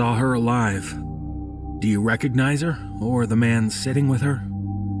anyone saw her alive. Do you recognize her, or the man sitting with her?"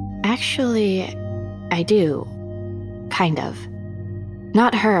 Actually, I do. Kind of.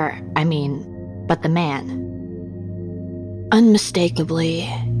 Not her, but the man. Unmistakably,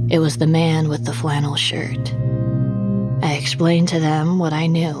 it was the man with the flannel shirt. I explained to them what I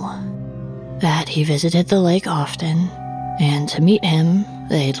knew, that he visited the lake often, and to meet him,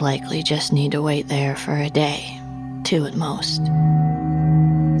 they'd likely just need to wait there for a day, 2 at most.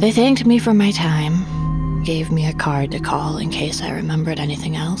 They thanked me for my time, gave me a card to call in case I remembered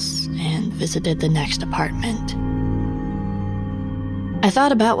anything else, and visited the next apartment. I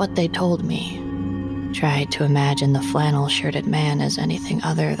thought about what they told me. Tried to imagine the flannel-shirted man as anything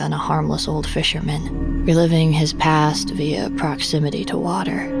other than a harmless old fisherman, reliving his past via proximity to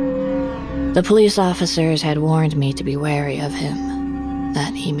water. The police officers had warned me to be wary of him,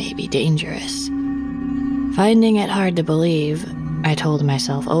 that he may be dangerous. Finding it hard to believe, I told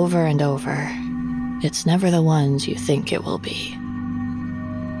myself over and over, it's never the ones you think it will be.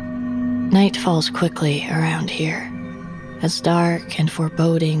 Night falls quickly around here, as dark and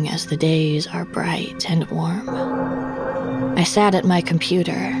foreboding as the days are bright and warm. I sat at my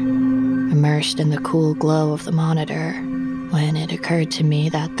computer, immersed in the cool glow of the monitor, when it occurred to me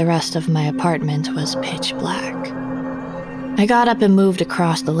that the rest of my apartment was pitch black. I got up and moved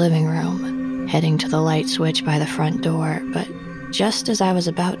across the living room, heading to the light switch by the front door, but just as I was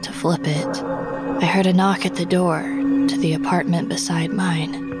about to flip it, I heard a knock at the door to the apartment beside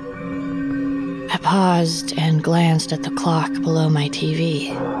mine. I paused and glanced at the clock below my TV.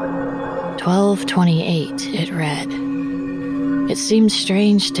 12:28, it read. It seemed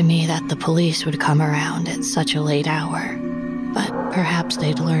strange to me that the police would come around at such a late hour, but perhaps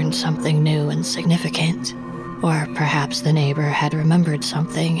they'd learned something new and significant, or perhaps the neighbor had remembered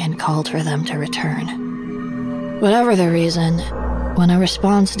something and called for them to return. Whatever the reason, when a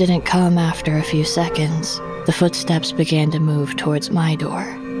response didn't come after a few seconds, the footsteps began to move towards my door.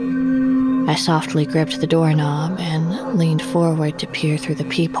 I softly gripped the doorknob and leaned forward to peer through the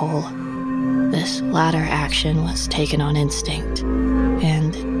peephole. This latter action was taken on instinct,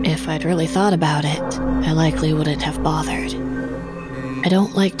 and if I'd really thought about it, I likely wouldn't have bothered. I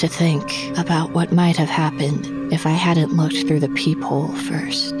don't like to think about what might have happened if I hadn't looked through the peephole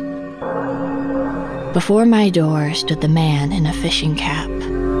first. Before my door stood the man in a fishing cap,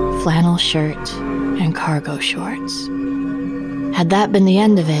 flannel shirt, and cargo shorts. Had that been the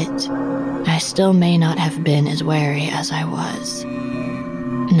end of it, I still may not have been as wary as I was.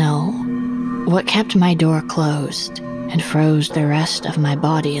 No, what kept my door closed and froze the rest of my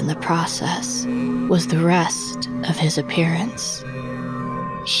body in the process was the rest of his appearance.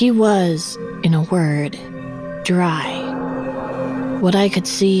 He was, in a word, dry. What I could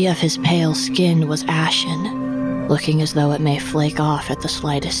see of his pale skin was ashen, looking as though it may flake off at the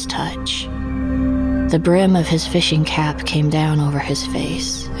slightest touch. The brim of his fishing cap came down over his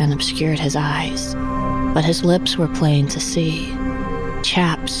face and obscured his eyes, but his lips were plain to see,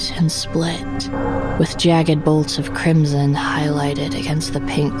 chapped and split, with jagged bolts of crimson highlighted against the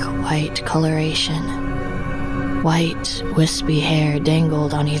pink-white coloration. White, wispy hair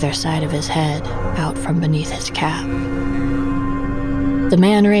dangled on either side of his head, out from beneath his cap. The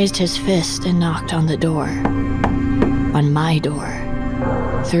man raised his fist and knocked on the door. On my door.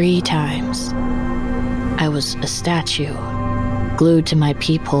 3 times. I was a statue, glued to my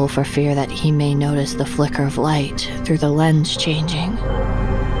peephole for fear that he may notice the flicker of light through the lens changing.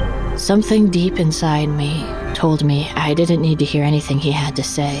 Something deep inside me told me I didn't need to hear anything he had to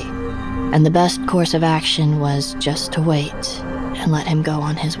say, and the best course of action was just to wait and let him go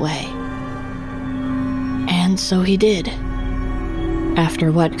on his way. And so he did.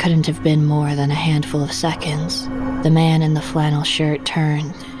 After what couldn't have been more than a handful of seconds, the man in the flannel shirt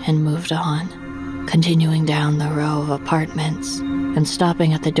turned and moved on, continuing down the row of apartments and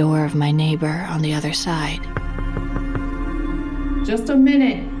stopping at the door of my neighbor on the other side. Just a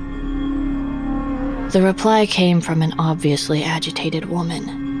minute. The reply came from an obviously agitated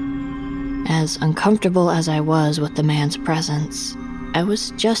woman. As uncomfortable as I was with the man's presence, I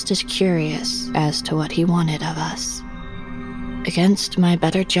was just as curious as to what he wanted of us. Against my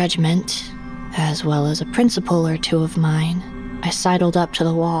better judgment, as well as a principle or two of mine, I sidled up to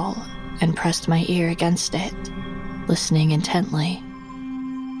the wall and pressed my ear against it, listening intently.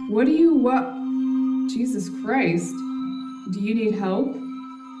 What? Jesus Christ. Do you need help?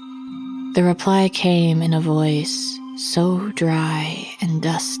 The reply came in a voice so dry and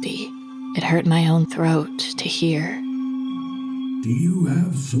dusty, it hurt my own throat to hear. Do you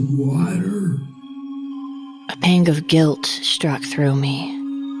have some water? A pang of guilt struck through me.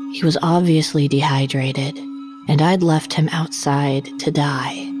 He was obviously dehydrated, and I'd left him outside to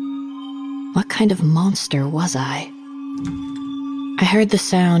die. What kind of monster was I? I heard the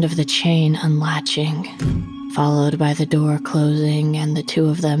sound of the chain unlatching, followed by the door closing and the two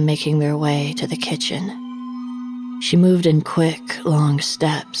of them making their way to the kitchen. She moved in quick, long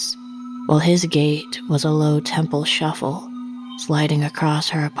steps, while his gait was a low tempo shuffle, sliding across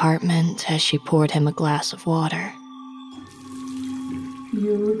her apartment as she poured him a glass of water.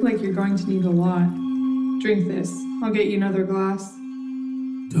 You look like you're going to need a lot. Drink this. I'll get you another glass.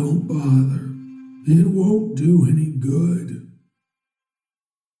 Don't bother. It won't do any good.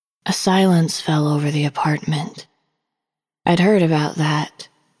 A silence fell over the apartment. I'd heard about that,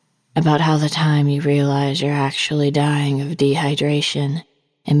 about how the time you realize you're actually dying of dehydration,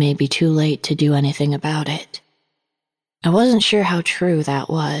 it may be too late to do anything about it. I wasn't sure how true that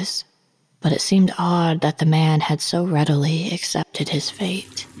was, but it seemed odd that the man had so readily accepted his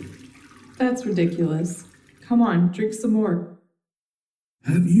fate. That's ridiculous. Come on, drink some more.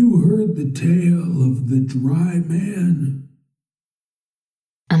 Have you heard the tale of the dry man?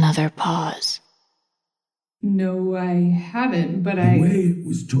 Another pause. No, I haven't, but The way it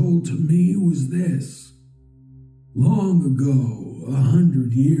was told to me was this. Long ago,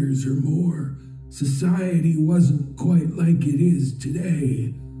 100 years or more, society wasn't quite like it is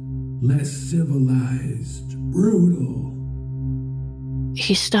today. Less civilized, brutal.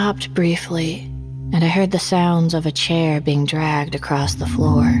 He stopped briefly, and I heard the sounds of a chair being dragged across the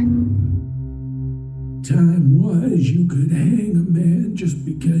floor. Time was you could hang a man just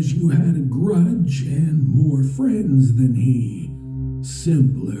because you had a grudge and more friends than he.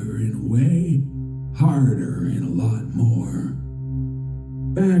 Simpler in a way, harder in a lot more.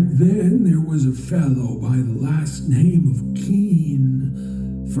 Back then, there was a fellow by the last name of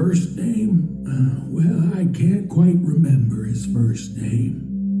Keene. First name? Well, I can't quite remember his first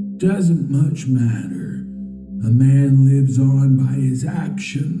name. Doesn't much matter. A man lives on by his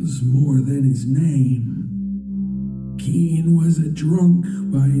actions more than his name. Keene was a drunk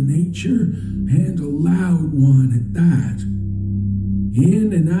by nature, and a loud one at that.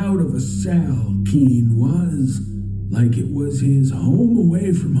 In and out of a cell, Keene was, like it was his home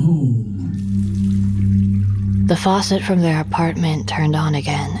away from home. The faucet from their apartment turned on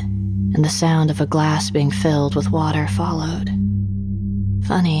again, and the sound of a glass being filled with water followed.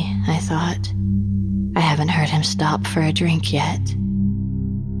 Funny, I thought. I haven't heard him stop for a drink yet.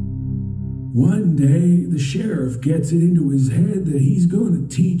 One day, the sheriff gets it into his head that he's going to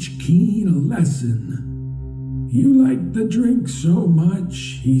teach Keene a lesson. You like the drink so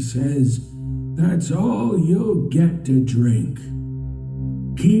much, he says, that's all you'll get to drink.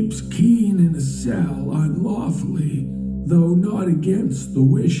 Keeps Keene in a cell unlawfully, though not against the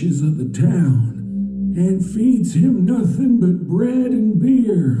wishes of the town, and feeds him nothing but bread and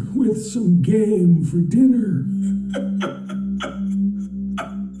beer with some game for dinner.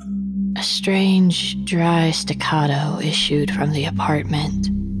 A strange, dry staccato issued from the apartment,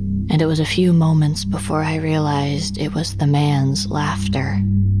 and it was a few moments before I realized it was the man's laughter.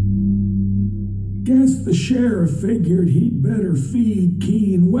 Guess the sheriff figured he'd better feed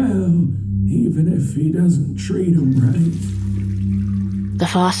Keene well, even if he doesn't treat him right. The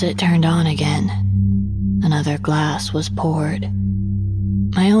faucet turned on again. Another glass was poured.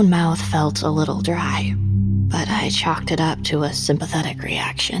 My own mouth felt a little dry, but I chalked it up to a sympathetic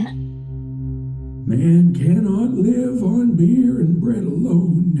reaction. Man cannot live on beer and bread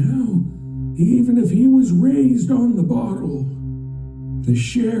alone now, even if he was raised on the bottle. The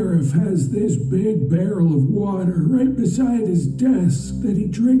sheriff has this big barrel of water right beside his desk that he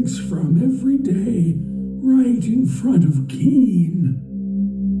drinks from every day, right in front of Keene.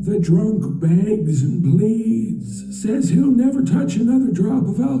 The drunk begs and pleads, says he'll never touch another drop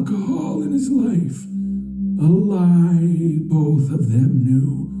of alcohol in his life. A lie both of them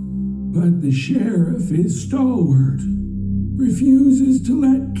knew, but the sheriff is stalwart, refuses to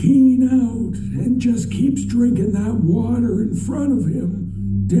let Keene out, and just keeps drinking that water in front of him,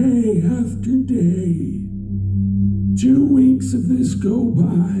 day after day. 2 weeks of this go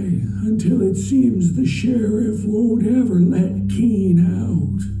by, until it seems the sheriff won't ever let Keene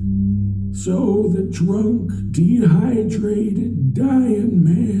out. So the drunk, dehydrated, dying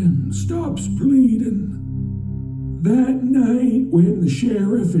man stops pleading. That night, when the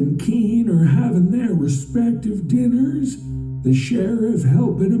sheriff and Keene are having their respective dinners, the sheriff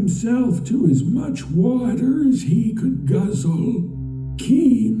helping himself to as much water as he could guzzle,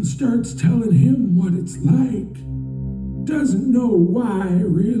 Keene starts telling him what it's like. Doesn't know why,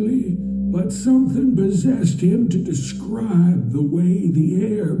 really, but something possessed him to describe the way the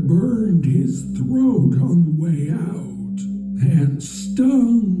air burned his throat on the way out, and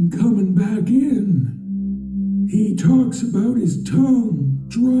stung coming back in. He talks about his tongue,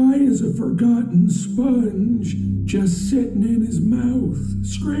 dry as a forgotten sponge, just sitting in his mouth,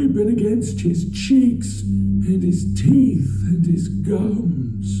 scraping against his cheeks and his teeth and his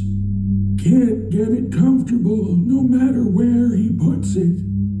gums. Can't get it comfortable no matter where he puts it.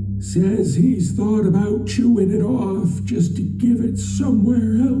 Says he's thought about chewing it off just to give it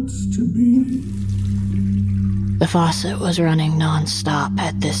somewhere else to be. The faucet was running non-stop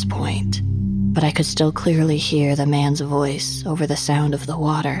at this point, but I could still clearly hear the man's voice over the sound of the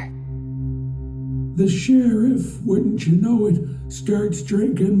water. The sheriff, wouldn't you know it, starts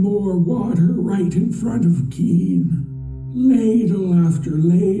drinking more water right in front of Keene. Ladle after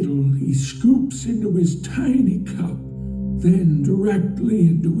ladle he scoops into his tiny cup, then directly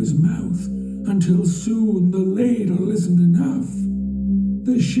into his mouth, until soon the ladle isn't enough.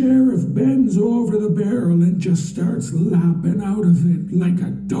 The sheriff bends over the barrel and just starts lapping out of it like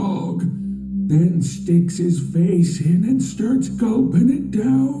a dog, then sticks his face in and starts gulping it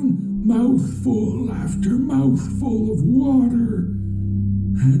down, mouthful after mouthful of water.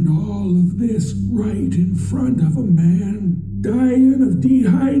 And all of this right in front of a man dying of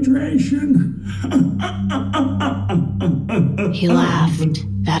dehydration. He laughed,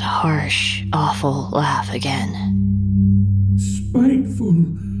 that harsh, awful laugh again.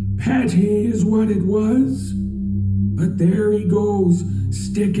 Spiteful, petty is what it was. But there he goes,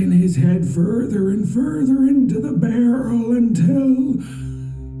 sticking his head further and further into the barrel until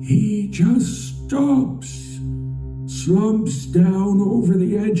he just stops, slumps down over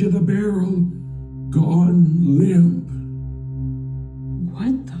the edge of the barrel, gone limp.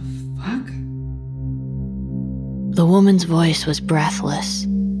 What the fuck? The woman's voice was breathless,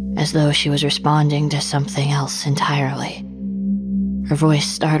 as though she was responding to something else entirely. Her voice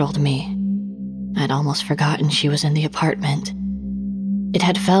startled me. I'd almost forgotten she was in the apartment. It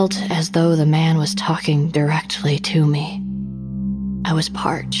had felt as though the man was talking directly to me. I was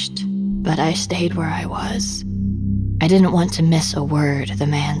parched, but I stayed where I was. I didn't want to miss a word the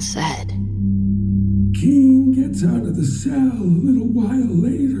man said. Keene gets out of the cell a little while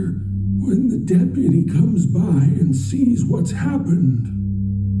later when the deputy comes by and sees what's happened.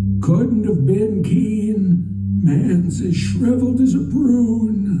 Couldn't have been Keene. Man's as shriveled as a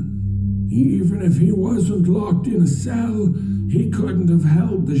prune. Even if he wasn't locked in a cell, he couldn't have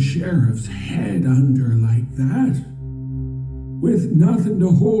held the sheriff's head under like that. With nothing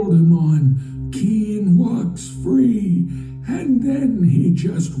to hold him on, Keene walks free, and then he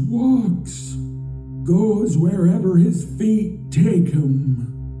just walks. Goes wherever his feet take him.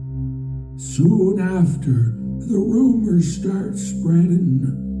 Soon after, the rumors start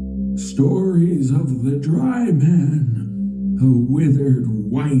spreading. Stories of the dry man, a withered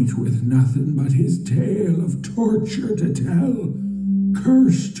wight with nothing but his tale of torture to tell,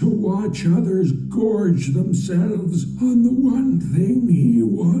 cursed to watch others gorge themselves on the one thing he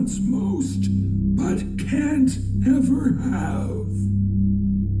wants most, but can't ever have.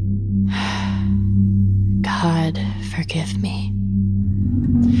 God, forgive me.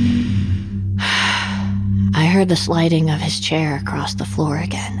 I heard the sliding of his chair across the floor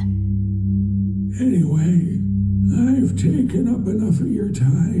again. Anyway, I've taken up enough of your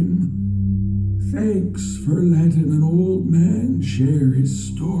time. Thanks for letting an old man share his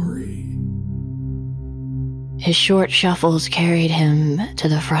story. His short shuffles carried him to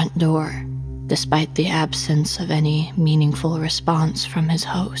the front door, despite the absence of any meaningful response from his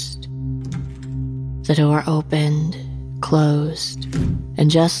host. The door opened, closed, and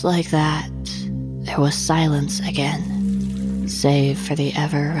just like that, there was silence again, save for the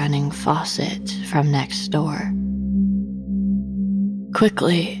ever-running faucet from next door.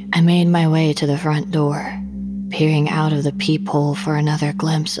 Quickly, I made my way to the front door, peering out of the peephole for another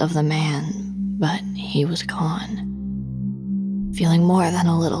glimpse of the man, but he was gone. Feeling more than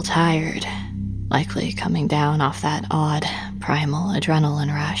a little tired, likely coming down off that odd, primal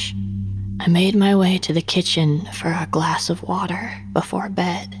adrenaline rush, I made my way to the kitchen for a glass of water before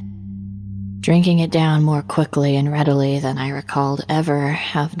bed. Drinking it down more quickly and readily than I recalled ever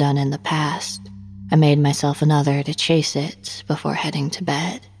have done in the past, I made myself another to chase it before heading to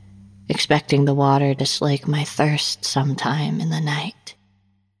bed, expecting the water to slake my thirst sometime in the night.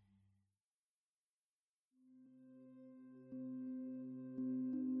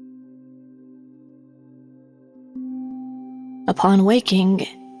 Upon waking,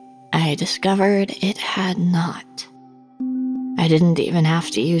 I discovered it had not. I didn't even have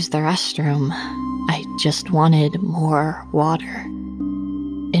to use the restroom. I just wanted more water.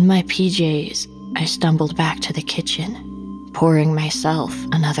 In my PJs, I stumbled back to the kitchen, pouring myself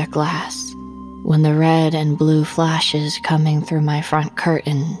another glass, when the red and blue flashes coming through my front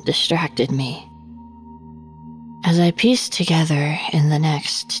curtain distracted me. As I pieced together in the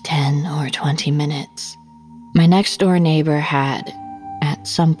next 10 or 20 minutes, my next-door neighbor had, at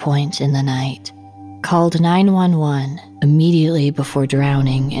some point in the night, called 911 immediately before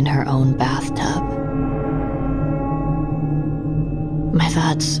drowning in her own bathtub. My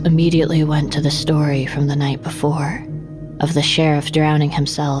thoughts immediately went to the story from the night before, of the sheriff drowning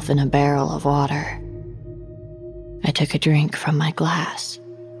himself in a barrel of water. I took a drink from my glass.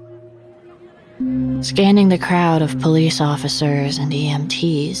 Scanning the crowd of police officers and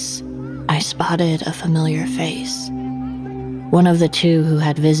EMTs, I spotted a familiar face. One of the two who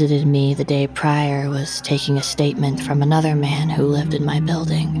had visited me the day prior was taking a statement from another man who lived in my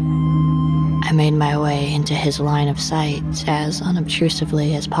building. I made my way into his line of sight as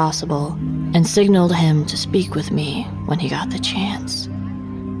unobtrusively as possible and signaled him to speak with me when he got the chance.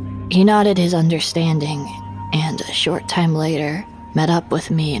 He nodded his understanding and a short time later met up with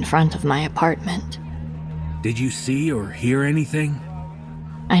me in front of my apartment. Did you see or hear anything?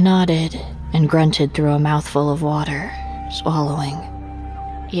 I nodded and grunted through a mouthful of water, swallowing.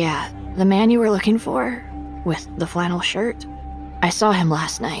 Yeah, the man you were looking for, with the flannel shirt? I saw him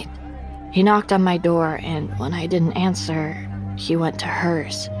last night. He knocked on my door, and when I didn't answer, he went to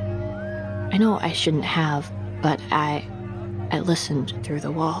hers. I know I shouldn't have, but I listened through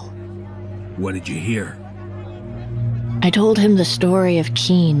the wall. What did you hear? I told him the story of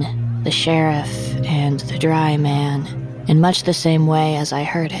Keen, the sheriff, and the dry man, in much the same way as I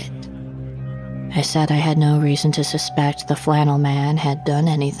heard it. I said I had no reason to suspect the flannel man had done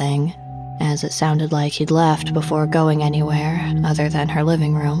anything, as it sounded like he'd left before going anywhere other than her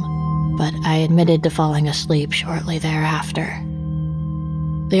living room, but I admitted to falling asleep shortly thereafter.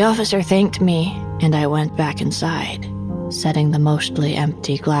 The officer thanked me, and I went back inside, setting the mostly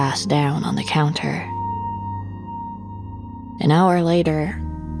empty glass down on the counter. An hour later,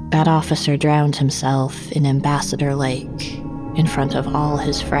 that officer drowned himself in Ambassador Lake, in front of all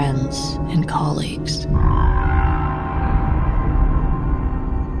his friends and colleagues.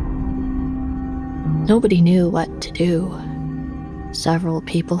 Nobody knew what to do. Several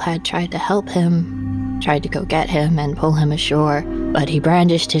people had tried to help him, tried to go get him and pull him ashore, but he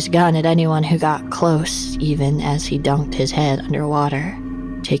brandished his gun at anyone who got close, even as he dunked his head underwater,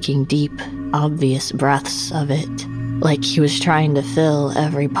 taking deep, obvious breaths of it, like he was trying to fill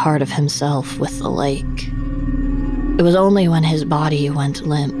every part of himself with the lake. It was only when his body went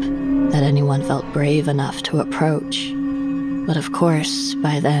limp that anyone felt brave enough to approach. But of course,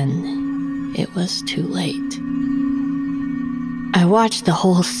 by then, it was too late. I watched the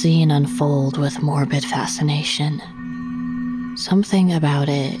whole scene unfold with morbid fascination. Something about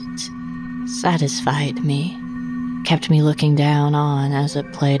it satisfied me, kept me looking down on as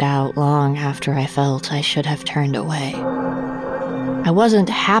it played out long after I felt I should have turned away. I wasn't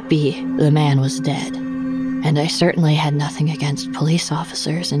happy the man was dead, and I certainly had nothing against police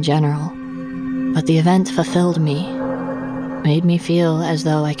officers in general, but the event fulfilled me, made me feel as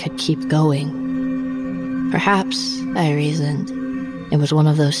though I could keep going. Perhaps, I reasoned, it was one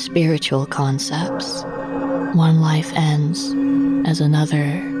of those spiritual concepts. One life ends as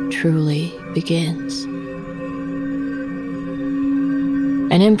another truly begins.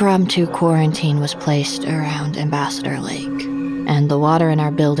 An impromptu quarantine was placed around Ambassador Lake, and the water in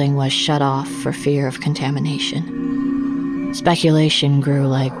our building was shut off for fear of contamination. Speculation grew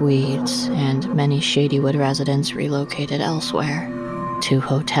like weeds, and many Shadywood residents relocated elsewhere, to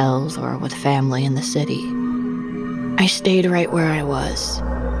hotels or with family in the city. I stayed right where I was.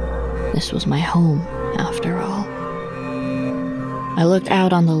 This was my home, after all. I looked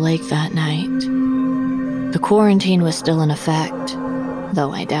out on the lake that night. The quarantine was still in effect,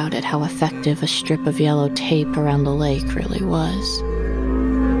 though I doubted how effective a strip of yellow tape around the lake really was.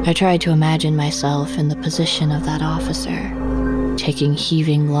 I tried to imagine myself in the position of that officer, taking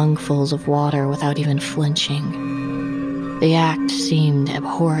heaving lungfuls of water without even flinching. The act seemed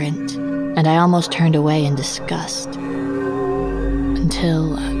abhorrent, and I almost turned away in disgust.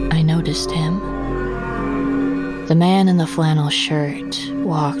 Until I noticed him. The man in the flannel shirt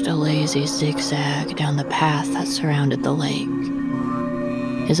walked a lazy zigzag down the path that surrounded the lake.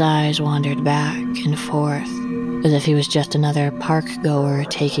 His eyes wandered back and forth, as if he was just another park goer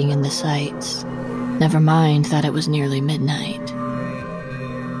taking in the sights. Never mind that it was nearly midnight.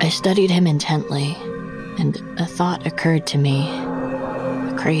 I studied him intently, and a thought occurred to me.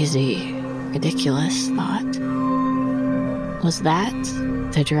 A crazy, ridiculous thought. Was that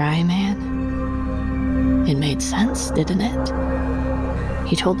the dry man? It made sense, didn't it?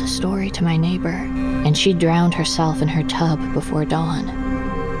 He told the story to my neighbor, and she drowned herself in her tub before dawn.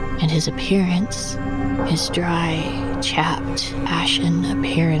 And his appearance, his dry, chapped, ashen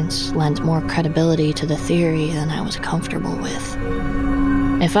appearance lent more credibility to the theory than I was comfortable with.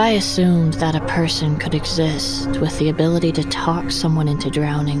 If I assumed that a person could exist with the ability to talk someone into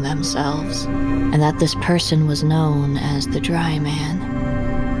drowning themselves, and that this person was known as the Dry Man,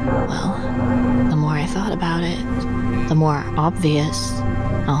 well, the more I thought about it, the more obvious,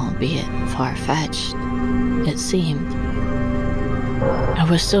 albeit far-fetched, it seemed. I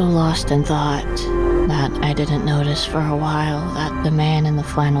was so lost in thought that I didn't notice for a while that the man in the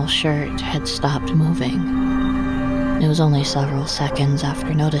flannel shirt had stopped moving. It was only several seconds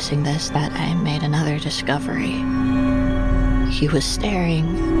after noticing this that I made another discovery. he was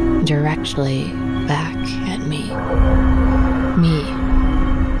staring directly back at me. Me,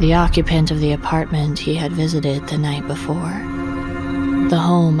 the occupant of the apartment he had visited the night before. The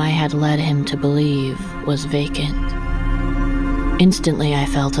home I had led him to believe was vacant. Instantly, I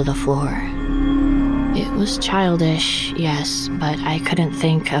fell to the floor. It was childish, yes, but I couldn't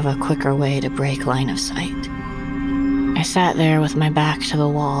think of a quicker way to break line of sight. I sat there with my back to the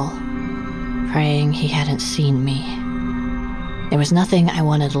wall, praying he hadn't seen me. There was nothing I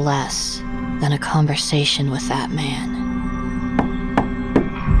wanted less than a conversation with that man.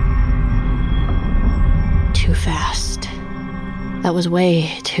 Too fast. That was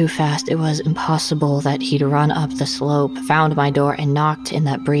way too fast. It was impossible that he'd run up the slope, found my door, and knocked in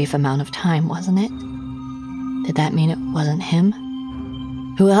that brief amount of time, wasn't it? Did that mean it wasn't him?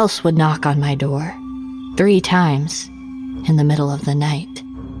 Who else would knock on my door 3 times in the middle of the night?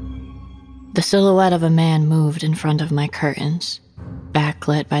 The silhouette of a man moved in front of my curtains,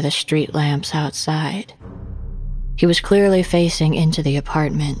 backlit by the street lamps outside. He was clearly facing into the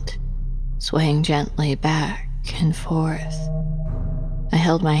apartment, swaying gently back and forth. I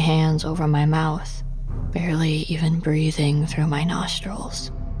held my hands over my mouth, barely even breathing through my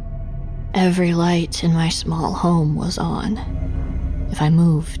nostrils. Every light in my small home was on. If I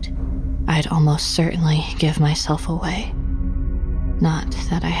moved, I'd almost certainly give myself away. Not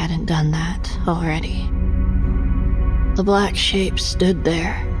that I hadn't done that already. The black shape stood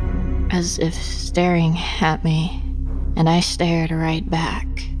there, as if staring at me, and I stared right back.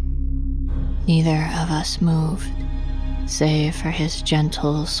 Neither of us moved, save for his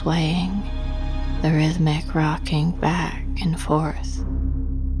gentle swaying, the rhythmic rocking back and forth.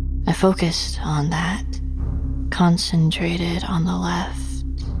 I focused on that, concentrated on the left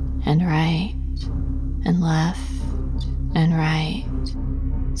and right and left and right,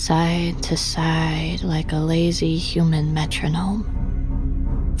 side to side like a lazy human metronome.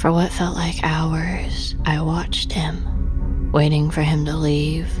 For what felt like hours, I watched him, waiting for him to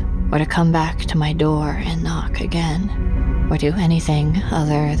leave, or to come back to my door and knock again, or do anything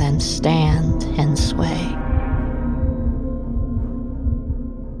other than stand and sway.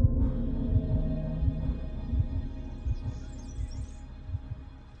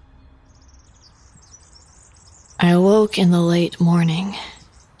 I awoke in the late morning,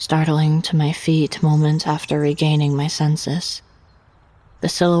 startling to my feet moments after regaining my senses. The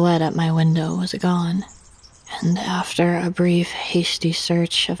silhouette at my window was gone, and after a brief, hasty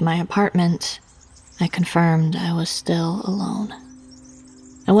search of my apartment, I confirmed I was still alone.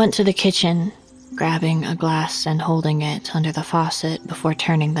 I went to the kitchen, grabbing a glass and holding it under the faucet before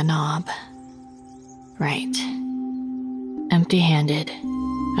turning the knob. Right. Empty-handed,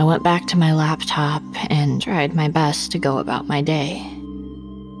 I went back to my laptop and tried my best to go about my day.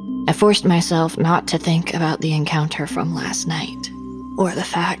 I forced myself not to think about the encounter from last night, or the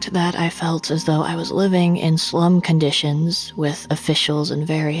fact that I felt as though I was living in slum conditions with officials in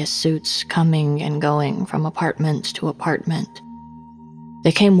various suits coming and going from apartment to apartment.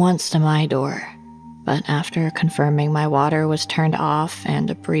 They came once to my door, but after confirming my water was turned off and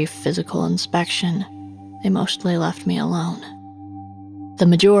a brief physical inspection, they mostly left me alone. The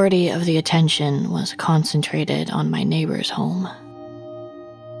majority of the attention was concentrated on my neighbor's home.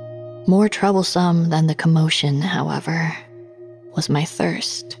 More troublesome than the commotion, however, was my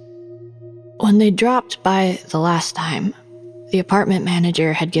thirst. When they dropped by the last time, the apartment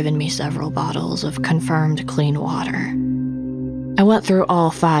manager had given me several bottles of confirmed clean water. I went through all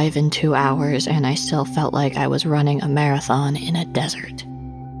 5 in 2 hours, and I still felt like I was running a marathon in a desert.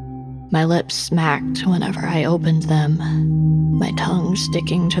 My lips smacked whenever I opened them, my tongue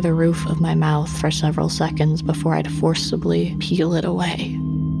sticking to the roof of my mouth for several seconds before I'd forcibly peel it away.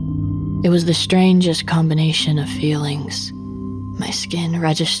 It was the strangest combination of feelings, my skin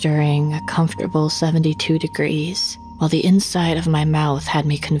registering a comfortable 72 degrees, while the inside of my mouth had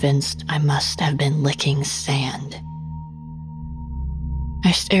me convinced I must have been licking sand.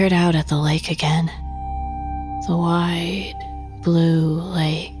 I stared out at the lake again, the wide, blue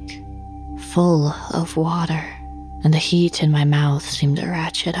lake, full of water, and the heat in my mouth seemed to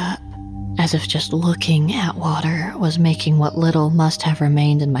ratchet up, as if just looking at water was making what little must have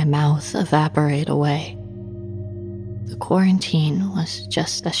remained in my mouth evaporate away. The quarantine was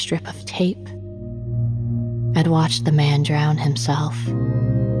just a strip of tape. I'd watched the man drown himself.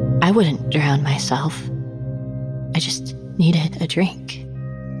 I wouldn't drown myself. I just needed a drink.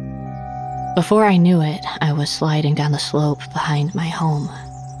 Before I knew it, I was sliding down the slope behind my home.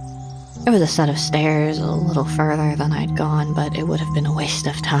 There was a set of stairs a little further than I'd gone, but it would have been a waste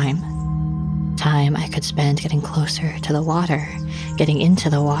of time. Time I could spend getting closer to the water, getting into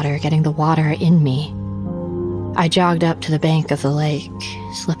the water, getting the water in me. I jogged up to the bank of the lake,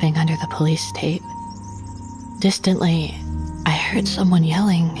 slipping under the police tape. Distantly, I heard someone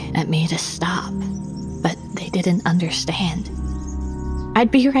yelling at me to stop, but they didn't understand. I'd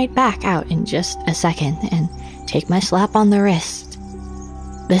be right back out in just a second and take my slap on the wrist.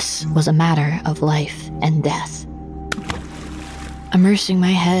 This was a matter of life and death. Immersing my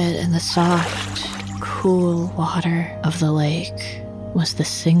head in the soft, cool water of the lake was the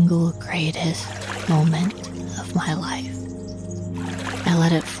single greatest moment of my life. I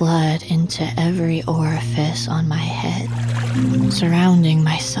let it flood into every orifice on my head, surrounding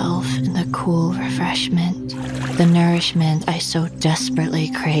myself in the cool refreshment, the nourishment I so desperately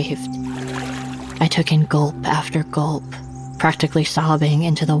craved. I took in gulp after gulp, practically sobbing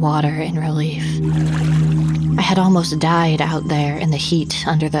into the water in relief. I had almost died out there in the heat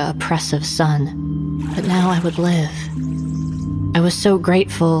under the oppressive sun, but now I would live. I was so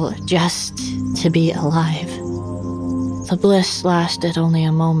grateful just to be alive. The bliss lasted only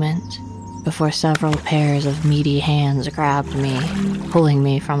a moment before several pairs of meaty hands grabbed me, pulling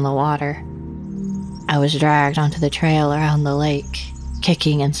me from the water. I was dragged onto the trail around the lake,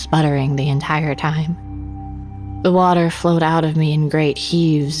 kicking and sputtering the entire time. The water flowed out of me in great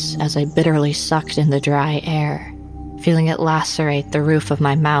heaves as I bitterly sucked in the dry air, feeling it lacerate the roof of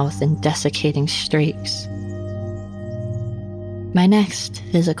my mouth in desiccating streaks. My next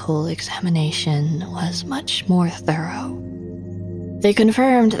physical examination was much more thorough. They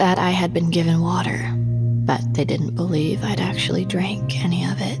confirmed that I had been given water, but they didn't believe I'd actually drank any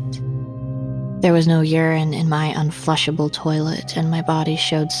of it. There was no urine in my unflushable toilet, and my body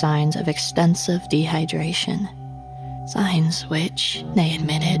showed signs of extensive dehydration. Signs which, they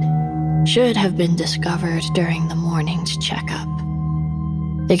admitted, should have been discovered during the morning's checkup.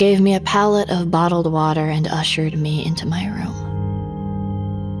 They gave me a pallet of bottled water and ushered me into my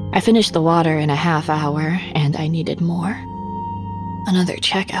room. I finished the water in a half hour, and I needed more. Another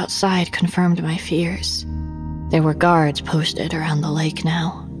check outside confirmed my fears. There were guards posted around the lake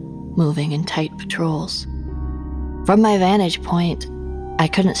now, moving in tight patrols. From my vantage point, I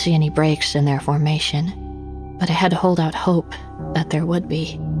couldn't see any breaks in their formation, but I had to hold out hope that there would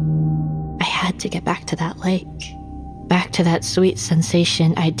be. I had to get back to that lake, back to that sweet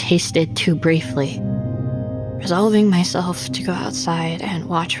sensation I'd tasted too briefly. Resolving myself to go outside and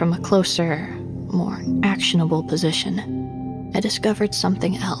watch from a closer, more actionable position, I discovered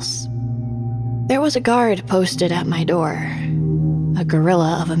something else. There was a guard posted at my door, a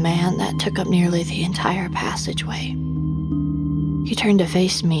gorilla of a man that took up nearly the entire passageway. He turned to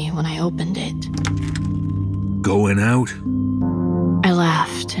face me when I opened it. Going out? I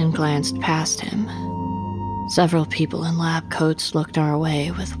laughed and glanced past him. Several people in lab coats looked our way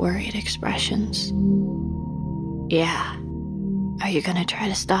with worried expressions. Yeah. Are you gonna try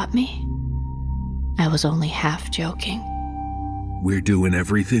to stop me? I was only half joking. We're doing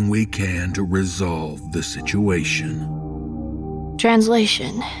everything we can to resolve the situation.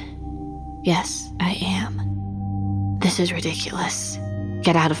 Translation. Yes, I am. This is ridiculous.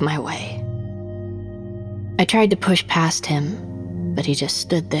 Get out of my way. I tried to push past him, but he just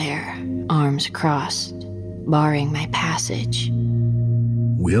stood there, arms crossed, barring my passage.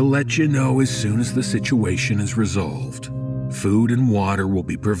 We'll let you know as soon as the situation is resolved. Food and water will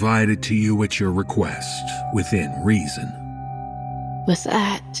be provided to you at your request, within reason. With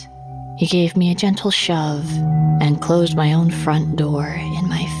that, he gave me a gentle shove and closed my own front door in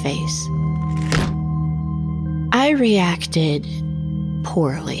my face. I reacted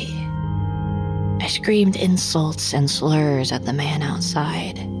poorly. I screamed insults and slurs at the man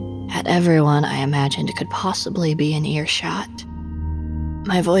outside, at everyone I imagined could possibly be in earshot.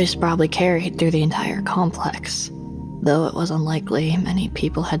 My voice probably carried through the entire complex, though it was unlikely many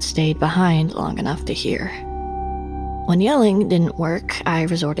people had stayed behind long enough to hear. When yelling didn't work, I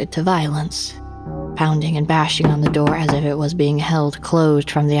resorted to violence, pounding and bashing on the door as if it was being held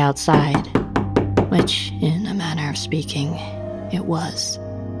closed from the outside, which, in a manner of speaking, it was.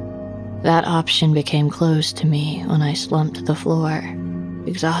 That option became closed to me when I slumped to the floor,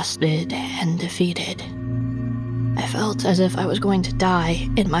 exhausted and defeated. I felt as if I was going to die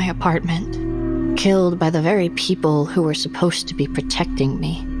in my apartment, killed by the very people who were supposed to be protecting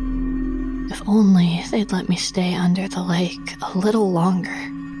me. If only they'd let me stay under the lake a little longer.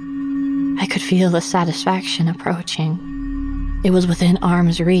 I could feel the satisfaction approaching. It was within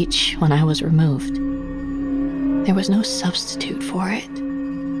arm's reach when I was removed. There was no substitute for it.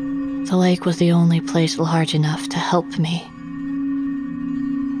 The lake was the only place large enough to help me.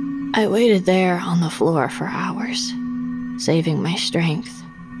 I waited there on the floor for hours, saving my strength,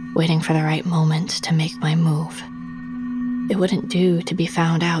 waiting for the right moment to make my move. It wouldn't do to be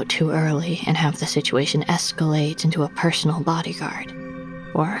found out too early and have the situation escalate into a personal bodyguard.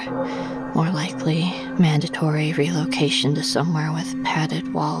 Or, more likely, mandatory relocation to somewhere with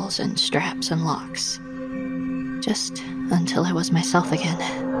padded walls and straps and locks. Just until I was myself again.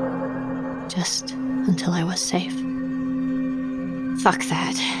 Just until I was safe. Fuck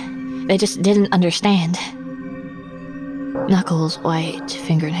that. They just didn't understand. Knuckles white,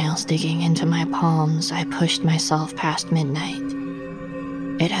 fingernails digging into my palms, I pushed myself past midnight.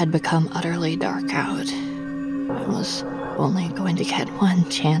 It had become utterly dark out. I was only going to get one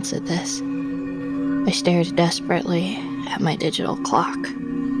chance at this. I stared desperately at my digital clock,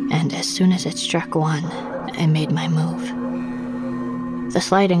 and as soon as it struck 1, I made my move. The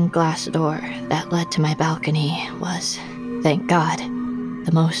sliding glass door that led to my balcony was, thank God,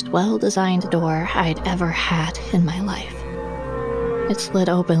 the most well-designed door I'd ever had in my life. It slid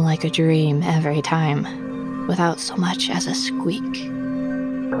open like a dream every time, without so much as a squeak.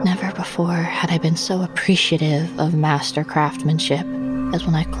 Never before had I been so appreciative of master craftsmanship as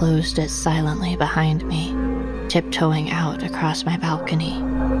when I closed it silently behind me, tiptoeing out across my balcony.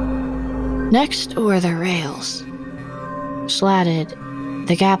 Next were the rails. Slatted,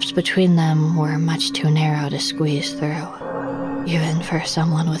 the gaps between them were much too narrow to squeeze through, even for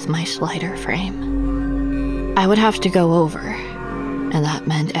someone with my slighter frame. I would have to go over, and that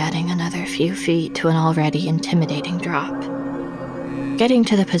meant adding another few feet to an already intimidating drop. Getting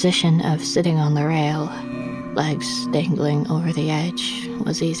to the position of sitting on the rail, legs dangling over the edge,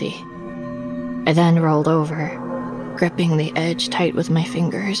 was easy. I then rolled over, gripping the edge tight with my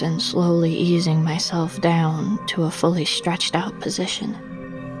fingers and slowly easing myself down to a fully stretched out position.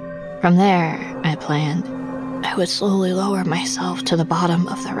 From there, I planned, I would slowly lower myself to the bottom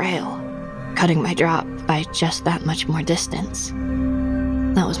of the rail, cutting my drop by just that much more distance.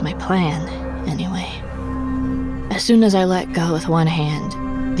 That was my plan, anyway. As soon as I let go with one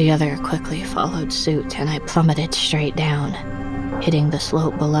hand, the other quickly followed suit, and I plummeted straight down, hitting the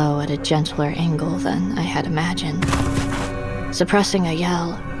slope below at a gentler angle than I had imagined. Suppressing a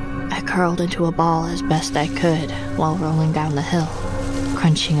yell, I curled into a ball as best I could while rolling down the hill,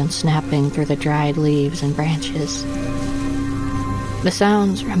 crunching and snapping through the dried leaves and branches. The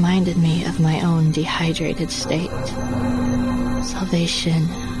sounds reminded me of my own dehydrated state. Salvation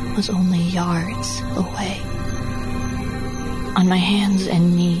was only yards away. On my hands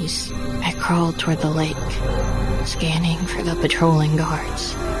and knees, I crawled toward the lake, scanning for the patrolling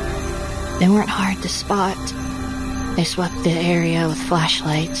guards. They weren't hard to spot. They swept the area with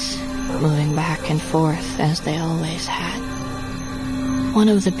flashlights, moving back and forth as they always had. One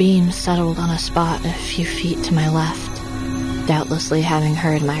of the beams settled on a spot a few feet to my left, doubtlessly having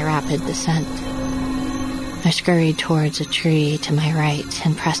heard my rapid descent. I scurried towards a tree to my right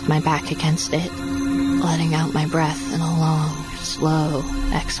and pressed my back against it, letting out my breath in a long, slow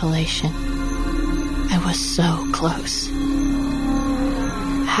exhalation. I was so close.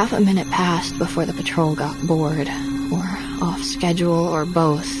 Half a minute passed before the patrol got bored, or off schedule, or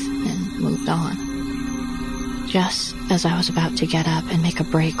both, and moved on. Just as I was about to get up and make a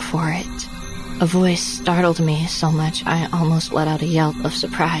break for it, a voice startled me so much I almost let out a yelp of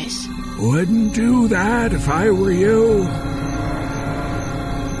surprise. Wouldn't do that if I were you.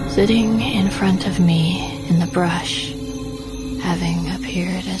 Sitting in front of me in the brush, having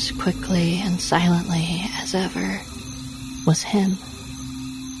appeared as quickly and silently as ever, was him,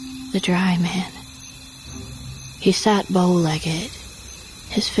 the dry man. He sat bow-legged,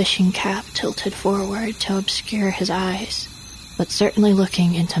 his fishing cap tilted forward to obscure his eyes, but certainly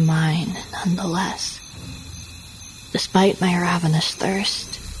looking into mine nonetheless. Despite my ravenous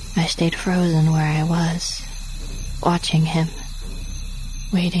thirst, I stayed frozen where I was, watching him,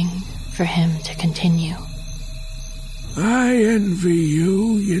 waiting for him to continue. I envy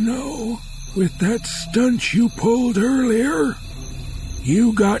you, you know, with that stunt you pulled earlier.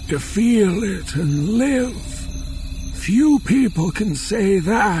 You got to feel it and live. Few people can say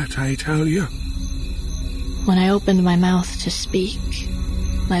that, I tell you. When I opened my mouth to speak,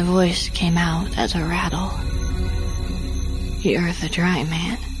 my voice came out as a rattle. You're the dry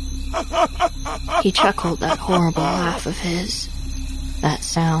man. He chuckled that horrible laugh of his. That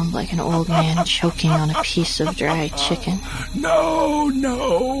sound like an old man choking on a piece of dried chicken. No,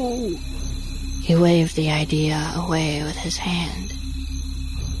 no. He waved the idea away with his hand.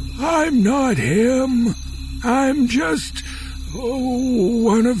 I'm not him. I'm just,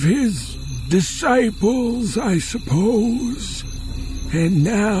 one of his disciples, I suppose. And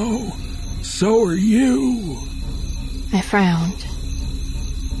now, so are you. I frowned.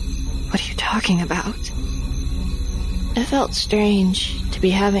 What are you talking about? It felt strange to be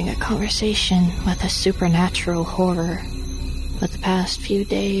having a conversation with a supernatural horror but the past few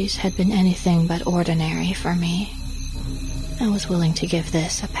days had been anything but ordinary for me. I was willing to give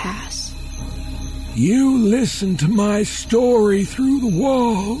this a pass. You listened to my story through the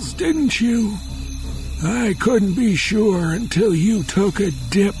walls, didn't you? I couldn't be sure until you took a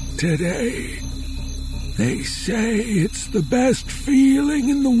dip today. They say it's the best feeling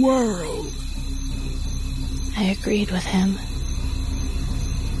in the world. I agreed with him.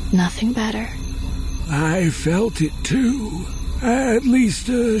 Nothing better. I felt it too. At least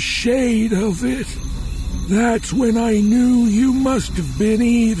a shade of it. That's when I knew you must have been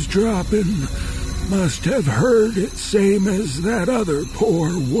eavesdropping. Must have heard it same as that other poor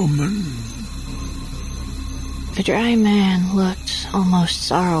woman. The dry man looked almost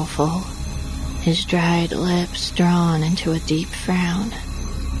sorrowful, his dried lips drawn into a deep frown.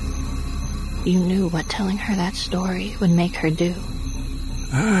 You knew what telling her that story would make her do.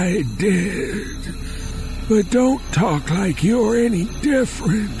 I did. But don't talk like you're any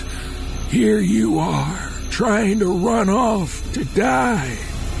different. Here you are, trying to run off to die.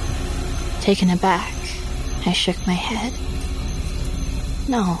 Taken aback, I shook my head.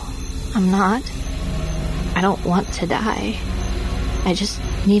 No, I'm not. I don't want to die. I just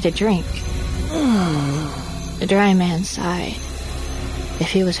need a drink. The dry man sighed. If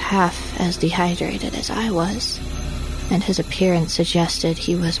he was half as dehydrated as I was, and his appearance suggested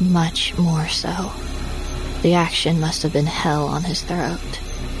he was much more so, the action must have been hell on his throat.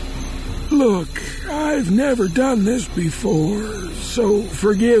 Look, I've never done this before, so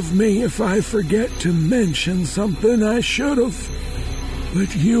forgive me if I forget to mention something I should have.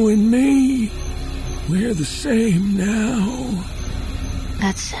 But you and me, we're the same now.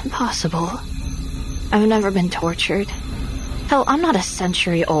 That's impossible. I've never been tortured. Hell, I'm not a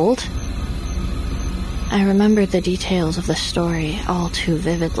century old. I remembered the details of the story all too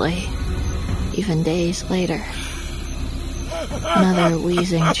vividly, even days later. Another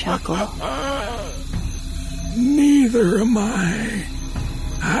wheezing chuckle. Neither am I.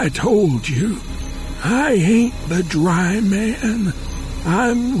 I told you, I ain't the dry man.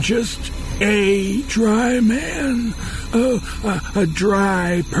 I'm just a dry man. A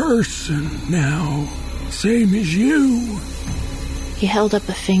dry person now. Same as you. He held up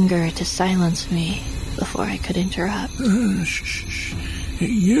a finger to silence me before I could interrupt. Shh.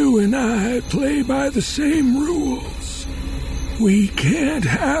 You and I play by the same rules. We can't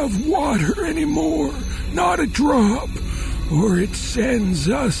have water anymore, not a drop, or it sends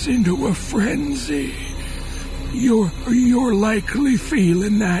us into a frenzy. You're likely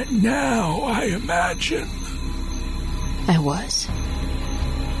feeling that now, I imagine. I was.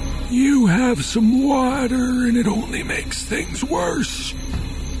 You have some water and it only makes things worse.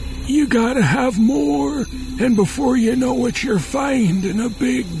 You gotta have more, and before you know it, you're finding a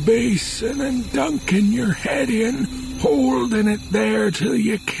big basin and dunking your head in, holding it there till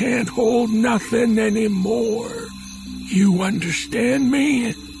you can't hold nothing anymore. You understand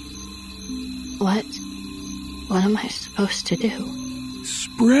me? What am I supposed to do?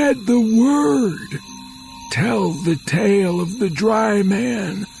 Spread the word. Tell the tale of the dry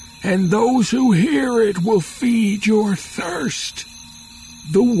man, and those who hear it will feed your thirst.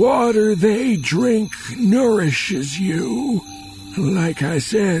 The water they drink nourishes you. Like I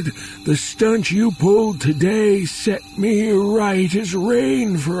said, the stunt you pulled today set me right as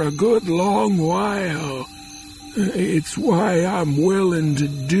rain for a good long while. It's why I'm willing to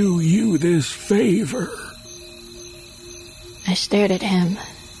do you this favor. I stared at him,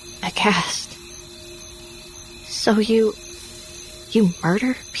 aghast. So you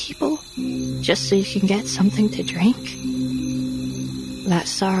murder people just so you can get something to drink? That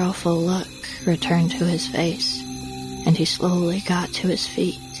sorrowful look returned to his face, and he slowly got to his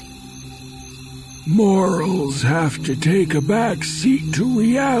feet. Morals have to take a back seat to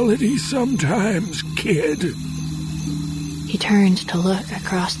reality sometimes, kid. He turned to look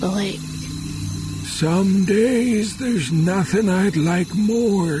across the lake. Some days there's nothing I'd like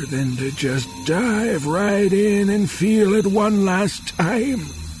more than to just dive right in and feel it one last time.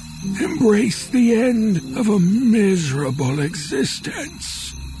 Embrace the end of a miserable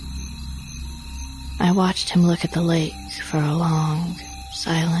existence. I watched him look at the lake for a long,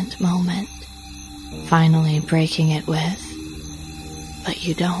 silent moment, finally breaking it with, "But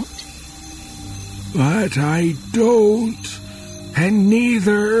you don't." But I don't, and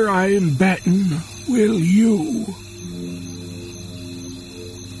neither, I'm betting, will you.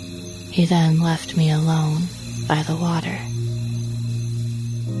 He then left me alone by the water.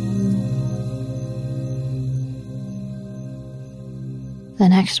 The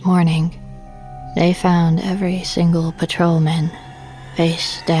next morning, they found every single patrolman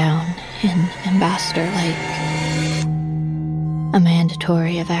face down in Ambassador Lake. A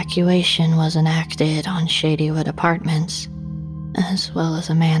mandatory evacuation was enacted on Shadywood Apartments, as well as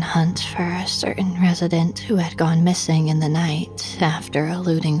a manhunt for a certain resident who had gone missing in the night after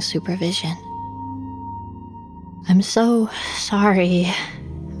eluding supervision. I'm so sorry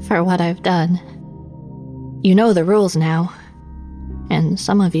for what I've done. You know the rules now, and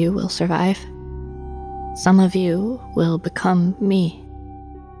some of you will survive. Some of you will become me,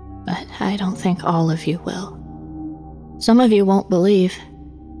 but I don't think all of you will. Some of you won't believe.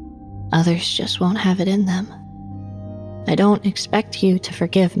 Others just won't have it in them. I don't expect you to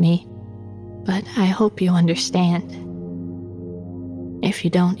forgive me, but I hope you understand. If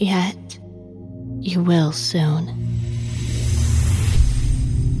you don't yet, you will soon.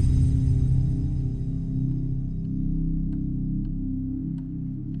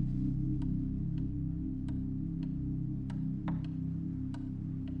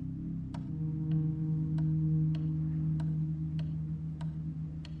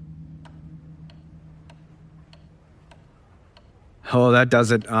 Oh, that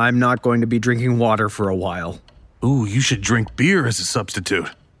does it. I'm not going to be drinking water for a while. Ooh, you should drink beer as a substitute.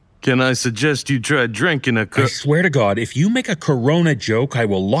 Can I suggest you try drinking a I swear to God, if you make a Corona joke, I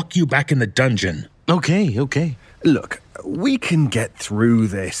will lock you back in the dungeon. Okay. Look, we can get through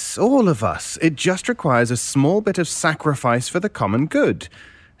this, all of us. It just requires a small bit of sacrifice for the common good.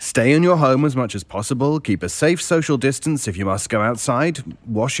 Stay in your home as much as possible, keep a safe social distance if you must go outside,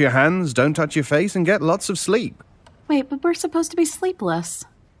 wash your hands, don't touch your face, and get lots of sleep. Wait, but we're supposed to be sleepless.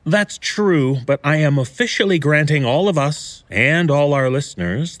 That's true, but I am officially granting all of us, and all our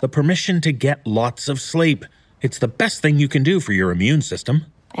listeners, the permission to get lots of sleep. It's the best thing you can do for your immune system.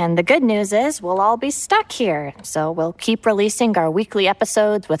 And the good news is we'll all be stuck here, so we'll keep releasing our weekly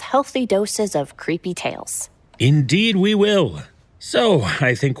episodes with healthy doses of creepy tales. Indeed we will. So,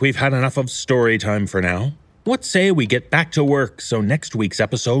 I think we've had enough of story time for now. What say we get back to work so next week's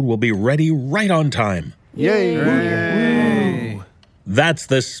episode will be ready right on time? Yay! That's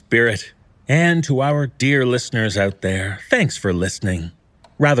the spirit. And to our dear listeners out there, thanks for listening.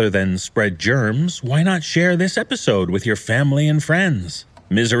 Rather than spread germs, why not share this episode with your family and friends?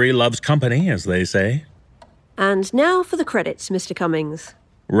 Misery loves company, as they say. And now for the credits, Mr. Cummings.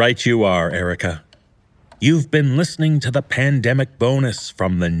 Right you are, Erica. You've been listening to the Pandemic Bonus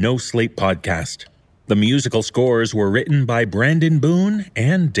from the NoSleep podcast. The musical scores were written by Brandon Boone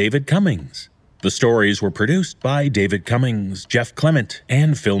and David Cummings. The stories were produced by David Cummings, Jeff Clement,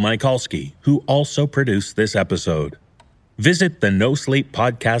 and Phil Michalski, who also produced this episode. Visit the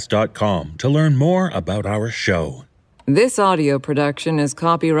NoSleepPodcast.com to learn more about our show. This audio production is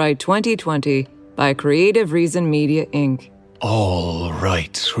copyright 2020 by Creative Reason Media, Inc. All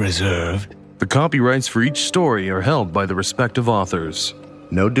rights reserved. The copyrights for each story are held by the respective authors.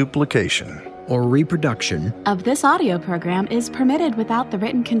 No duplication or reproduction of this audio program is permitted without the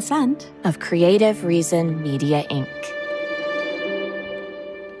written consent of Creative Reason Media, Inc.